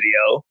that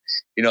video.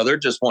 You know, they're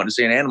just wanting to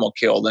see an animal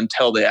killed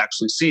until they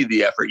actually see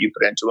the effort you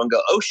put into it and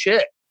go, oh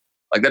shit,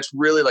 like that's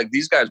really, like,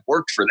 these guys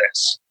worked for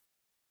this.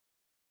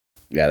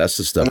 Yeah, that's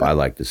the stuff I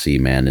like to see,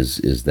 man,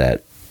 is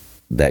that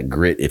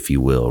grit, if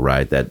you will,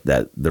 right? That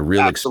the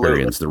real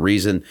experience, the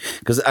reason,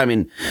 because I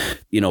mean,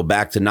 you know,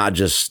 back to not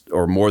just,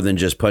 or more than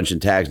just punching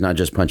tags, not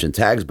just punching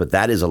tags, but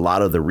that is a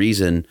lot of the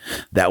reason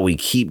that we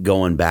keep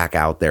going back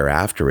out there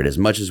after it. As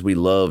much as we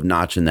love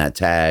notching that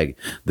tag,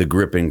 the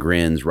grip and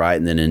grins, right,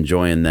 and then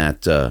enjoying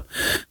that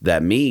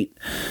that meat,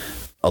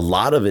 a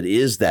lot of it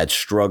is that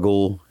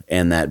struggle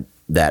and that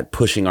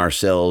pushing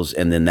ourselves,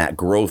 and then that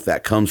growth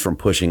that comes from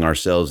pushing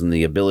ourselves and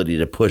the ability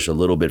to push a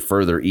little bit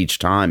further each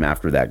time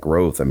after that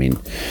growth. I mean,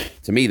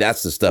 to me,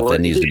 that's the stuff that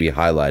needs to be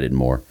highlighted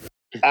more.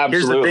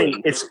 Absolutely.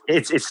 Here's the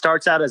thing. It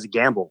starts out as a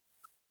gamble.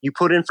 You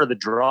put in for the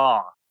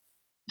draw,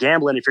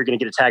 gambling if you're going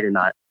to get a tag or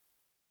not.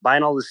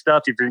 Buying all this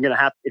stuff, if you're going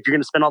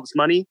to spend all this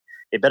money,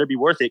 it better be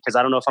worth it, because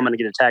I don't know if I'm going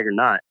to get a tag or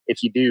not.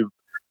 If you do,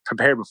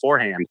 prepare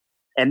beforehand.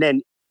 And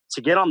then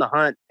to get on the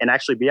hunt and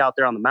actually be out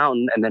there on the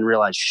mountain and then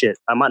realize, shit,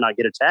 I might not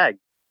get a tag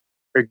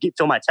or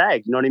fill my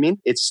tag. You know what I mean?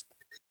 It's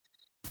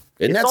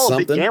all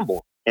something? A big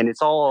gamble, and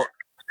it's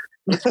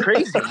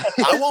crazy.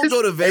 I won't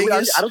go to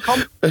Vegas.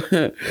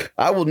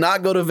 I will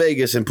not go to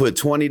Vegas and put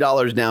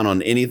 $20 down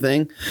on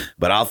anything,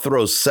 but I'll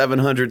throw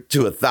 $700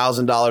 to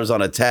 $1,000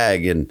 on a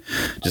tag and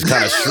just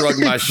kind of shrug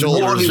my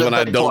shoulders when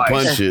I don't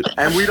punch it.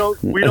 And we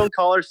don't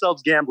call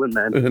ourselves gambling,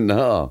 man.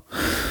 No.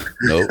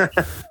 Nope.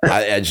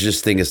 I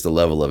just think it's the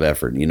level of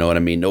effort. You know what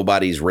I mean?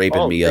 Nobody's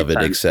raping me of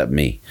it except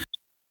me.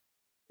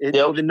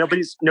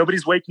 Nobody's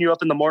waking you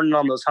up in the morning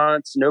on those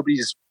hunts.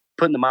 Nobody's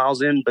putting the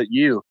miles in, but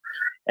you.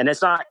 And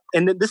it's not.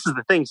 And this is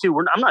the thing too.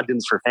 I'm not doing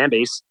this for fan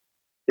base.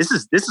 This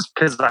is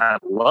because I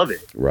love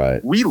it.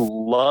 Right. We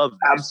love it.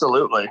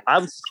 Absolutely.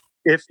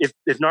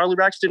 If Gnarly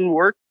Racks didn't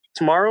work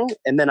tomorrow,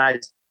 and then I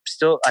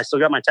still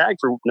got my tag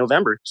for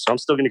November, so I'm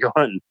still going to go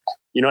hunting.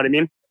 You know what I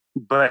mean?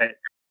 But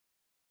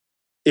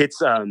it's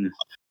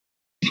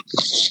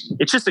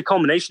just a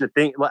culmination of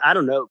things. Well, I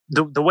don't know,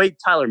 the way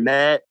Tyler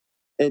met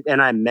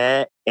and I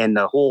met, and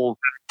the whole,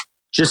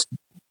 just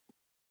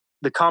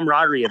the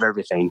camaraderie of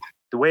everything,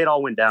 the way it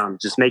all went down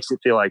just makes it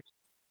feel like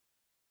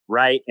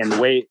right, and the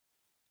way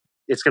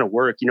it's going to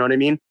work. You know what I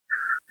mean?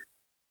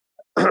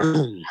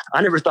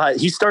 I never thought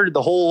he started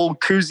the whole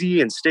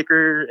koozie and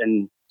sticker,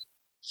 and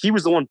he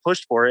was the one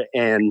pushed for it,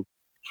 and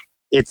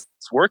it's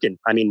working.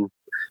 I mean,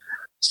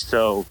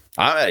 so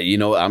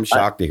I'm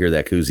shocked to hear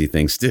that koozie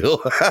thing still.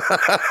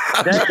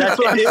 That's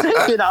what I'm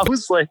saying. I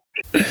was like,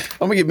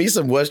 I'm gonna get me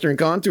some Western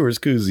Contours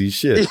koozie.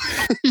 Shit.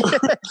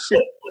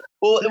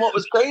 Well, and what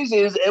was crazy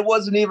is it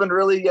wasn't even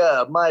really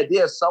my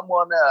idea.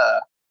 Someone,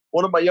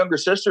 one of my younger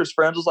sister's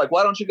friends, was like,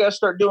 "Why don't you guys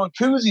start doing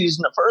koozies?"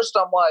 And at first,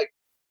 I'm like,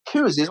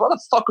 "Koozies? Why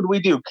the fuck would we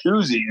do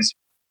koozies?"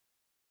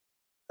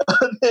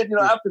 And then,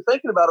 after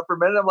thinking about it for a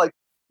minute, I'm like,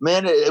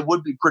 "Man, it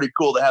would be pretty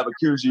cool to have a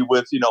koozie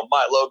with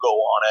my logo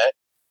on it."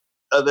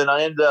 And then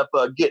I ended up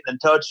getting in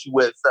touch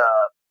with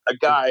a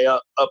guy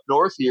up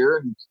north here,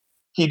 and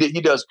he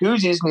does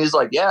koozies, and he's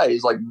like, "Yeah,"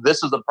 he's like,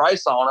 "This is the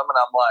price on them," and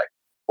I'm like,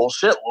 "Well,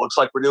 shit, looks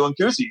like we're doing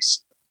koozies,"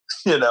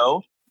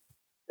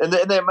 And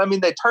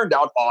they turned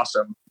out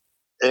awesome,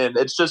 and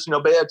it's just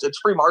it's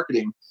free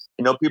marketing.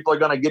 People are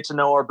going to get to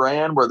know our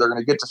brand, where they're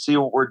going to get to see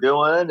what we're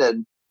doing,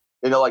 and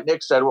like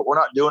Nick said, we're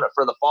not doing it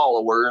for the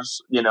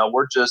followers.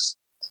 We're just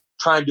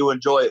trying to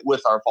enjoy it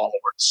with our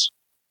followers.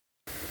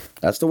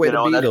 That's the way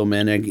to be, though,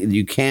 man.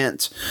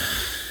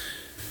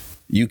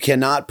 You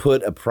cannot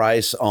put a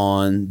price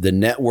on the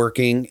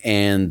networking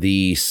and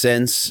the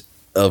sense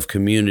of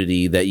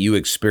community that you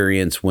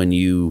experience when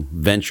you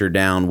venture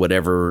down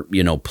whatever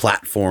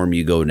platform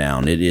you go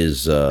down. It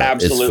is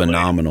it's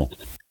phenomenal.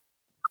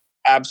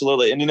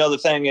 Absolutely. And the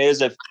thing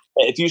is, if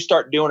you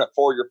start doing it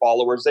for your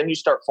followers, then you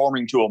start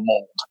forming to a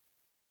mold,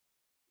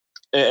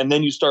 and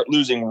then you start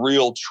losing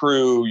real,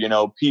 true,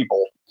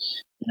 people.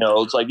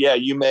 It's like, yeah,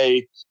 you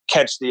may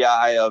catch the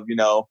eye of,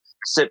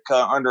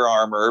 Sitka Under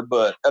Armour,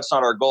 but that's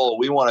not our goal.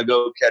 We want to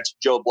go catch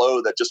Joe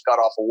Blow that just got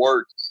off of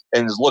work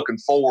and is looking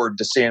forward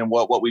to seeing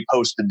what we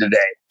posted today.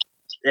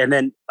 And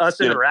then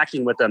us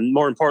interacting with them,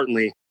 more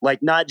importantly,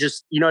 like not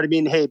just, you know what I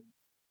mean? Hey,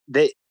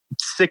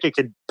 Sitka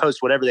could post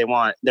whatever they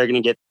want. They're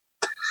going to get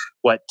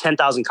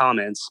 10,000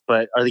 comments,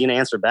 but are they going to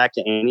answer back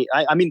to any?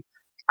 I mean,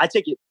 I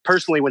take it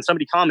personally when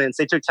somebody comments,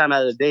 they took time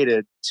out of the day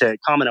to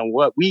comment on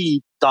what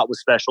we thought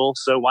was special.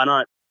 So why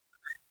not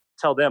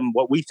tell them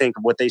what we think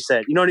of what they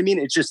said? You know what I mean?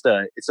 It's just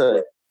that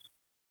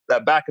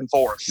back and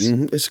forth.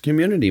 Mm-hmm. It's a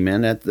community,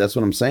 man. That's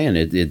what I'm saying.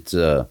 It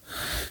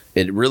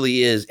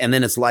really is. And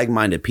then it's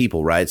like-minded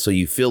people, right? So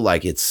you feel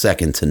like it's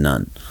second to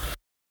none.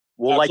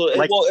 Well,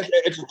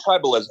 it's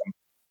tribalism.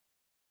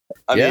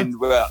 I mean,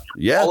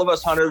 all of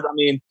us hunters,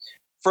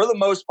 for the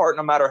most part,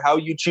 no matter how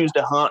you choose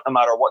to hunt, no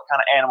matter what kind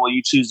of animal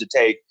you choose to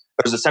take,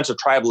 there's a sense of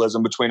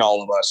tribalism between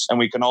all of us, and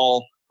we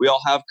all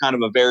have kind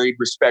of a varied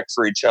respect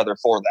for each other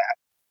for that.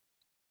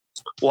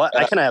 Well,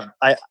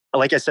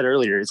 like I said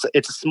earlier,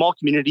 it's a small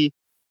community,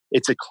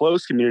 it's a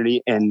close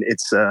community, and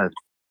it's I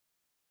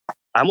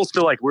almost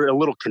feel like we're a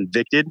little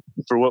convicted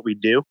for what we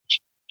do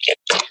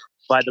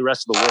by the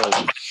rest of the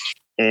world,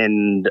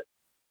 and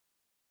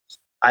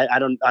I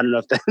don't know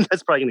if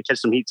that's probably going to catch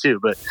some heat too,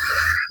 but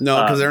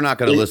no, because they're not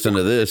going to listen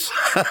to this.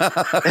 Yeah,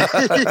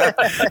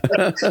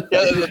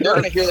 they're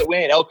going to hear that we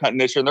ain't elk hunting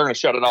this year, and they're going to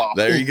shut it off.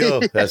 There you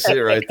go. That's it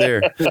right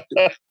there.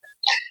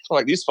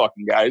 Like these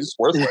fucking guys, it's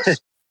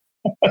worthless.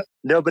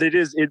 No, but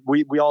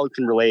we all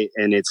can relate,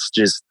 and it's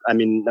just, I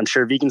mean, I'm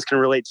sure vegans can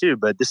relate too,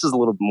 but this is a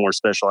little bit more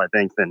special, I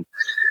think, than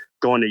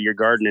going to your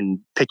garden and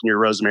picking your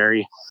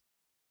rosemary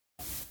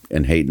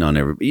and hating on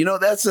everybody. You know,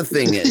 that's the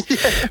thing,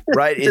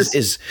 right?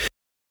 Is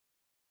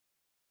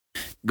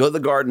go to the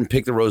garden,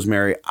 pick the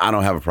rosemary. I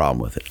don't have a problem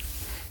with it.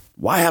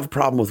 Why have a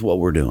problem with what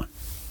we're doing?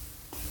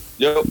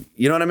 Yep.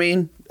 You know what I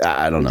mean?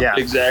 I don't know. Yeah.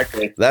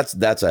 Exactly.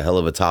 That's a hell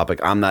of a topic.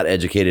 I'm not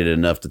educated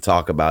enough to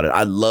talk about it.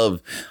 I'd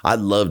love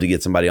to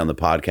get somebody on the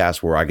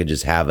podcast where I could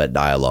just have that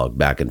dialogue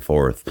back and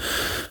forth.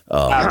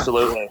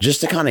 Absolutely.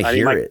 Just to kind of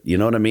hear it. You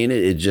know what I mean?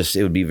 It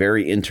would be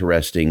very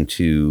interesting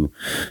to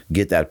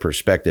get that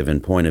perspective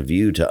and point of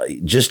view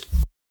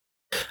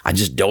I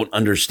just don't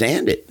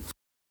understand it.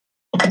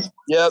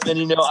 Yeah,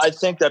 and I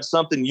think that's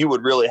something you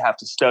would really have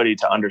to study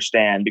to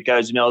understand,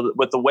 because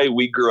with the way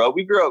we grew up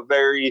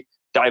very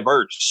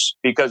diverse,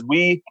 because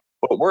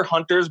we're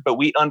hunters, but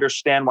we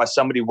understand why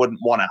somebody wouldn't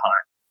want to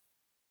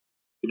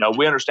hunt.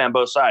 We understand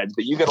both sides,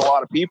 but you get a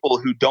lot of people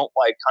who don't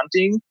like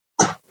hunting,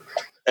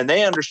 and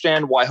they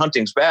understand why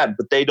hunting's bad,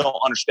 but they don't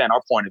understand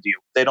our point of view.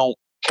 They don't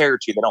care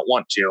to. They don't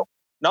want to.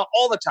 Not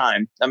all the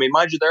time. I mean,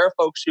 mind you, there are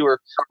folks who are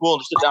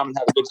willing to sit down and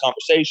have a good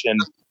conversation,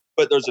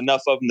 but there's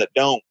enough of them that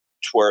don't,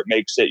 where it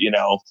makes it,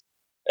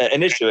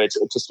 an issue. It's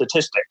a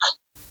statistic.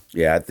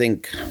 Yeah, I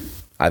think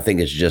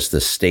it's just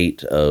the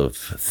state of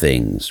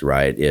things,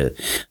 right?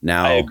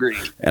 Now, I agree.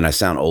 And I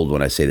sound old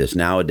when I say this.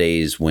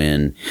 Nowadays,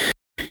 when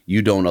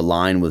you don't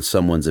align with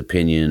someone's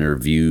opinion or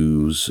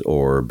views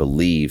or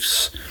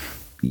beliefs,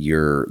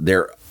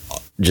 they're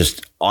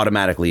just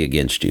automatically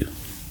against you,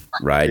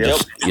 right? Yep.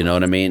 Just, you know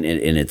what I mean?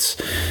 And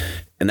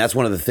that's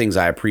one of the things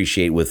I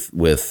appreciate with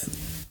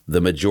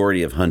the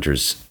majority of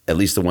hunters, at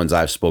least the ones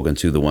I've spoken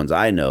to, the ones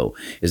I know,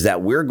 is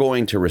that we're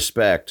going to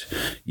respect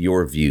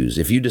your views.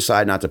 If you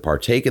decide not to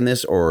partake in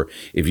this, or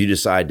if you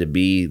decide to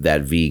be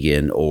that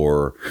vegan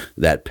or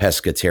that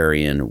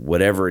pescatarian,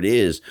 whatever it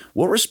is,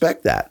 we'll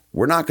respect that.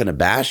 We're not going to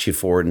bash you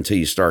for it until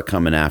you start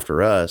coming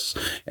after us.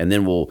 And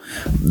then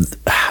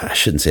I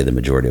shouldn't say the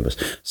majority of us.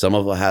 Some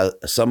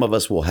of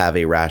us will have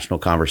a rational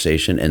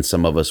conversation, and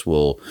some of us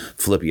will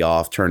flip you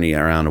off, turn you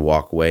around and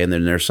walk away. And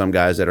then there's some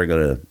guys that are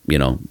going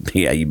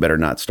to, you better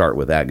not start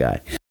with that guy.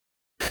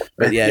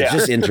 But yeah, it's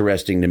just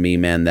interesting to me,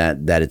 man,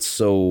 that it's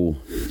so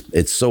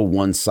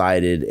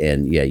one-sided,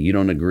 and yeah, you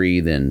don't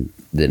agree, then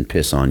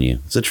piss on you.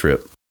 It's a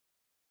trip.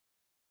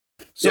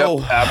 So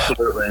yep,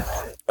 absolutely.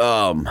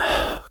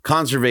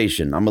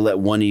 Conservation. I'm gonna let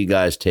one of you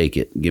guys take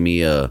it. Give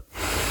me a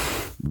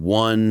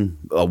 1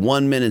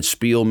 minute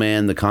spiel,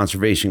 man. The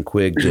conservation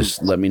quick.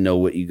 Just let me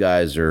know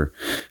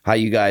how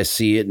you guys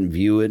see it and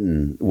view it,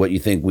 and what you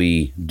think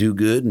we do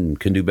good and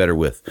can do better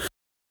with.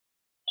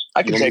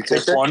 I can take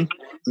this one.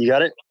 You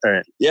got it? All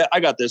right. Yeah, I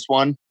got this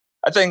one.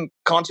 I think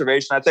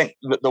conservation,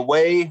 the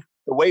way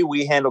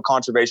we handle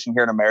conservation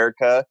here in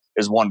America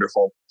is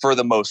wonderful for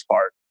the most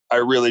part. I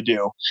really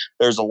do.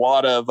 There's a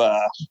lot of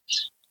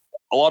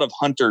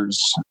hunters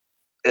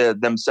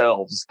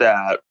themselves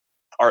that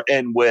are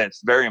in with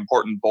very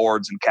important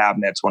boards and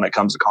cabinets when it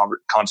comes to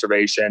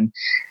conservation.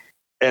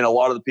 And a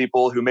lot of the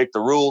people who make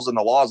the rules and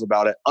the laws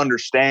about it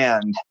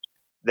understand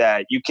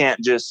that you can't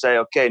just say,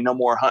 okay, no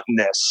more hunting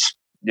this.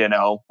 We're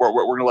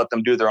going to let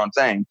them do their own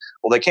thing.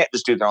 Well, they can't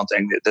just do their own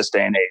thing at this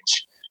day and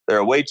age. There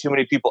are way too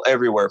many people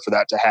everywhere for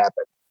that to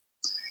happen.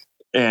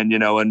 And,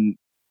 and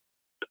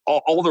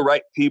all the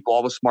right people,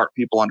 all the smart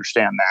people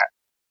understand that.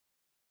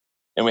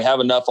 And we have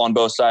enough on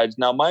both sides.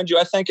 Now, mind you,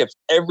 I think if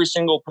every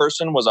single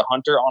person was a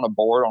hunter on a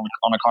board,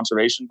 on a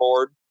conservation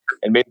board,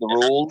 and made the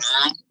rules,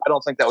 I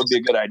don't think that would be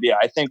a good idea.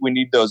 I think we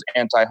need those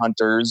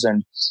anti-hunters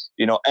and,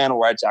 animal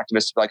rights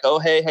activists to be like, oh,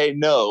 hey,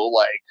 no,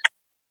 like,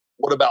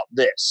 what about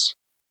this?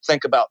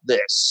 Think about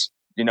this.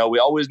 We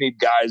always need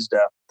guys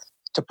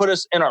to put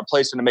us in our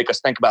place and to make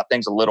us think about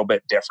things a little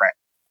bit different.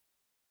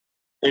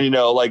 And,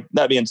 like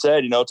that being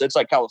said, it's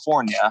like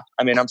California.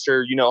 I mean, I'm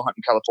sure,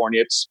 hunting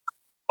California, it's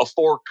a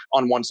fork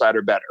on one side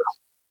or better.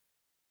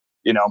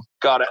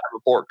 Got to have a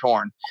fork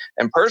torn.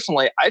 And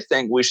personally, I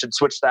think we should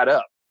switch that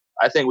up.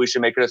 I think we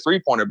should make it a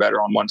 3-pointer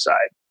better on one side.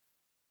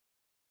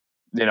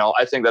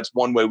 I think that's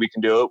one way we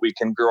can do it. We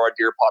can grow our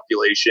deer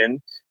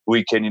population.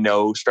 We can,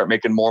 start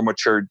making more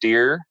mature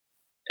deer.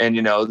 And,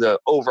 the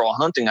overall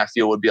hunting, I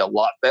feel, would be a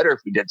lot better if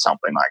we did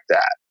something like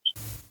that.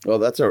 Well,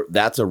 that's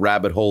a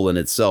rabbit hole in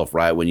itself,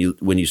 right? When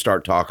you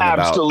start talking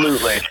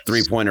Absolutely. about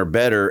 3-point or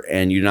better,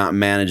 and you're not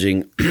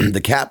managing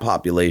the cat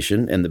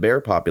population and the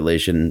bear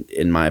population,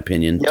 in my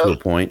opinion, to a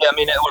point. Yeah, I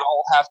mean, it would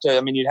all have to.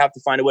 I mean, you'd have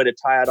to find a way to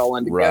tie it all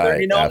in together.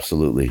 Right, You know,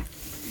 absolutely.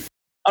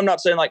 I'm not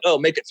saying like, oh,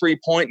 make it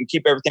 3-point and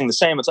keep everything the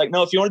same. It's like,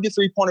 no, if you want to do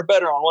 3-point or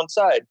better on one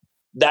side,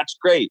 that's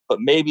great. But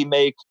maybe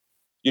make,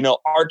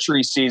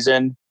 archery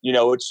season,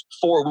 it's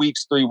 4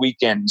 weeks, 3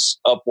 weekends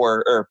up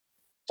where, or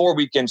 4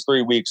 weekends,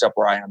 3 weeks up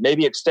where I am.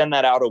 Maybe extend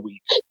that out a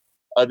week.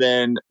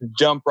 Then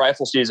jump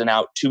rifle season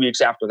out 2 weeks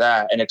after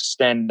that and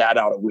extend that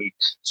out a week.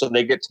 So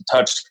they get to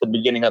touch the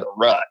beginning of the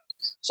rut.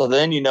 So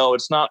then,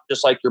 it's not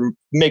just like you're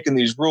making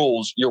these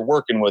rules, you're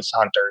working with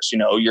hunters,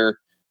 you're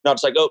not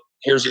just like, oh,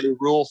 here's a new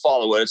rule,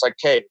 follow it. It's like,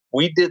 hey,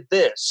 we did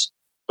this,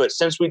 but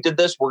since we did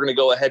this, we're going to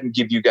go ahead and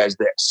give you guys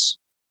this.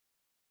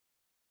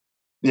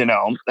 And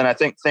I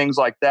think things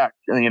like that,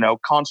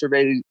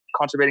 conservating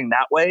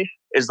that way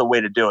is the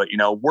way to do it.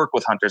 Work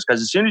with hunters,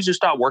 because as soon as you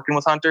stop working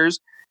with hunters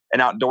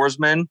and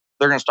outdoorsmen,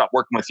 they're going to stop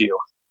working with you.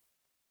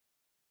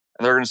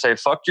 And they're going to say,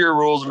 fuck your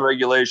rules and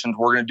regulations.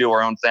 We're going to do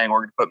our own thing. We're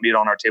going to put meat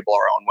on our table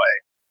our own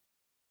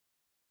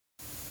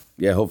way.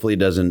 Yeah, hopefully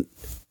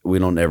we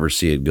don't ever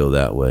see it go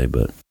that way,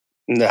 but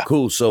No.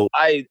 cool. So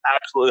I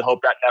absolutely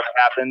hope that never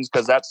happens,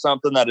 because that's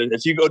something that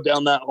if you go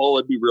down that hole,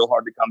 it'd be real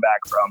hard to come back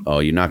from. oh,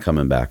 you're not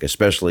coming back,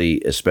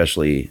 especially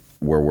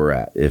where we're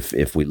at.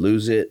 If we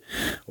lose it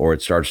or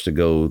it starts to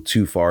go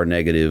too far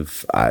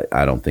negative,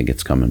 I don't think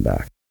it's coming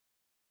back.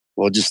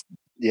 Well, just,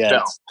 yeah.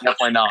 No,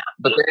 definitely not.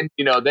 But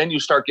then, then you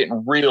start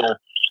getting real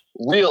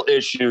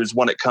issues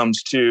when it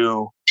comes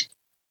to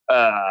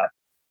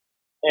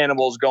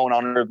animals going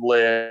on under the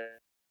lid.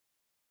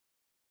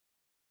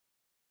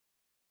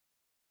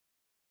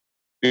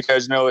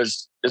 Because,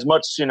 as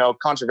much,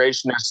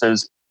 conservationists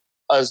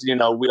as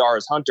we are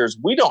as hunters,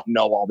 we don't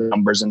know all the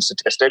numbers and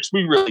statistics.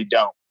 We really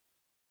don't.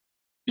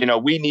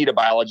 We need a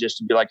biologist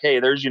to be like,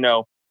 hey, there's,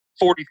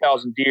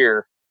 40,000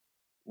 deer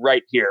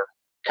right here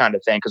kind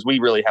of thing, because we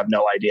really have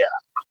no idea.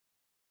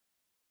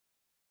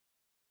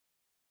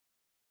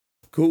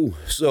 Cool.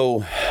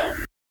 So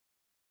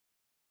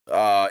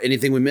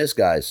anything we missed,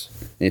 guys?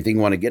 Anything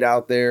you want to get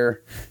out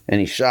there?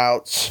 Any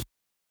shouts?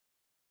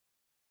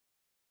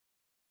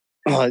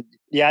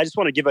 Yeah, I just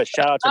want to give a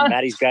shout out to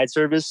Maddie's Guide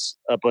Service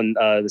up on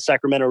the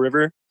Sacramento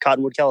River,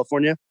 Cottonwood,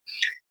 California.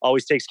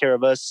 Always takes care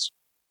of us.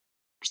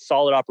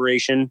 Solid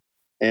operation.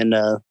 And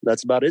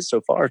that's about it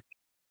so far.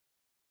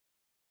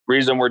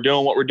 Reason we're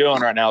doing what we're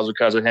doing right now is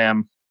because of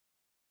him.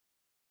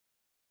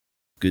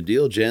 Good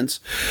deal, gents.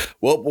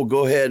 Well, we'll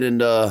go ahead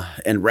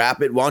and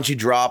wrap it. Why don't you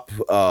drop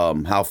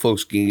how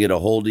folks can get a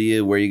hold of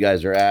you, where you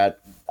guys are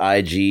at,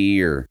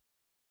 IG or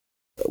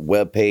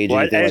webpage,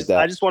 anything like that?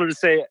 I just wanted to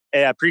say,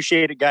 hey, I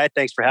appreciate it, Guy.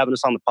 Thanks for having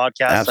us on the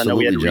podcast. Absolutely, I know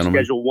we had to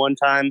gentlemen. reschedule one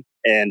time,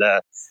 and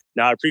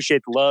now I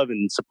appreciate the love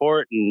and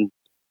support, and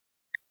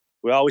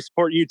we always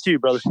support you too,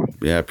 brother.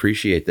 Yeah, I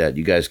appreciate that.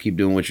 You guys keep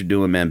doing what you're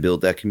doing, man.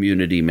 Build that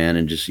community, man,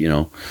 and just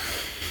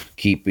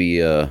keep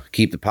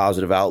the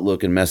positive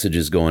outlook and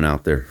messages going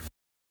out there.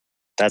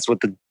 That's what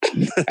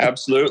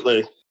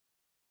Absolutely.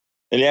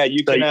 And yeah,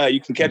 you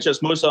can catch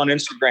us mostly on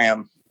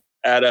Instagram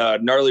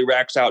at Gnarly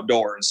Racks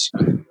Outdoors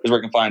is where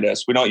you can find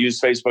us. We don't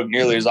use Facebook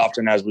nearly as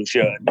often as we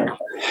should,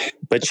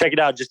 but check it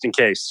out just in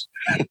case.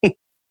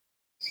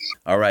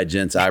 All right,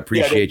 gents. I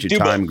appreciate your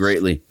time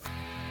greatly.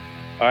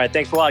 All right.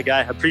 Thanks a lot, Guy.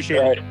 I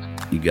appreciate it.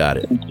 You got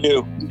it. Thank you.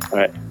 All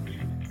right.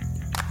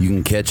 You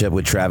can catch up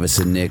with Travis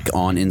and Nick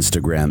on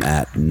Instagram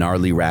at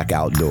Gnarly Rack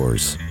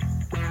Outdoors.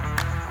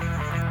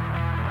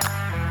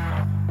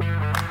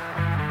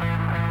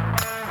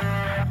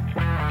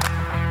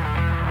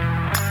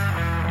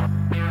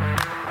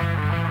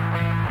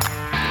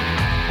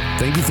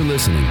 Thank you for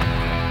listening.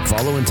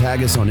 Follow and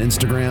tag us on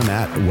Instagram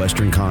at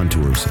Western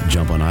Contours.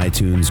 Jump on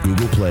iTunes,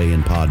 Google Play,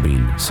 and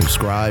Podbean.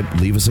 Subscribe,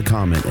 leave us a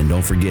comment, and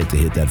don't forget to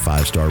hit that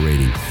 5-star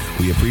rating.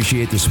 We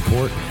appreciate the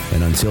support,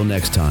 and until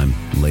next time,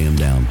 lay 'em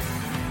down.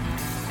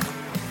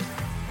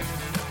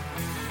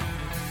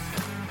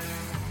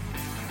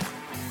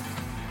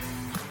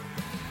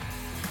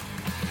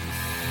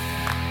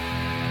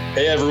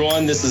 Hey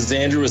everyone, this is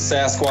Andrew with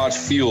Sasquatch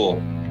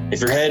Fuel. If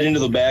you're heading into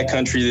the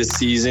backcountry this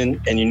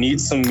season and you need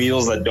some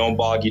meals that don't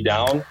bog you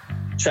down,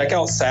 check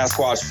out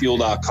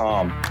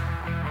SasquatchFuel.com.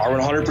 Our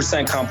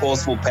 100%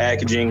 compostable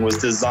packaging was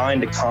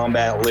designed to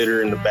combat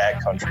litter in the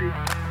backcountry.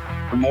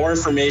 For more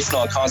information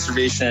on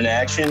conservation in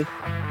action,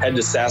 head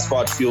to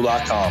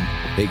SasquatchFuel.com.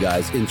 Hey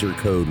guys, enter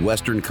code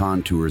Western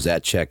Contours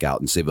at checkout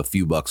and save a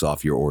few bucks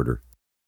off your order.